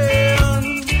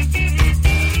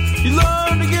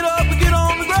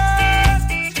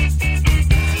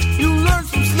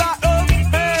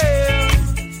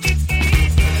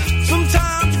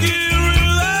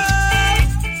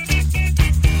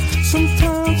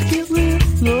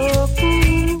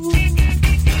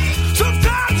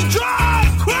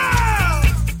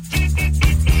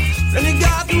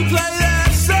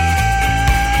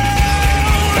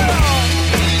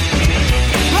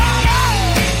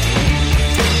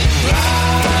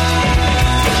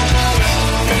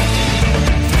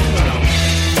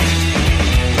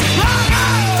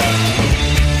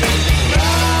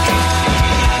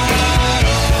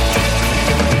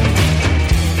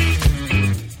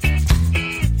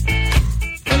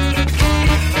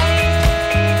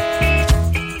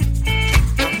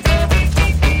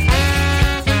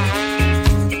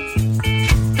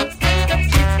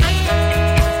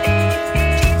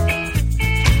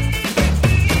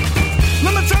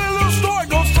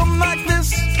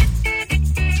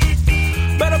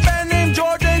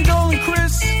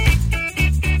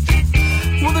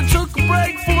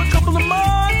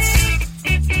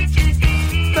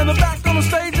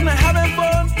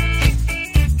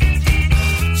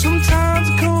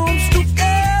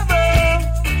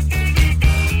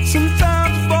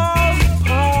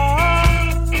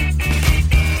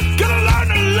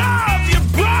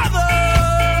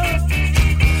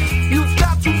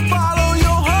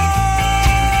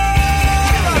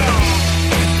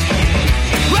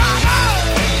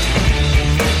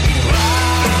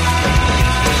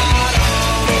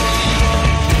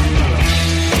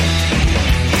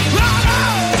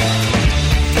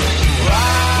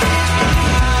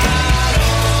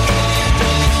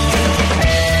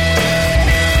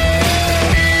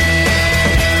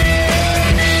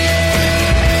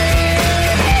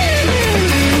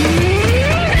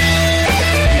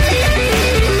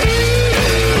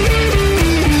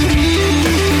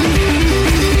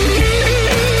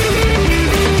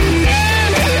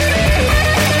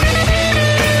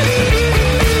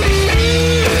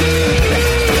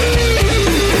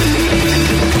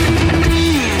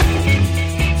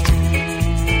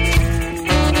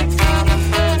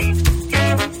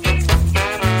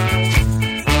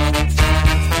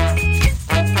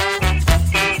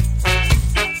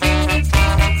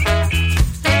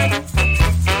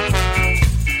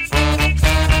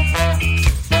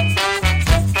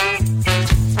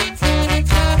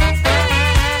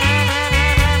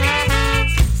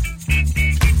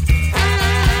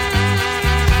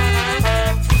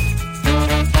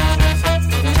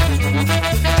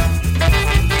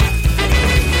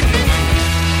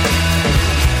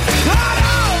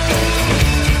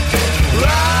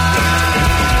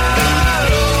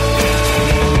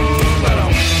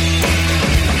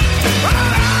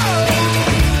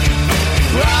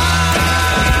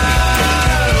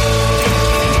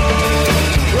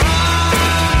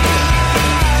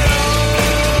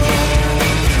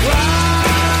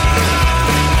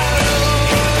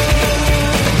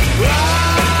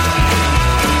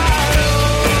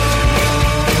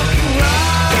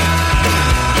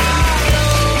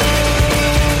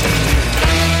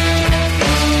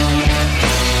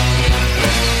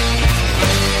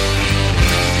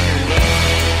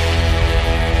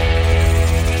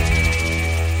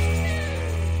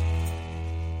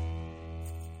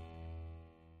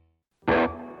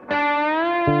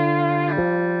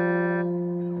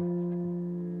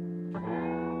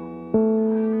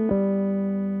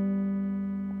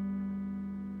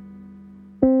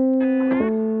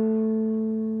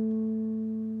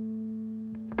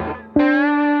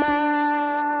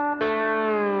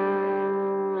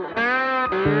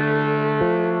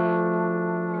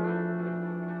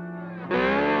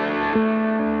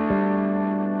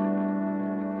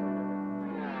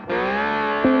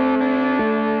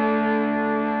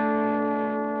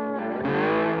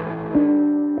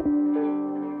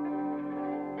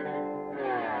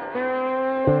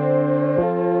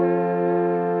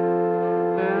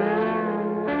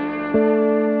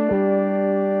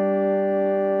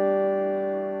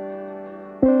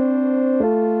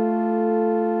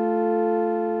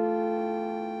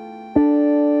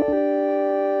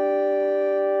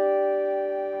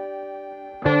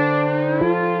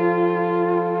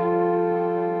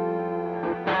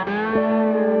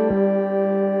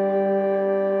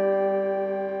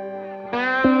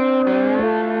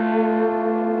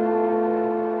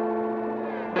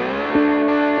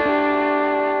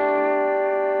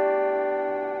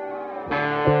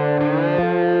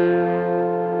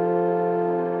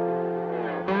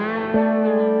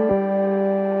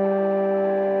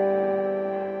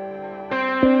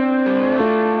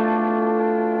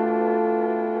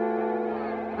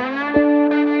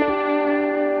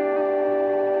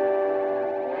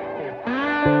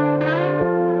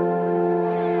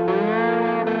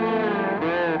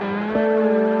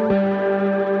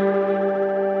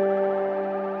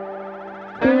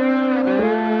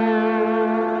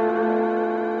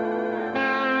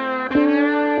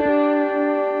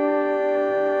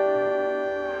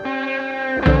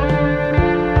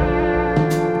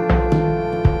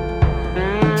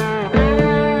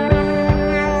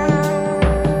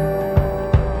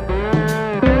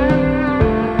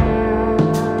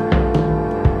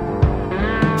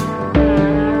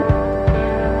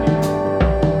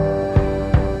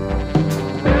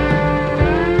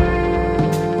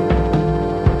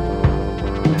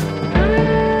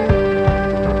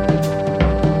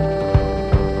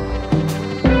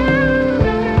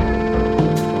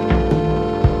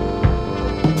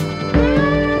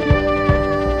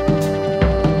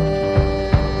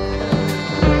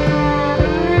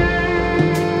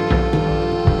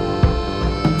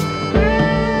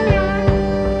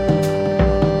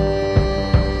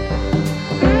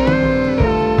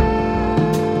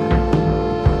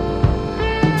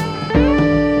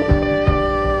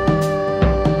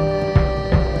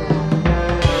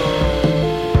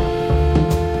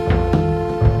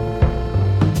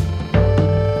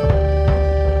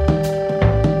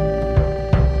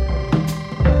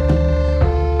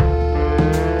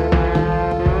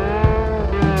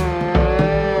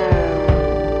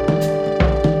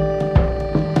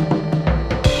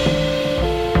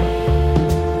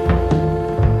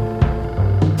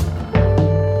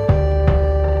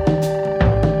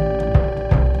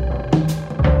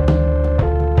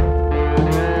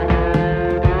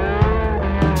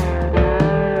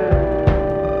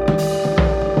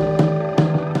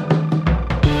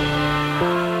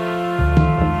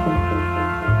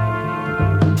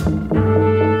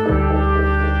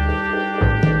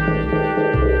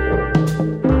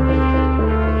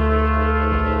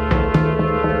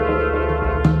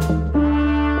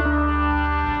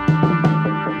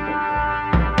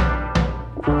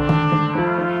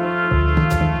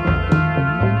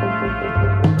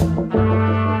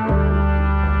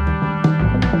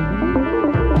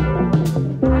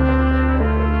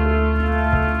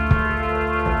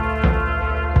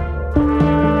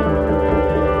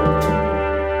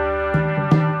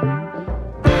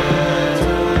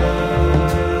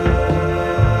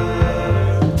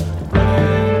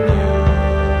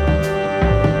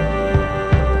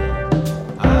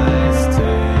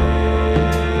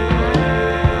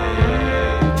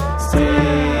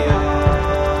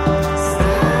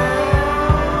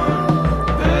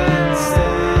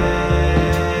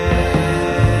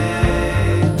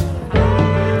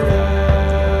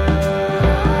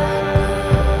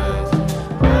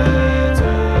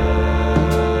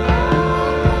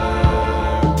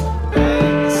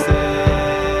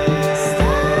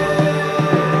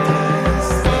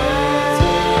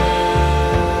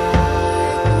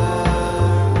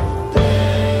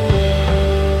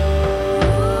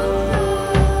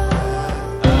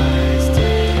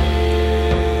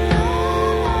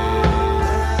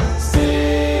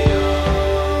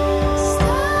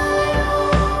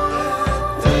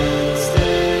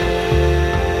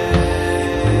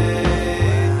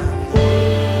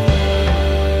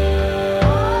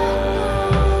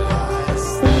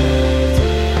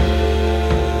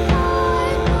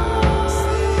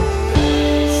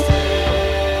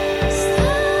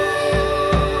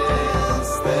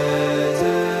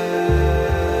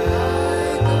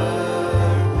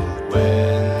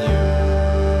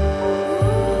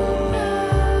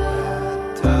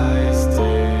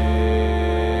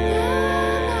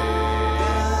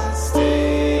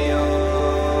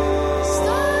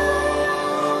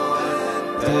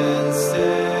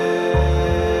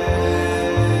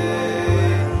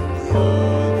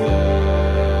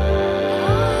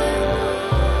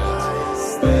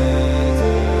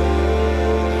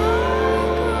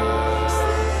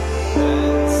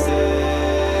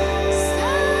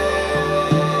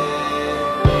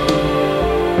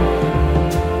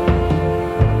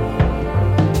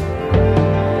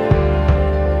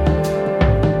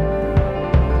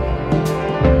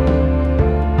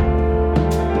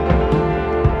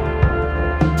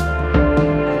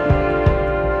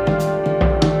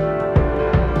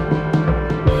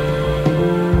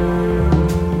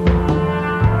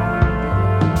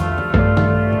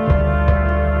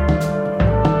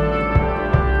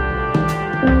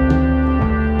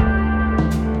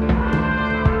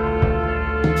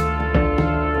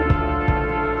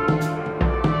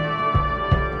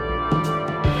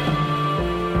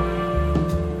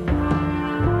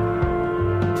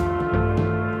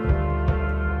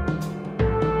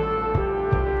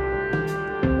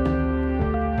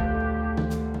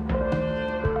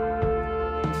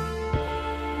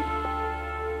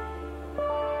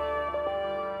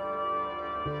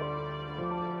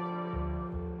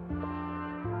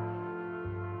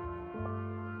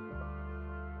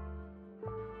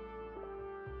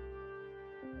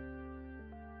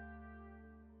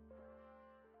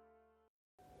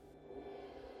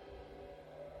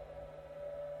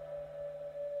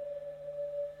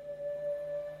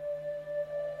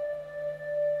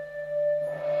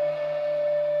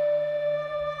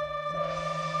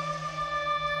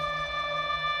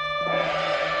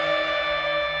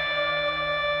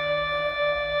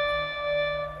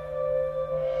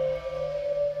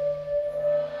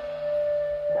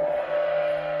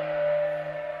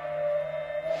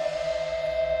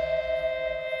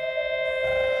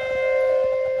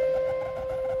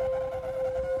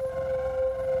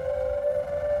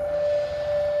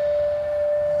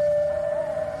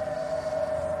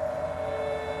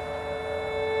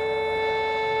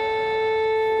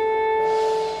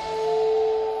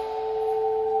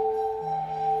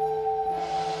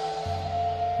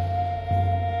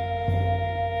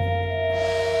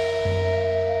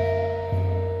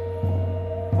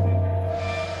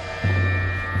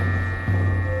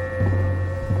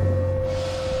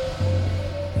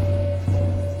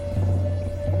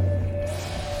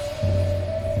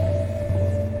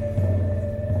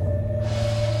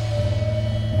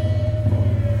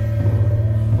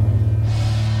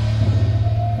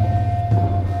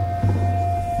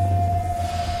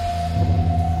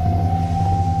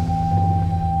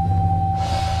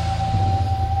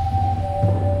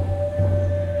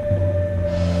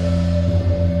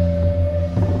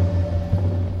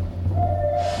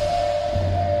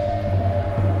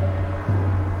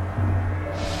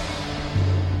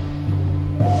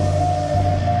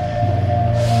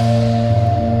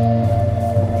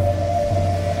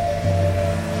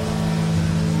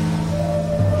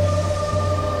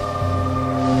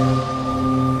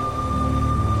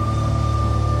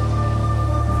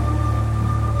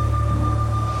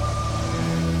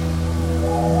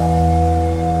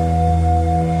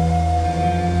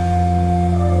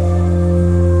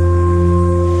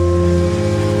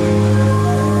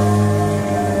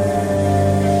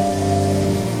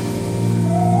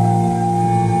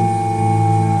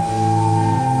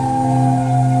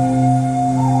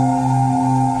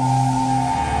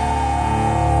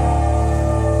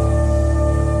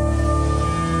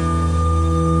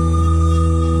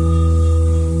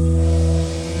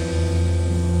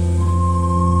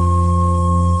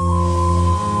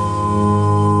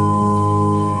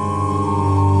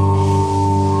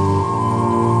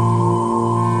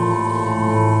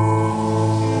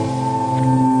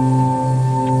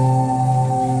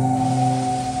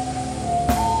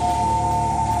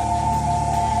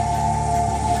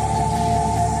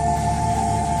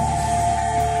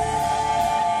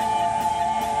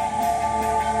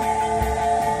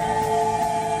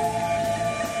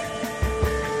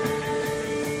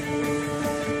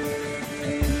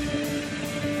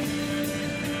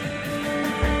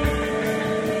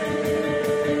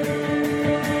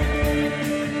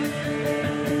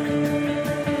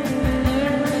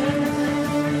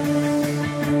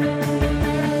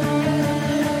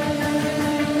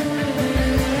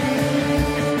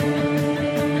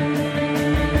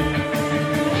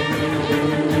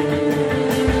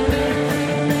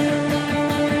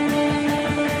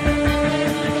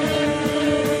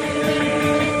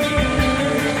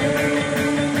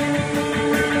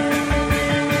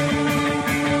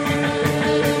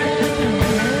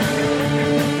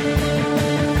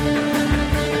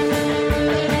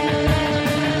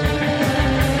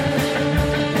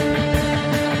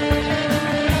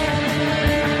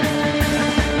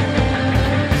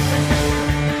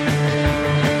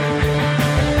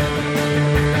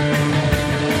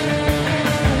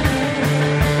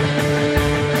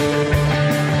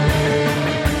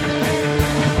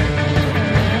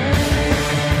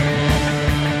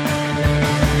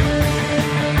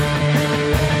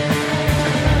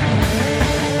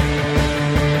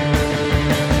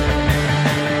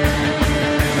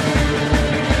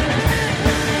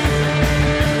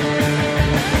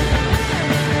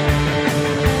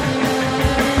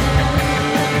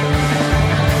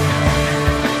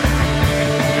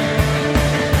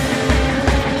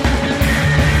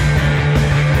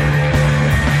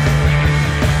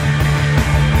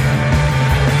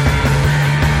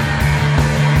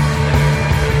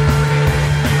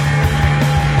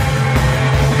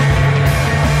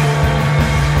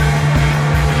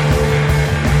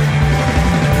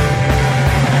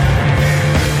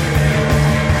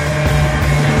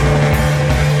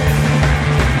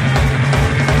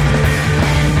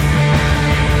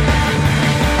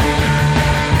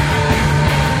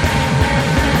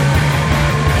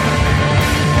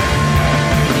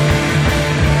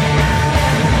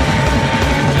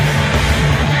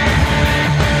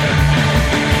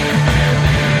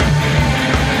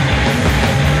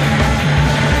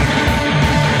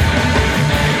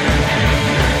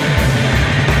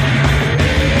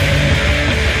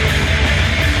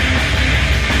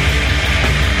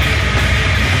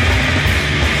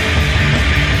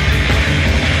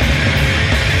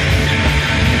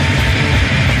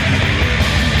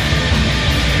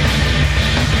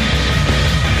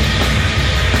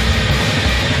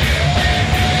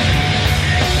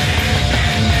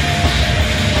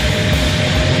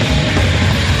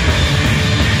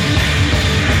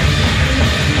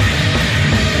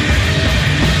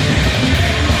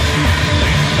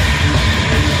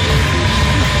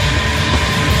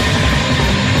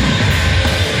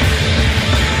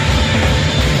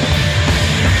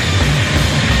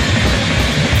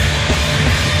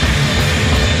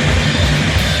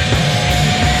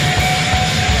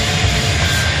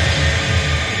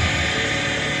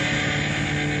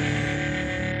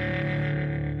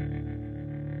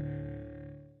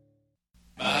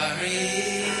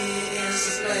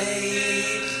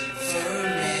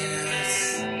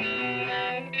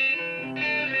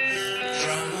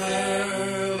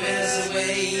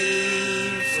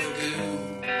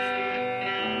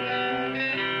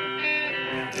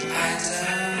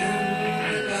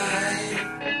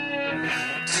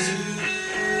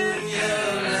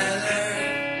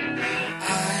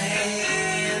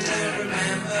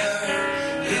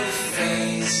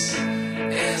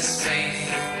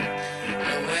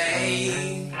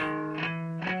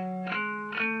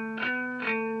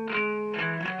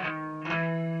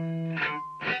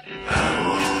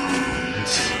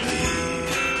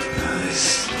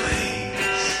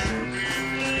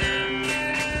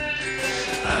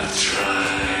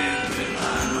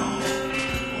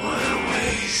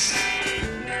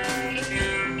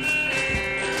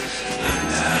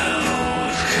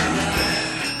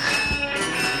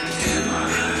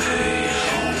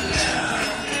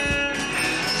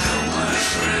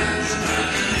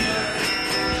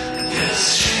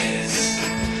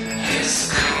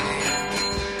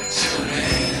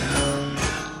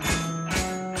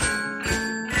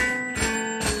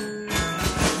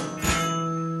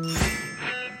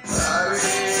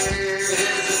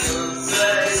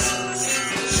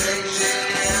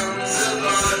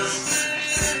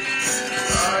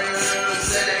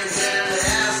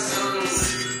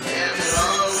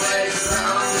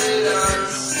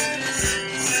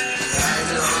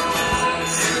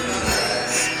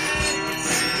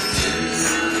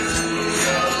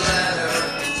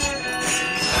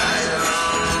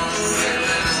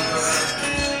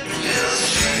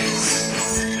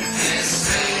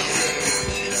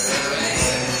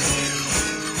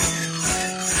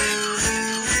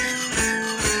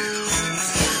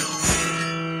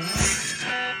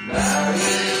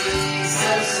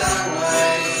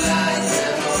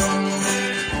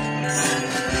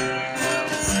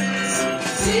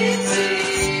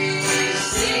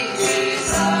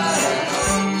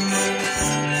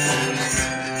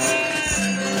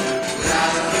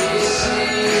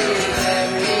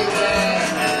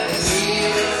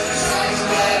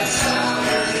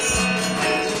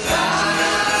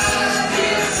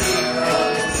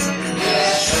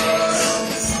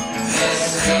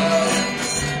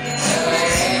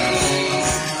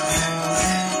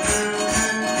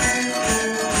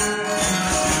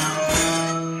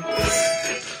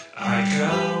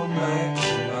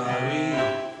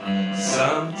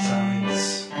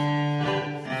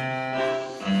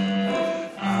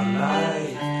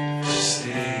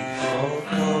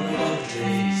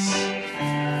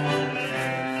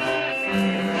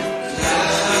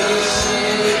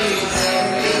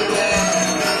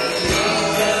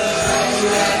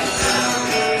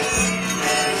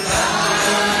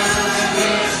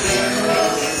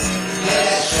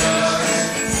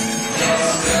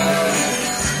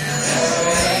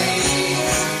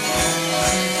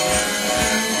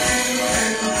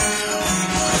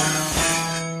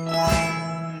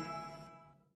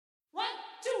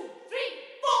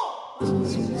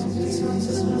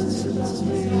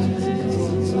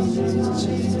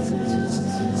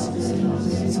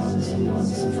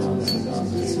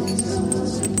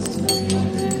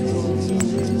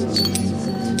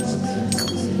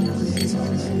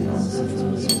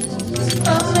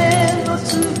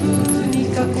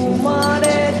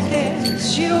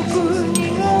白く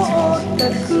濁った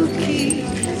空気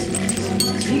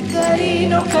光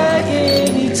の影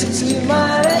に包ま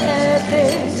れて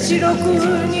白く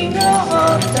濁っ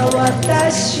た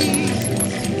私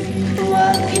湧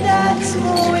き立つも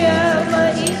や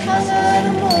舞い上がる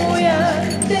もや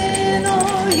手の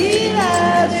ひら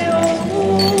で追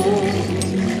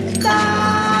うだ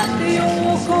って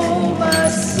横まっ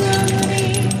すぐに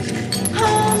半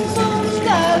分だ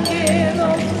けの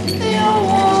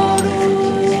夜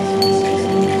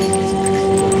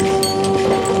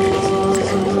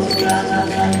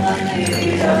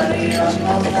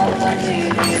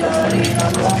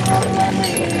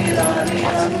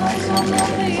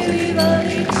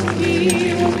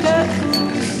月を隠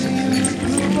す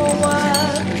雲は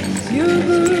夕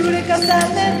暮れ重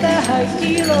ねた灰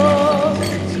色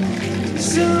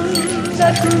澄んだ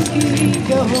空気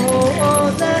が放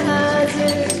なはず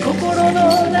心の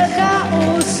中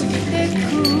を過ぎてく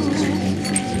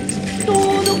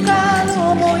届かぬ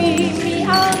想い見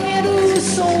上げる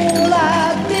空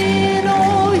手の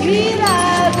ひら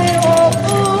で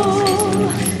追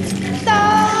うだ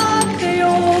って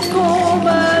横ま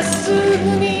っす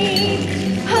ぐに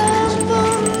半分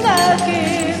だけ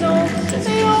の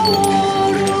夜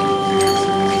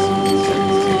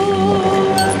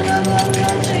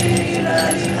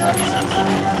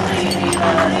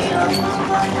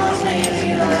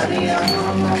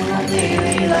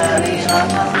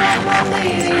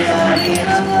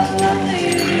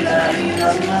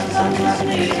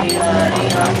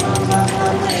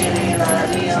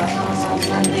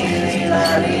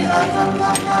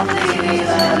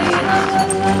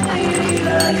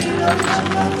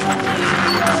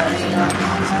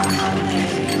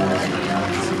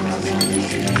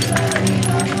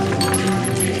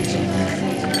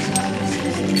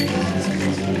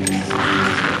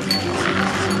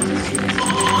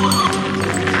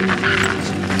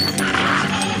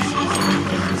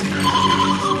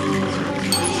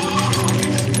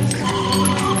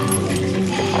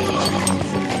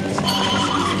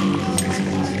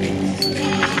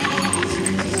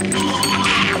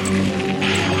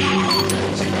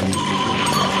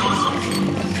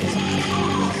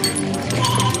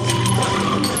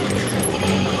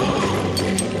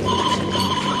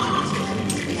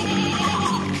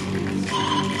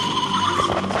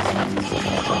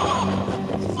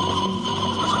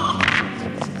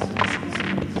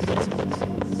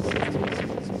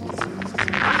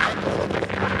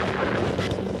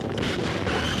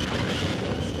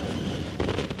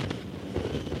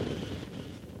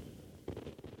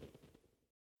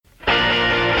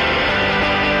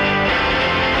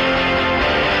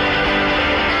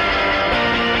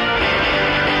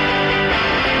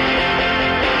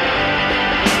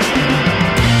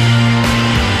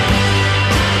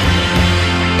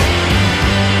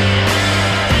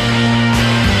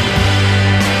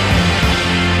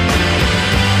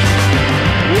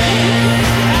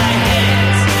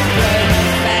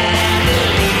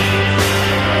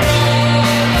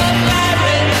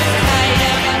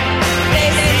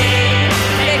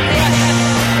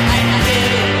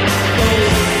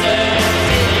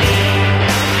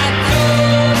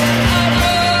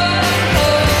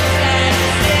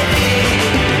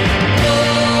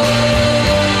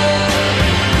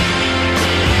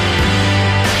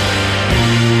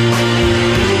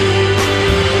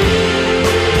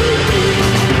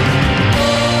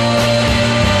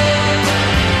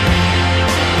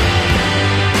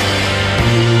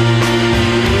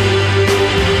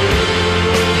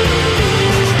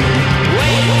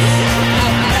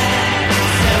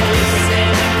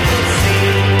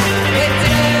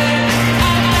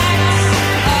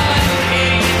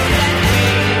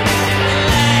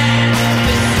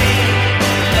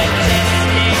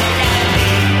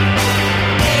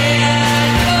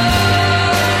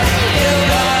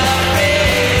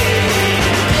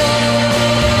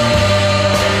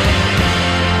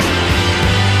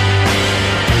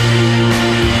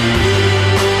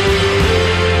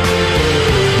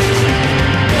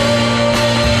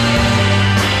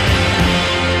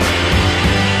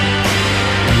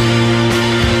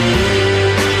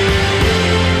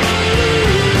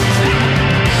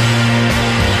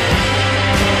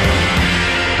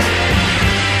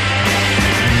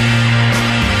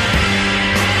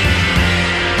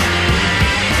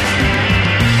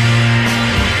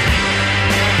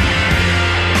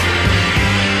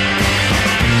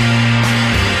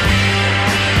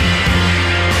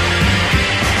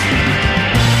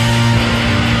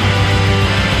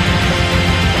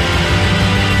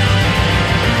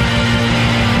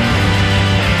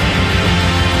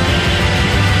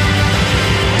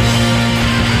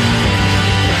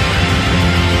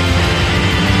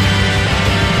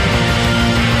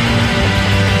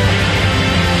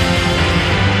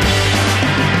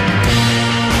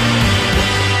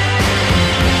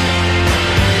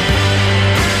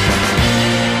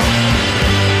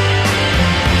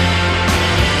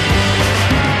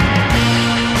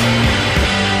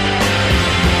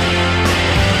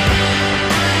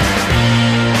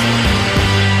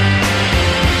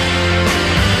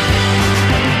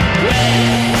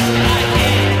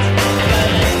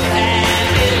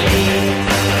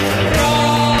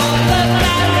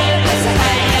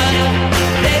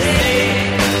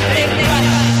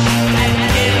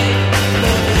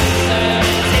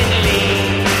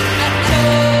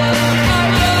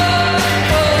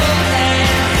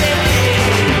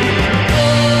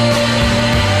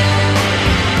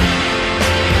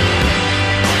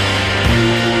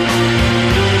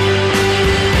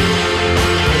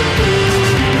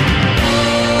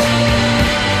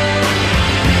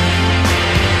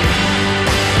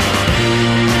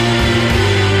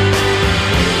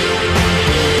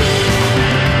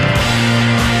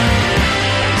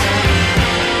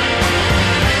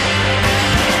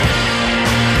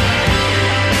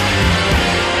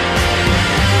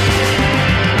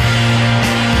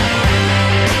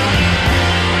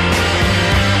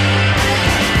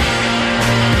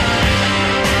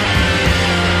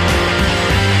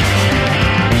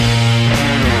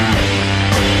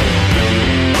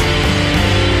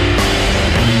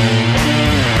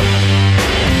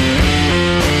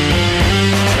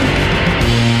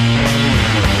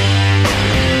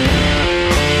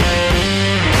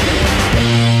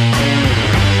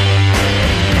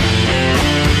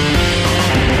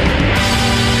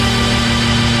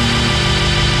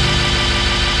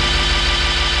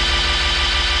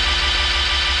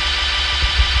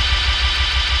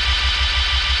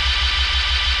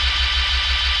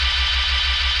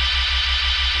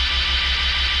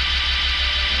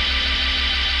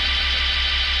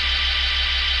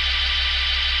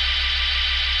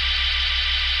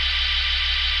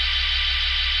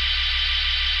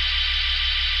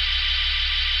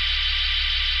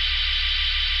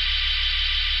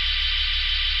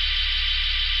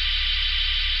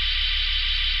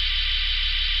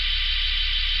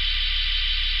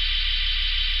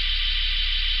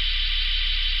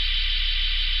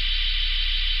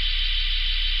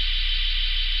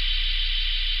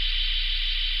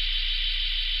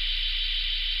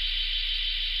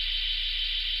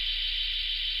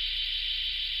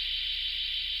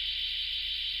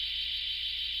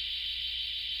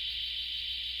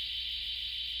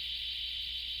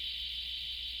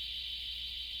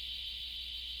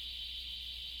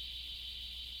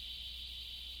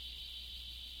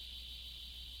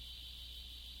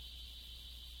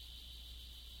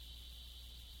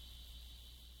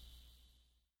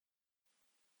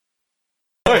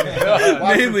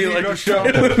Mainly like Pedro Show.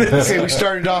 Okay, we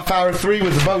started off hour 3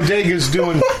 with the bodegas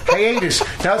doing hiatus.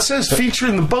 Now it says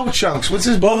featuring the boat chunks. What's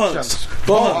this boat chunks?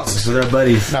 Boat hunks. So they're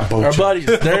buddies. Not boat Our chunks. buddies.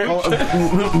 They're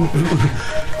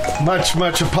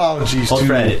Much apologies Hold to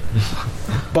credit.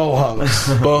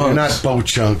 Bohunks. Not bow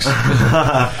chunks.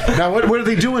 Now, what are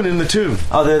they doing in the tune?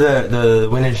 Oh, they're the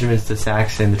wind instruments, the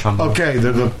sax and the trombone. Okay,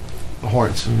 they're the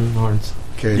horns. Horns.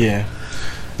 Okay. Yeah.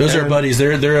 Those are buddies.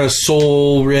 They're a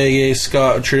soul, reggae,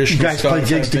 ska, traditional. You guys ska play gigs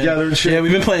type band. together and shit? Yeah,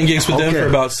 we've been playing gigs with them for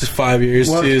about 5 years.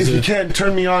 Well, too, if so. you can,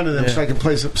 turn me on to them so I can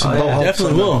play some Bohunks.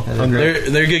 Definitely will.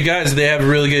 They're good guys. They have a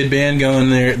really good band going.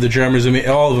 The drummers,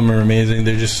 all of them are amazing.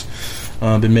 They're just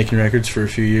been making records for a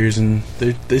few years, and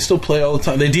they still play all the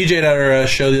time. They DJ'd at our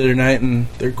show the other night, and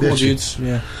they're cool dudes.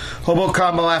 Yeah. Hobo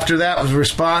Combo after that was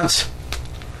Response.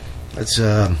 That's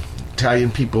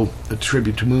Italian people, a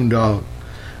tribute to Moondog.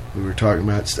 We were talking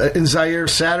about in Zaire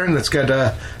Saturn. That's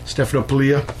got Stefano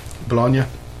Puglia, Bologna,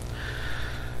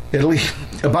 Italy.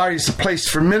 Bari is the place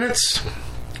for minutes.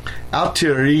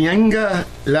 Altirienga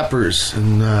Lepers,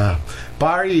 and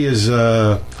Bari is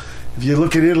if you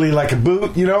look at Italy like a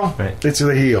boot, it's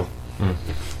the heel. A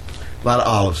lot of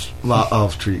olives,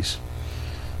 olive trees.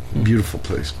 Beautiful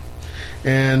place.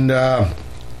 And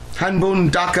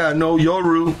Hanbun Daka no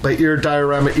Yoru by Ear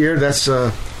Diorama Ear. That's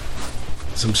some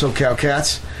SoCal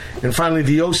cats. And finally,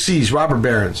 the OCs, Robber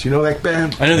Barons. You know that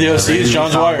band? I know the OCs,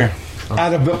 John Dwyer.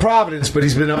 Out of Providence, but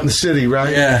he's been up in the city,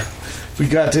 right? Yeah. We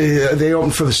got they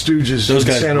opened for the Stooges. Those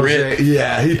guys San Jose. rip.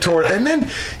 Yeah, he tore it. And then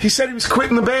he said he was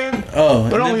quitting the band. Oh.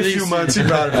 But only a few months he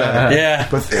brought it back. Yeah.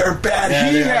 But they're bad.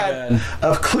 Yeah, he they're had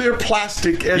a clear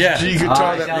plastic SG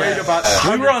guitar that weighed about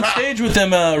 100 We were on stage with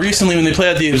them recently when they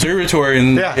played at the observatory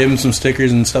and gave them some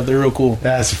stickers and stuff. They're real cool.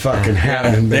 That's fucking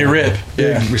happening. They rip.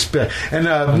 Big respect. And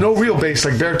no real bass,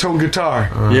 like baritone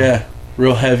guitar. Yeah.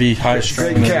 Real heavy, high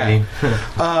strung. Great cat.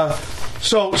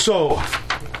 So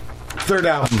third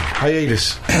album,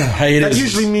 hiatus. That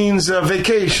usually means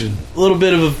vacation. A little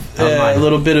bit of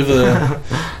a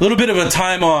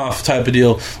time off type of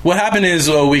deal. What happened is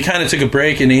we kind of took a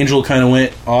break, and Angel kind of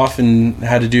went off and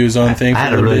had to do his own thing. I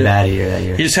had a really bad year that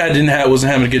year. He just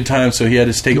wasn't having a good time, so he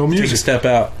had to take a step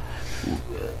out.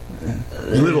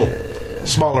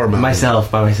 Smaller amount.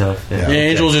 By myself. Yeah,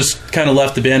 Angel just kind of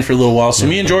left the band for a little while. So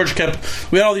me and George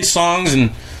we had all these songs,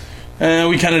 and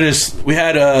we kind of we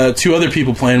had 2 other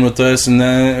people playing with us, and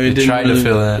we tried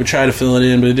to fill it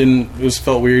in, but it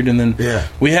felt weird. And then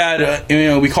we had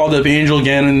we called up Angel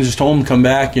again and just told him to come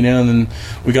back, and then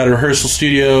we got a rehearsal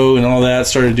studio and all that,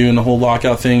 started doing the whole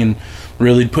lockout thing and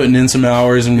really putting in some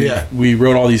hours, and we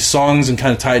wrote all these songs and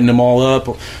kind of tightened them all up.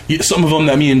 Some of them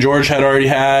that me and George had already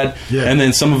had, and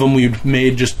then some of them we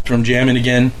made just from jamming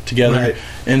again together. Right.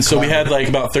 And so we had like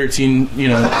about 13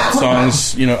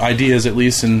 songs, ideas at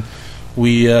least, and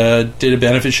we did a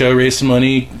benefit show, raised some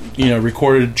money,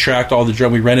 recorded, tracked all the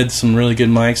drum. We rented some really good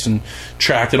mics and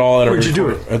tracked it all at Where'd you do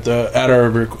it? At our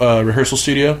rehearsal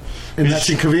studio. And that's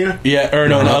in Covina? Yeah, or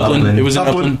no, in Upland. It was in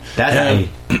Upland.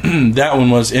 That one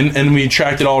was, and we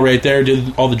tracked it all right there,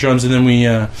 did all the drums, and then we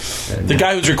the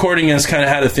guy who was recording us kind of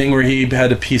had a thing where he had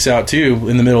to piece out too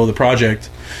in the middle of the project.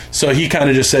 So he kind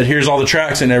of just said, "Here's all the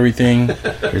tracks and everything.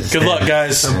 Good luck,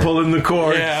 guys. I'm pulling the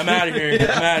cord. Yeah, I'm out of here.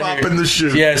 Popping the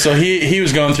shoe." Yeah, so he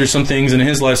was going through some things in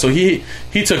his life, so he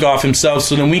took off himself.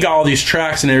 So then we got all these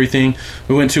tracks and everything.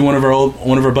 We went to one of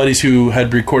our buddies who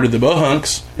had recorded the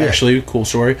Bohunks. Actually, cool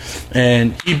story.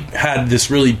 And he had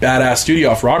this really badass studio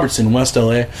off Robertson in West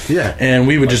LA. Yeah, and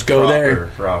we would just go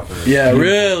there. Yeah,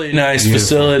 really nice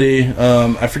facility.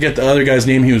 I forget the other guy's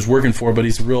name he was working for, but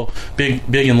he's a real big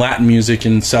in Latin music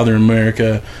in Southern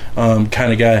America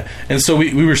kind of guy. And so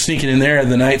we were sneaking in there at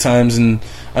the night times, and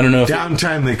I don't know if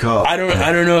downtime they call it.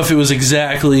 I don't know if it was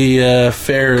exactly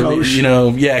fair.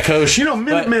 Kosher. Kosher.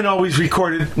 Minutemen always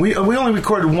recorded. We only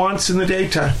recorded once in the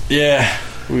daytime. Yeah.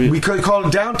 We could call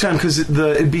it downtime because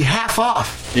it'd be half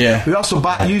off. Yeah. We also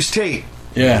bought used tape.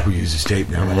 Yeah. Who uses tape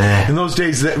now? In those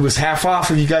days, that was half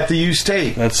off if you got the used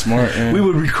tape. That's smart. Yeah. We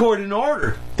would record in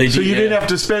order. So you didn't have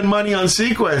to spend money on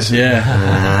sequencing. Yeah.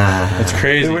 That's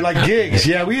crazy. They were like gigs.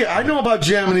 Yeah, I know about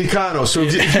jamming Chicano. So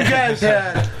if you guys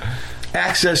had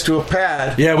access to a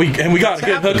pad. Yeah, we got a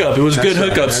good hookup. It was a good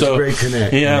hookup. That's so great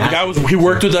connect. Yeah, the guy he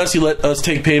worked with us. He let us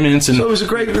take payments, and so it was a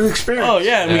great experience. Oh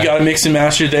yeah, and we got a mix and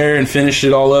master there and finished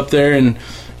it all up there and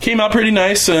came out pretty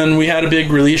nice. And we had a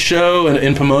big release show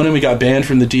in Pomona. We got banned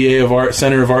from the DA of Art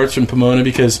Center of Arts from Pomona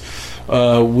because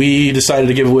we decided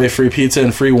to give away free pizza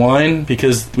and free wine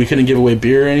because we couldn't give away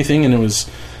beer or anything, and it was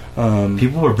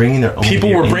People were bringing their own.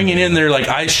 People were bringing in their like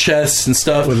ice chests and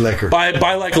stuff with liquor. By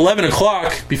like 11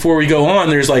 o'clock, before we go on,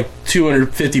 there's like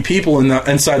 250 people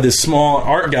inside this small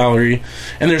art gallery,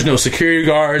 and there's no security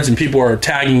guards, and people are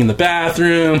tagging in the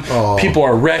bathroom. People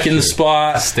are wrecking the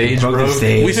spot. Stage broke.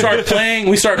 We start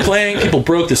playing. People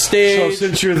broke the stage. So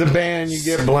since you're the band, you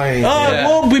get blamed.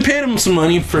 Well, we paid them some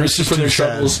money for their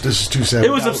troubles. This is too sad.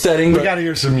 It was upsetting. We got to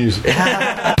hear some music.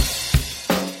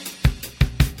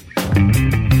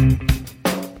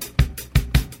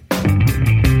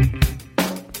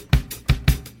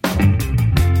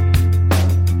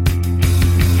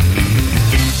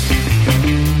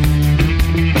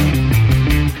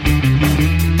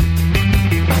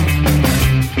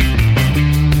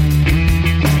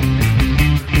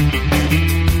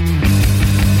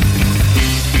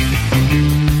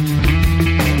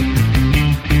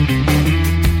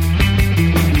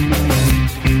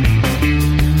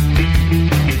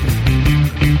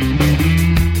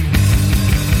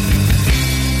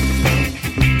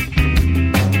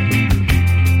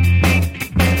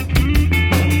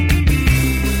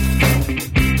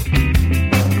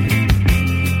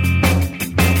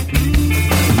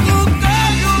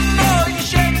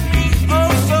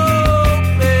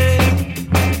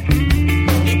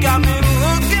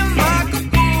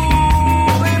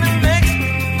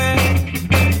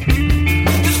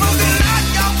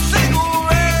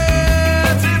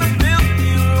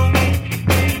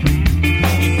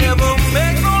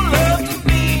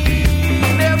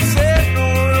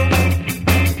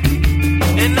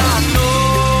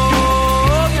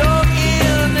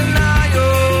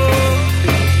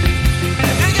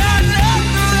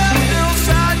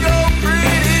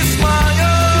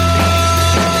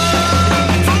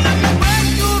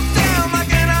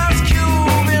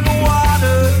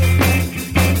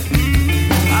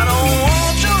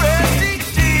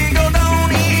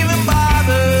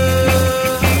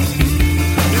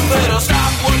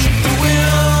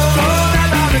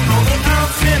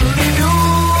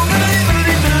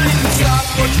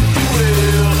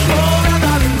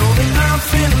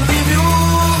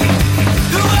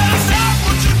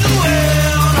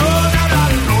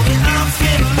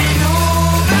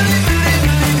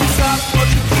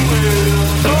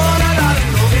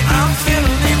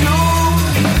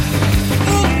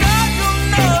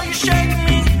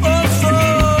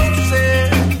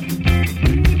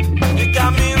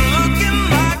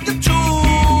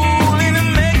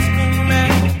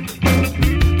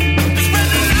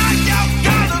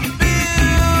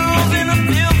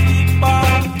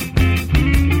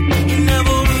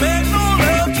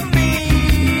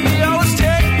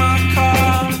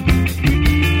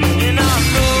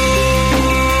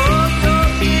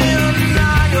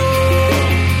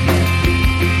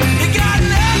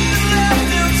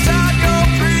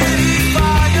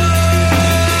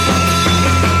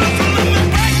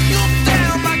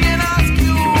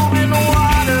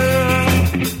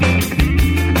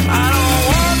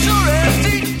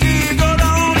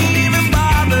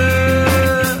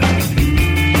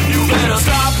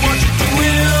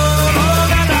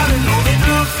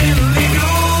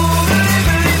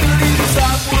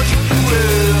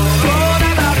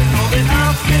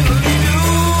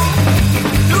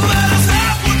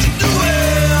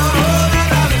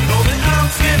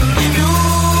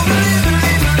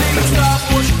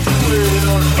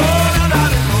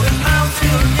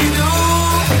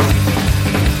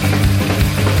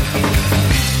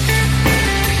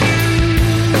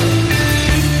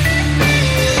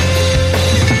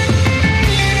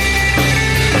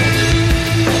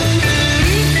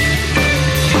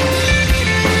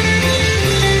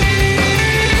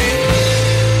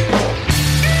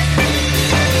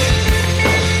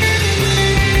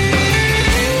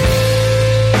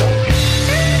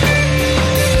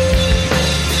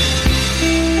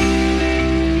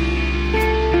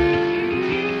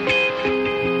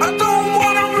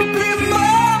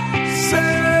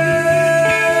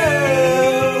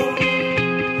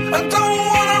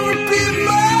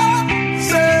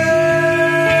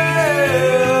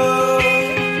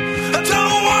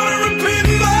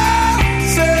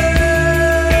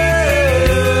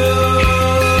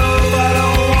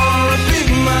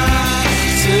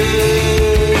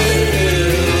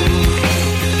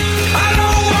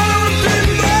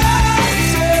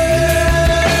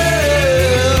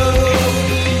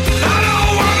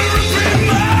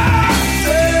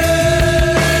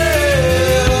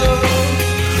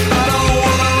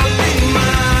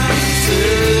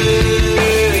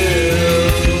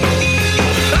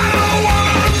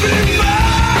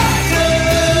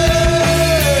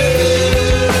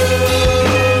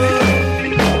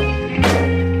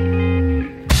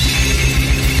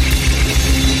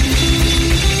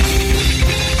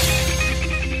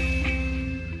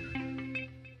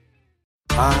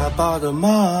 bought a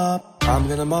mop, I'm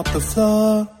gonna mop the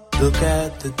floor. Look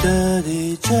at the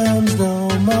dirty germs no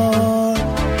more.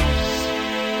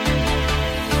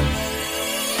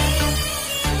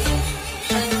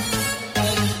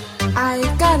 I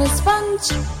got a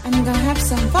sponge, I'm gonna have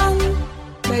some fun.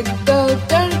 Let go,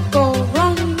 dirt, go,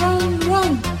 run, run,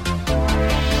 run.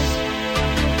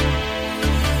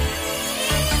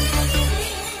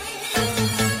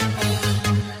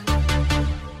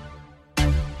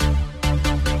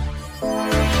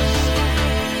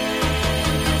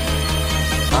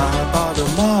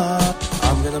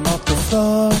 I'm gonna mop the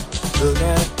floor. Look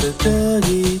at the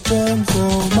dirty germs no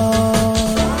more.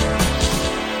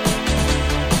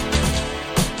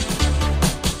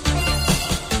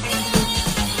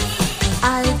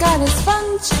 I got a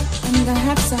sponge, I'm gonna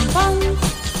have some fun.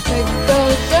 Let go,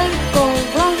 dirt, go,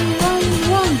 run, run,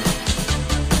 run.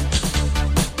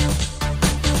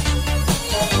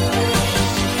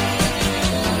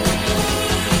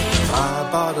 I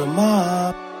bought a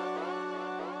mop.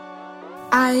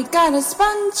 I got a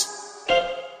sponge.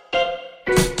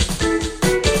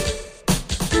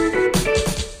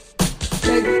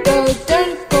 Let go,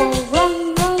 dirt, go, run,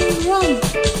 run, run.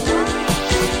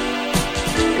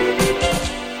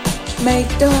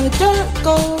 Make the dirt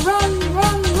go run,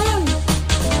 run, run.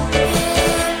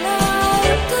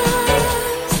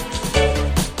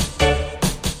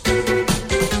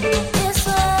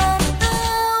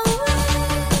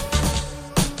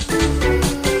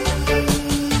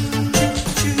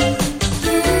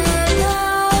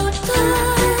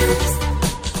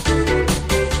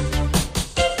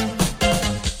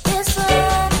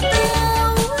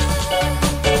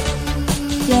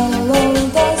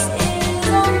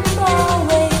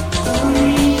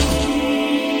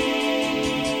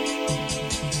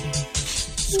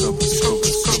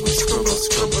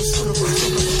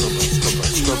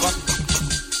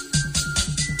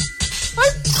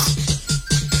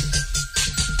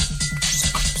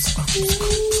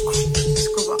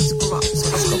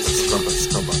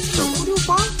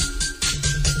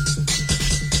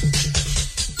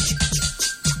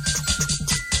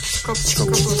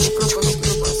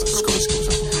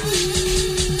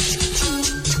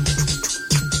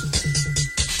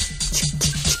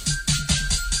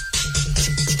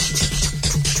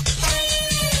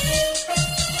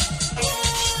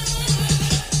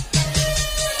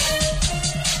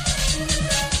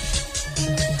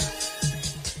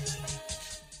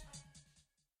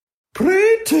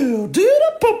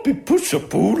 Push a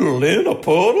poodle in a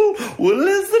puddle? Well,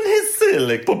 isn't he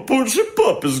silly? But push a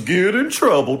pup is get in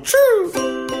trouble. True.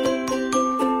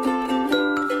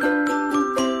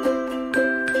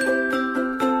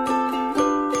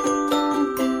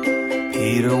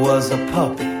 Peter was a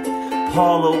puppy,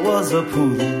 Paula was a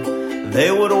poodle.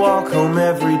 They would walk home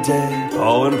every day,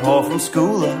 paw and paw from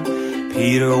school up.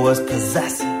 Peter was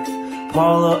possessive,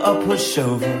 Paula a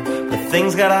pushover. But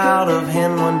things got out of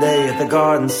hand one day at the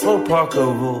garden slope park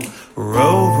oval.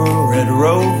 Rover, Red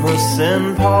Rover,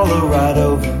 send Paula right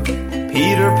over.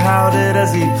 Peter pouted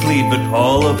as he'd plead, but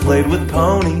Paula played with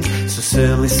ponies. So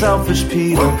silly, selfish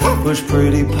Peter pushed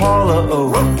pretty Paula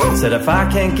over. Said if I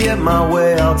can't get my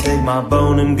way, I'll take my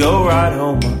bone and go right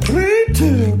home.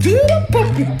 Peter, did a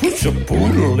puppy push a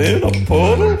poodle in a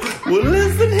puddle? Well,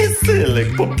 isn't he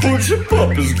silly? But push a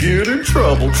pup is get in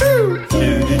trouble. True.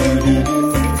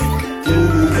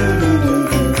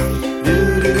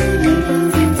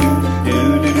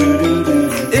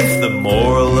 If the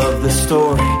moral of the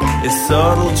story is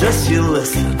subtle, just you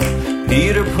listen.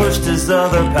 Peter pushed his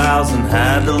other pals and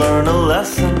had to learn a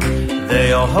lesson.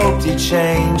 They all hoped he'd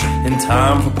change in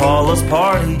time for Paula's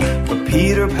party, but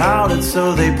Peter pouted,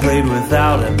 so they played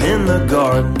without him in the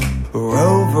garden.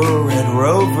 Rover, Red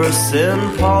Rover,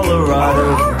 send Paula right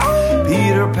over.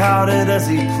 Peter pouted as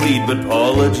he'd plead, but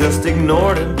Paula just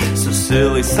ignored him. So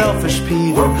silly, selfish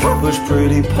Peter pushed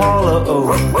pretty Paula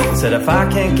over. Said if I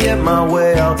can't get my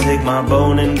way, I'll take my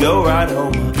bone and go right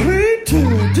home.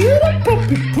 Peter, did a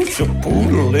puppy push a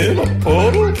poodle in a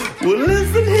puddle? Well,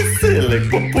 isn't he silly?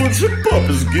 But push a pup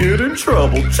is get in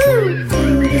trouble. True.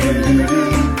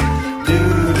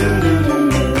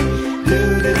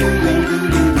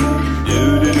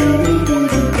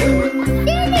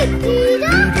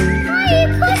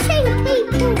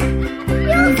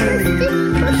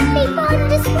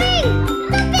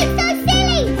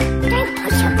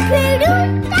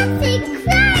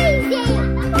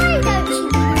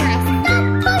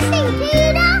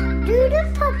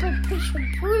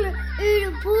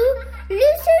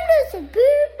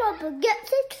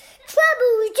 Gets in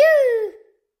trouble too.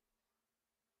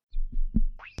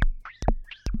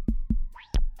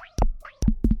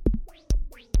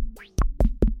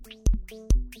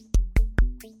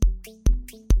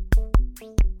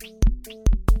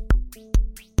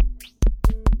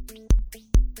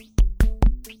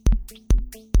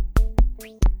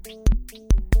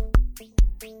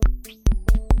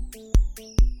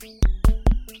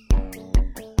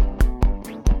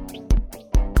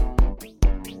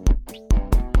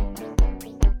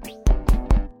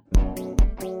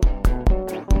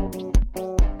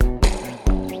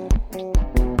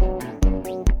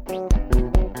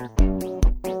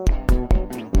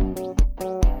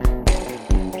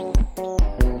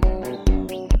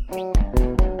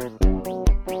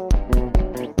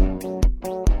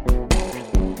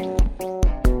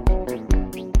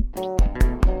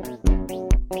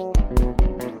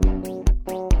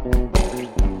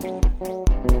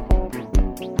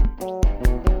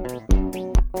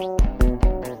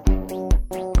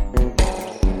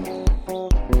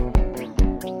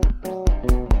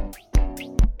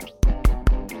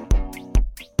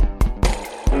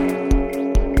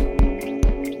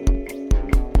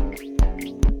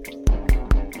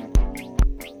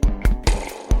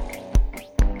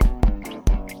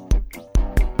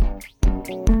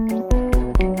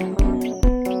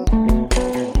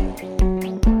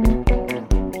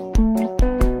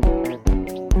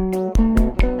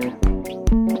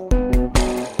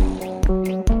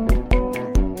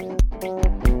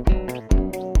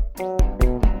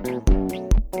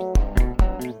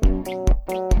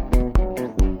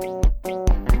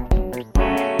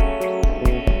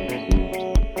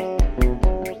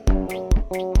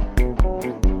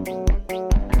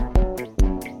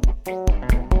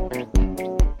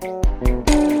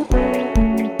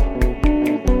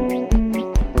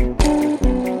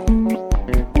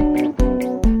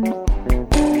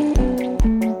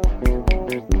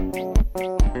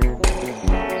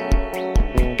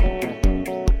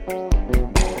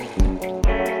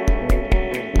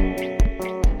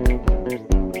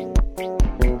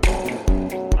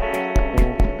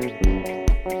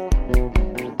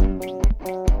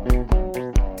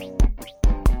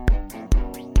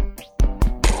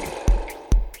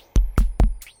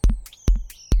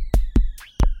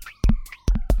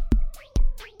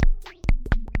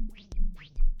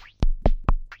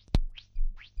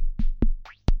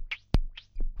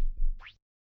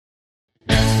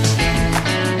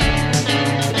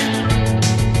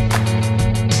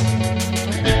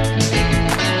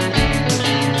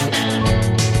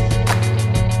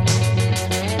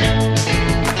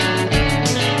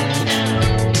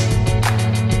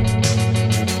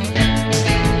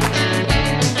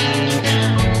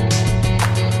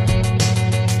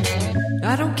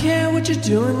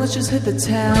 hit the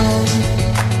town.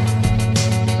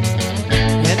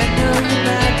 And I know you're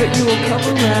mad, but you will come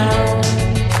around.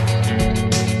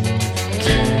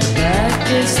 Turn back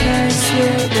this nice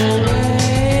little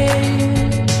way.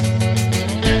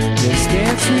 This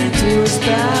dance we do is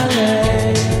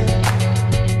ballet.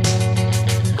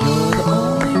 You're the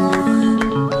only one,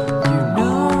 you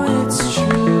know it's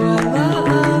true. I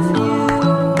love you.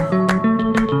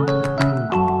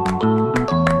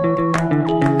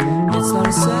 It's not a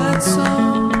sad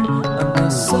song. I'm the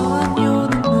sun, you're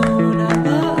the moon. I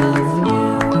love you.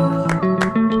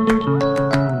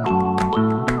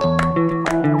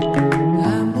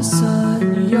 I'm the sun,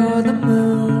 you're the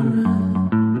moon.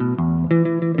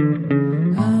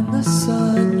 I'm the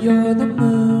sun, you're the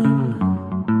moon.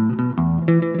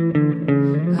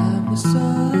 I'm the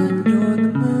sun, you're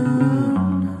the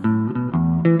moon.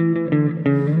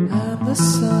 I'm the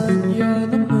sun, you're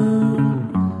the moon.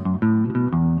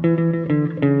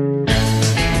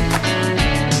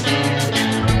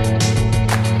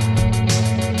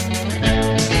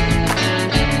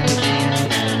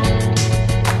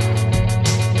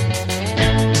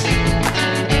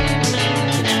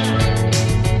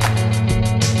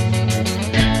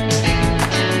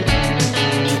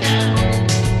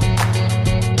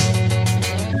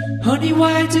 Honey,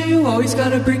 why do you always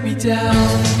gotta bring me down?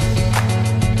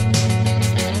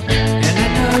 And I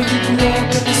know you grew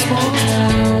up in a small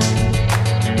town,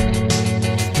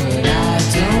 but I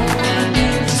don't wanna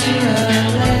move to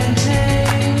LA.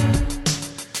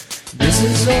 This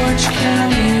is Orange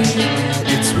County,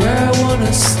 it's where I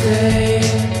wanna stay.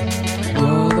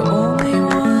 You're the only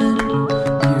one,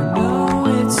 you know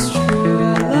it's true.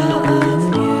 I love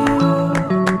you.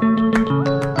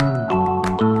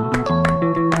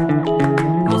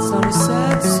 It's not a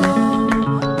sad song.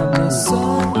 I'm the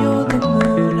sun, you're the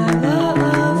moon. I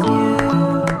love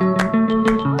you.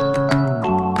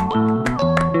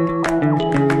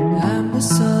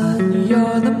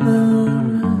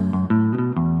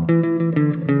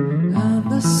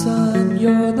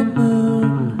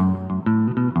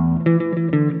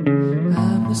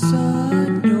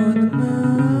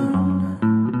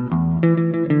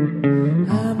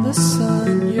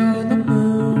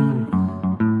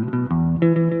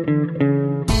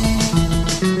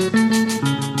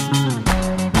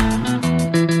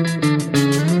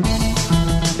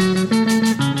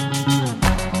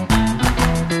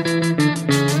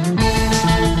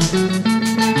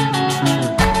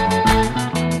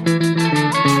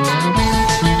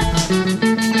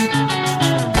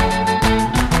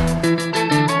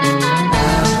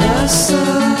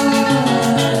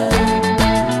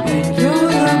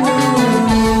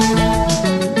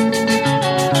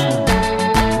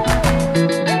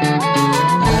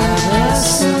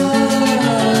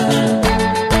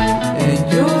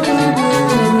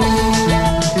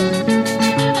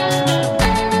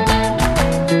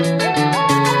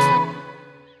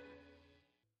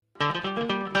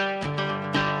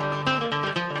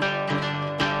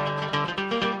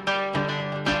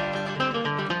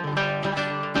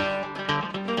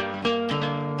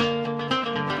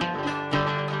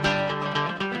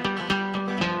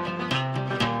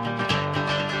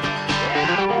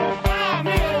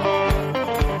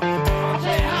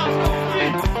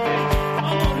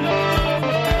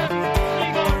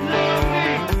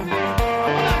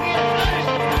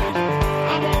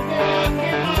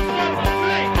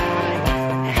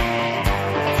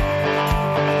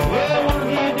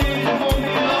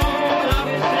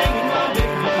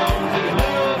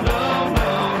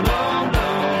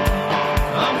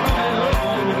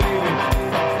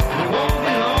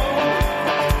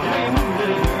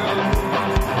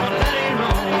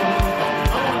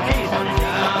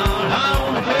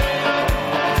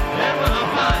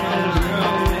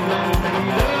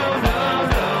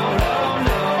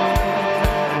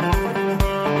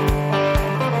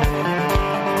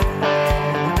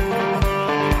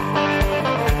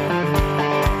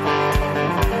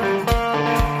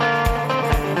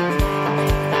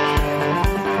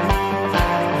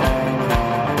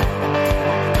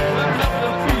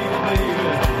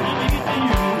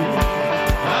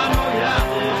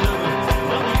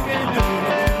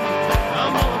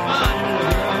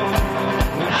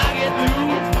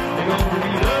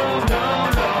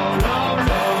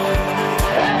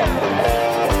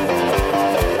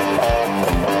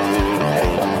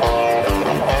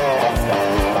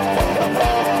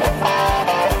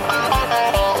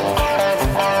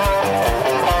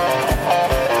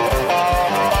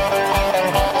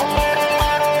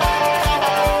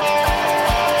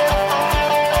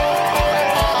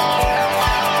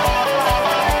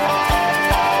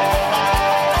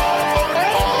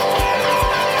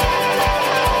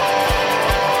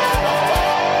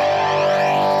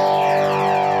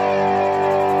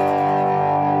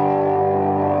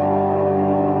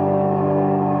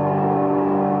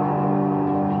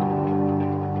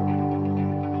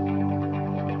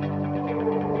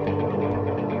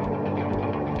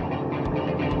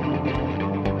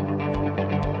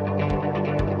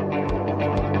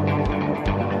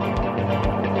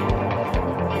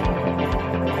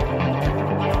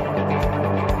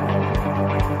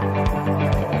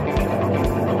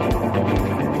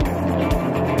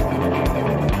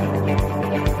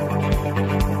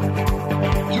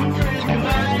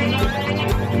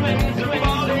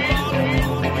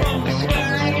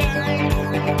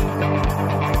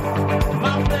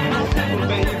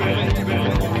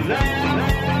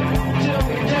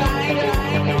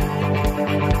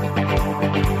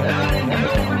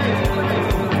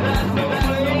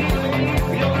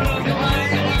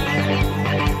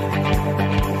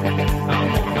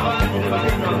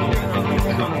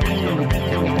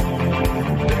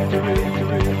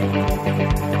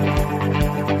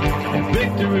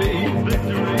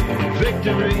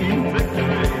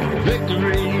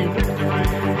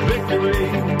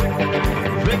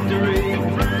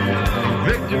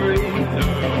 victory,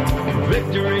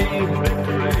 victory,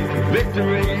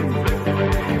 victory,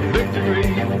 victory,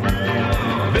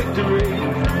 victory,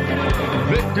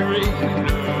 victory,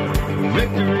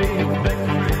 victory,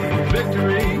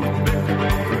 victory,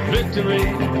 victory,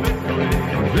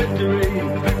 victory.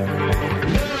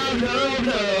 Love,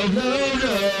 love, love,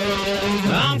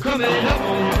 love. I'm coming up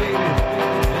on you, baby,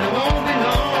 and it won't be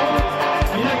long.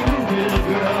 You know you're moving, little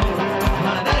girl.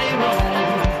 That ain't wrong.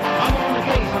 I'm on the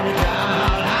case, on the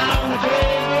child, out on the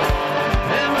trail.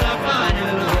 And when I find you,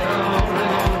 little girl, it's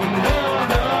gonna be love,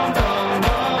 love, love,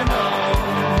 love,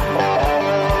 love.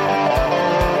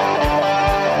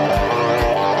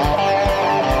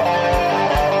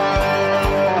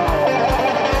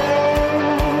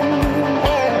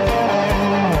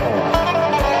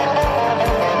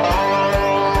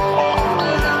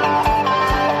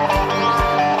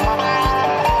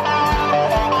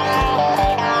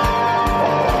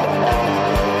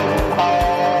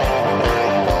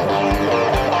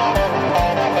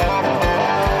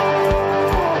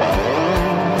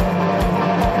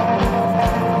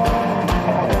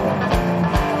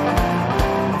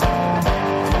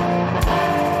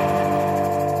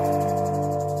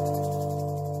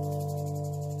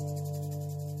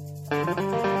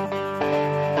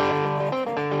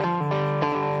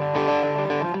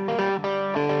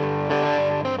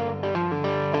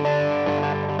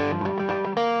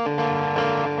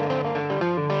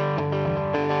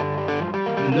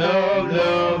 Love,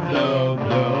 love, love,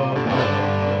 love,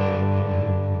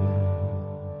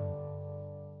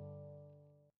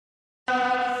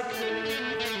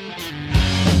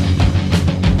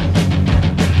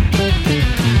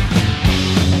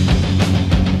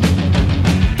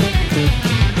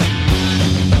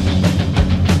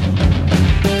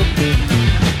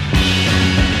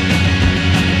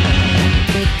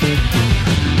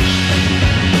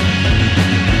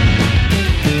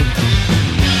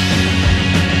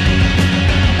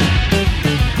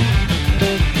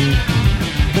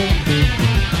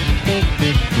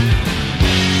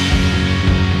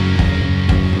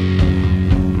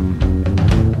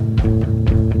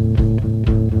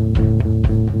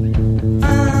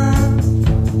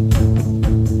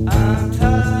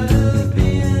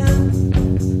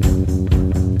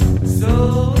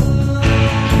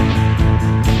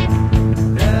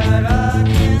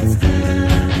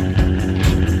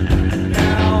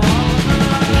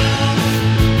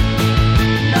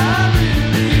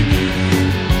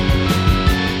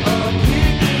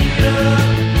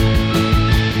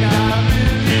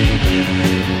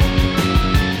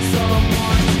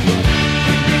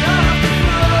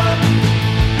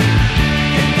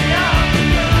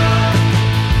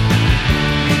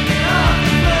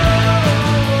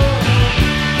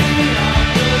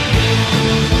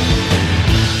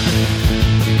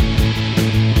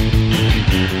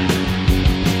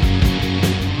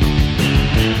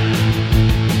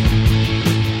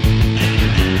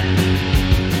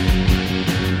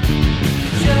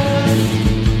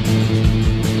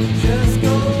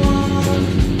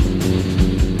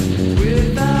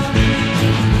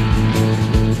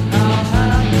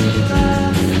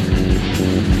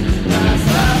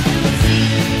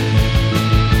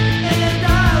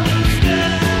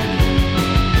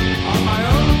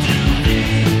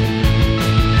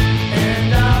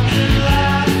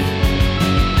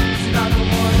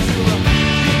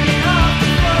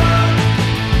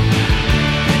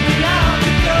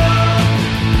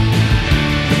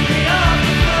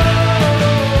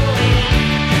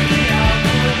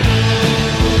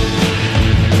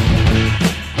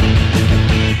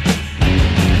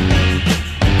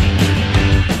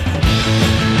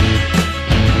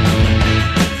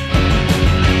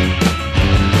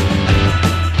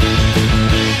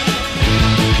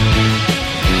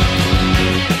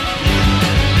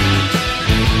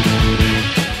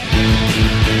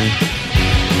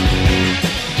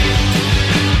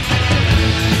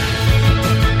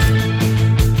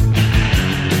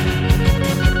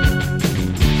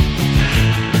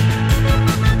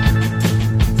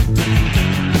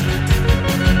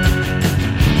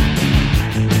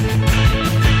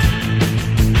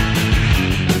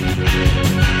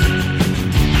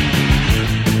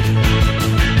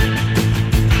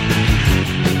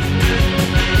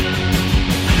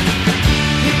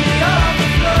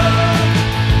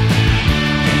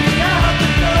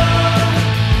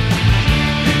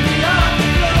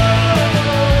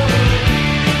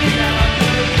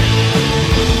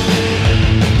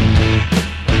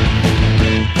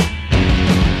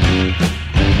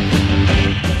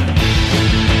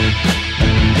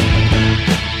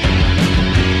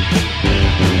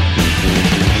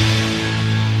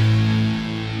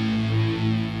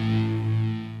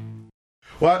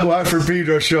 Why for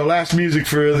Pedro Show? Last music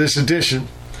for this edition.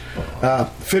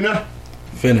 Finna?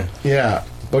 Yeah.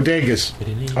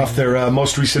 Bodegas. Off their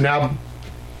most recent album,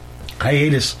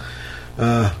 Hiatus.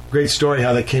 Great story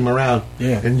how that came around.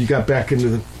 Yeah. And you got back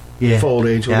into the fold,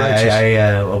 Angel. Yeah, Righteous.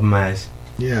 I opened my eyes.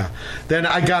 Yeah. Then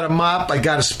I Got a Mop, I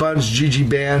Got a Sponge, Gigi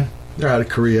Band. They're out of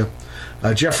Korea.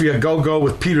 Jeffrey A Go-Go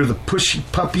with Peter the Pushy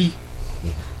Puppy.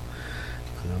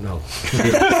 I don't know.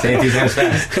 Say it 2 times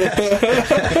fast.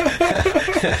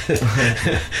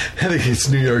 I think it's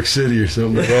New York City or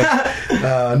something.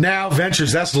 Now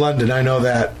Ventures, that's London, I know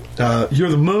that. You're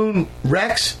the Moon,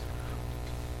 Rex.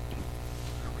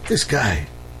 This guy,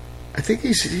 I think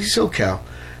he's SoCal.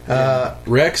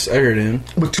 Rex, I heard him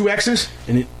with 2 X's.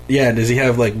 And does he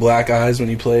have like black eyes when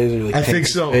he plays? Or like I think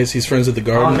so. Face? He's friends with the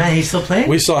Garden. Oh man, he's still playing.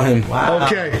 We saw him. Wow.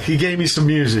 Okay, he gave me some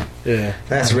music. Yeah,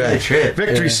 that's right.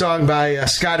 Victory Yeah. song by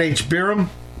Scott H. Byram.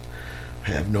 I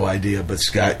have no idea, but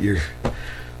Scott, your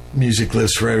music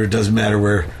lives forever. It doesn't matter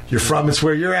where you're from; it's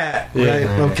where you're at, right?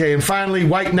 Okay, and finally,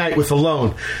 White Knight with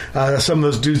Alone. Some of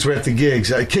those dudes were at the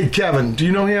gigs. Kid Kevin, do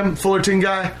you know him? Fullerton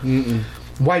guy. Mm-mm.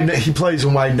 White Knight, he plays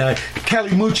in White Knight.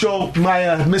 Kelly Mucho,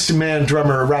 my Missing Man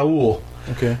drummer, Raul.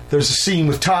 Okay. There's a scene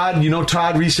with Todd. You know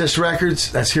Todd, Recess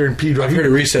Records? That's here in Pedro. I've heard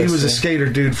of Recess. He was a skater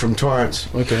dude from Torrance.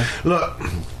 Okay. Look,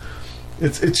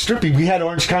 it's trippy. We had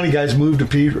Orange County guys move to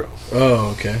Pedro.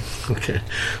 Oh, okay. Okay.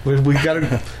 We got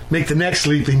to make the next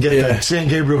leap and get the San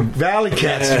Gabriel Valley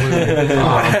cats to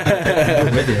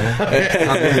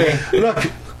move. Look,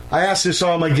 I asked this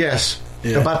all my guests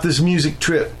about this music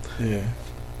trip. Yeah.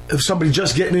 If somebody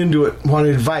just getting into it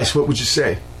wanted advice, what would you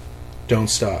say? Don't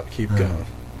stop. Keep going.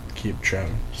 Keep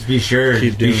trying. Just be sure.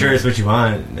 Keep Be doing sure it. it's what you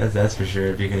want. That's for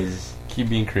sure. Because keep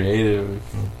being creative.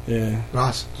 Yeah.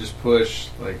 Ross, just push.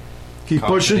 Like keep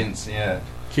pushing. confidence, Yeah.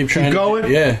 Keep trying. Keep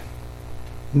going. Yeah.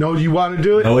 Know you want to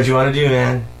do it. know what you want to do,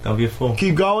 man. Don't be a fool.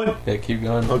 Keep going. Yeah, keep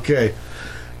going. Okay.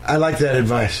 I like that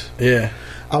advice. Yeah.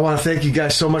 I want to thank you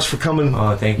guys so much for coming.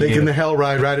 Oh, thank you. Making the hell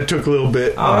ride. It took a little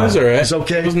bit. Oh, it was all right. It's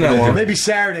okay. It wasn't that long. Maybe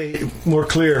Saturday more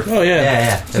clear. Oh yeah.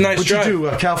 Yeah. It's a nice What'd drive. you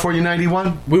do? California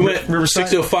 91. We went Riverside.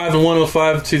 605 and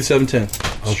 105 to the 710.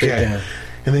 Straight Okay. down.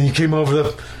 And then you came over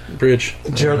the Bridge.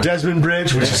 Gerald Desmond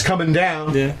Bridge, which is coming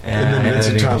down. Yeah. And then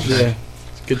Vincent Thompson. Yeah.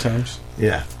 Good times.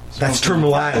 Yeah. That's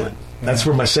Terminal Island. That's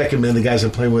where my second band, the guys I'm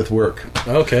playing with, work.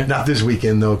 Okay. Not this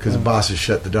weekend, though, because the boss has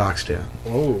shut the docks down.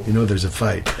 Oh. You know there's a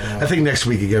fight. I think next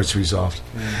week it gets resolved.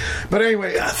 But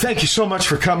anyway, thank you so much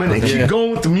for coming and keep going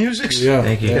with the music. Yeah.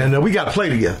 Thank you. And we got to play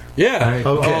together. Yeah.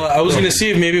 Okay. I was going to see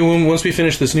if maybe once we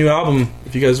finish this new album,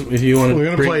 if you want We're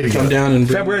going to play to together. come down and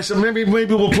bring, February, so maybe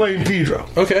we'll play in Pedro.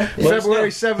 Okay. Let us February know.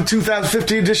 7th,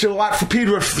 2015 edition of Lot for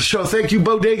Pedro show. Thank you,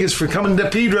 Bodegas, for coming to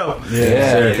Pedro.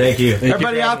 Yeah. Sir, thank you.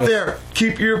 Everybody out there,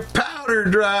 keep your powder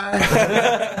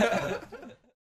dry.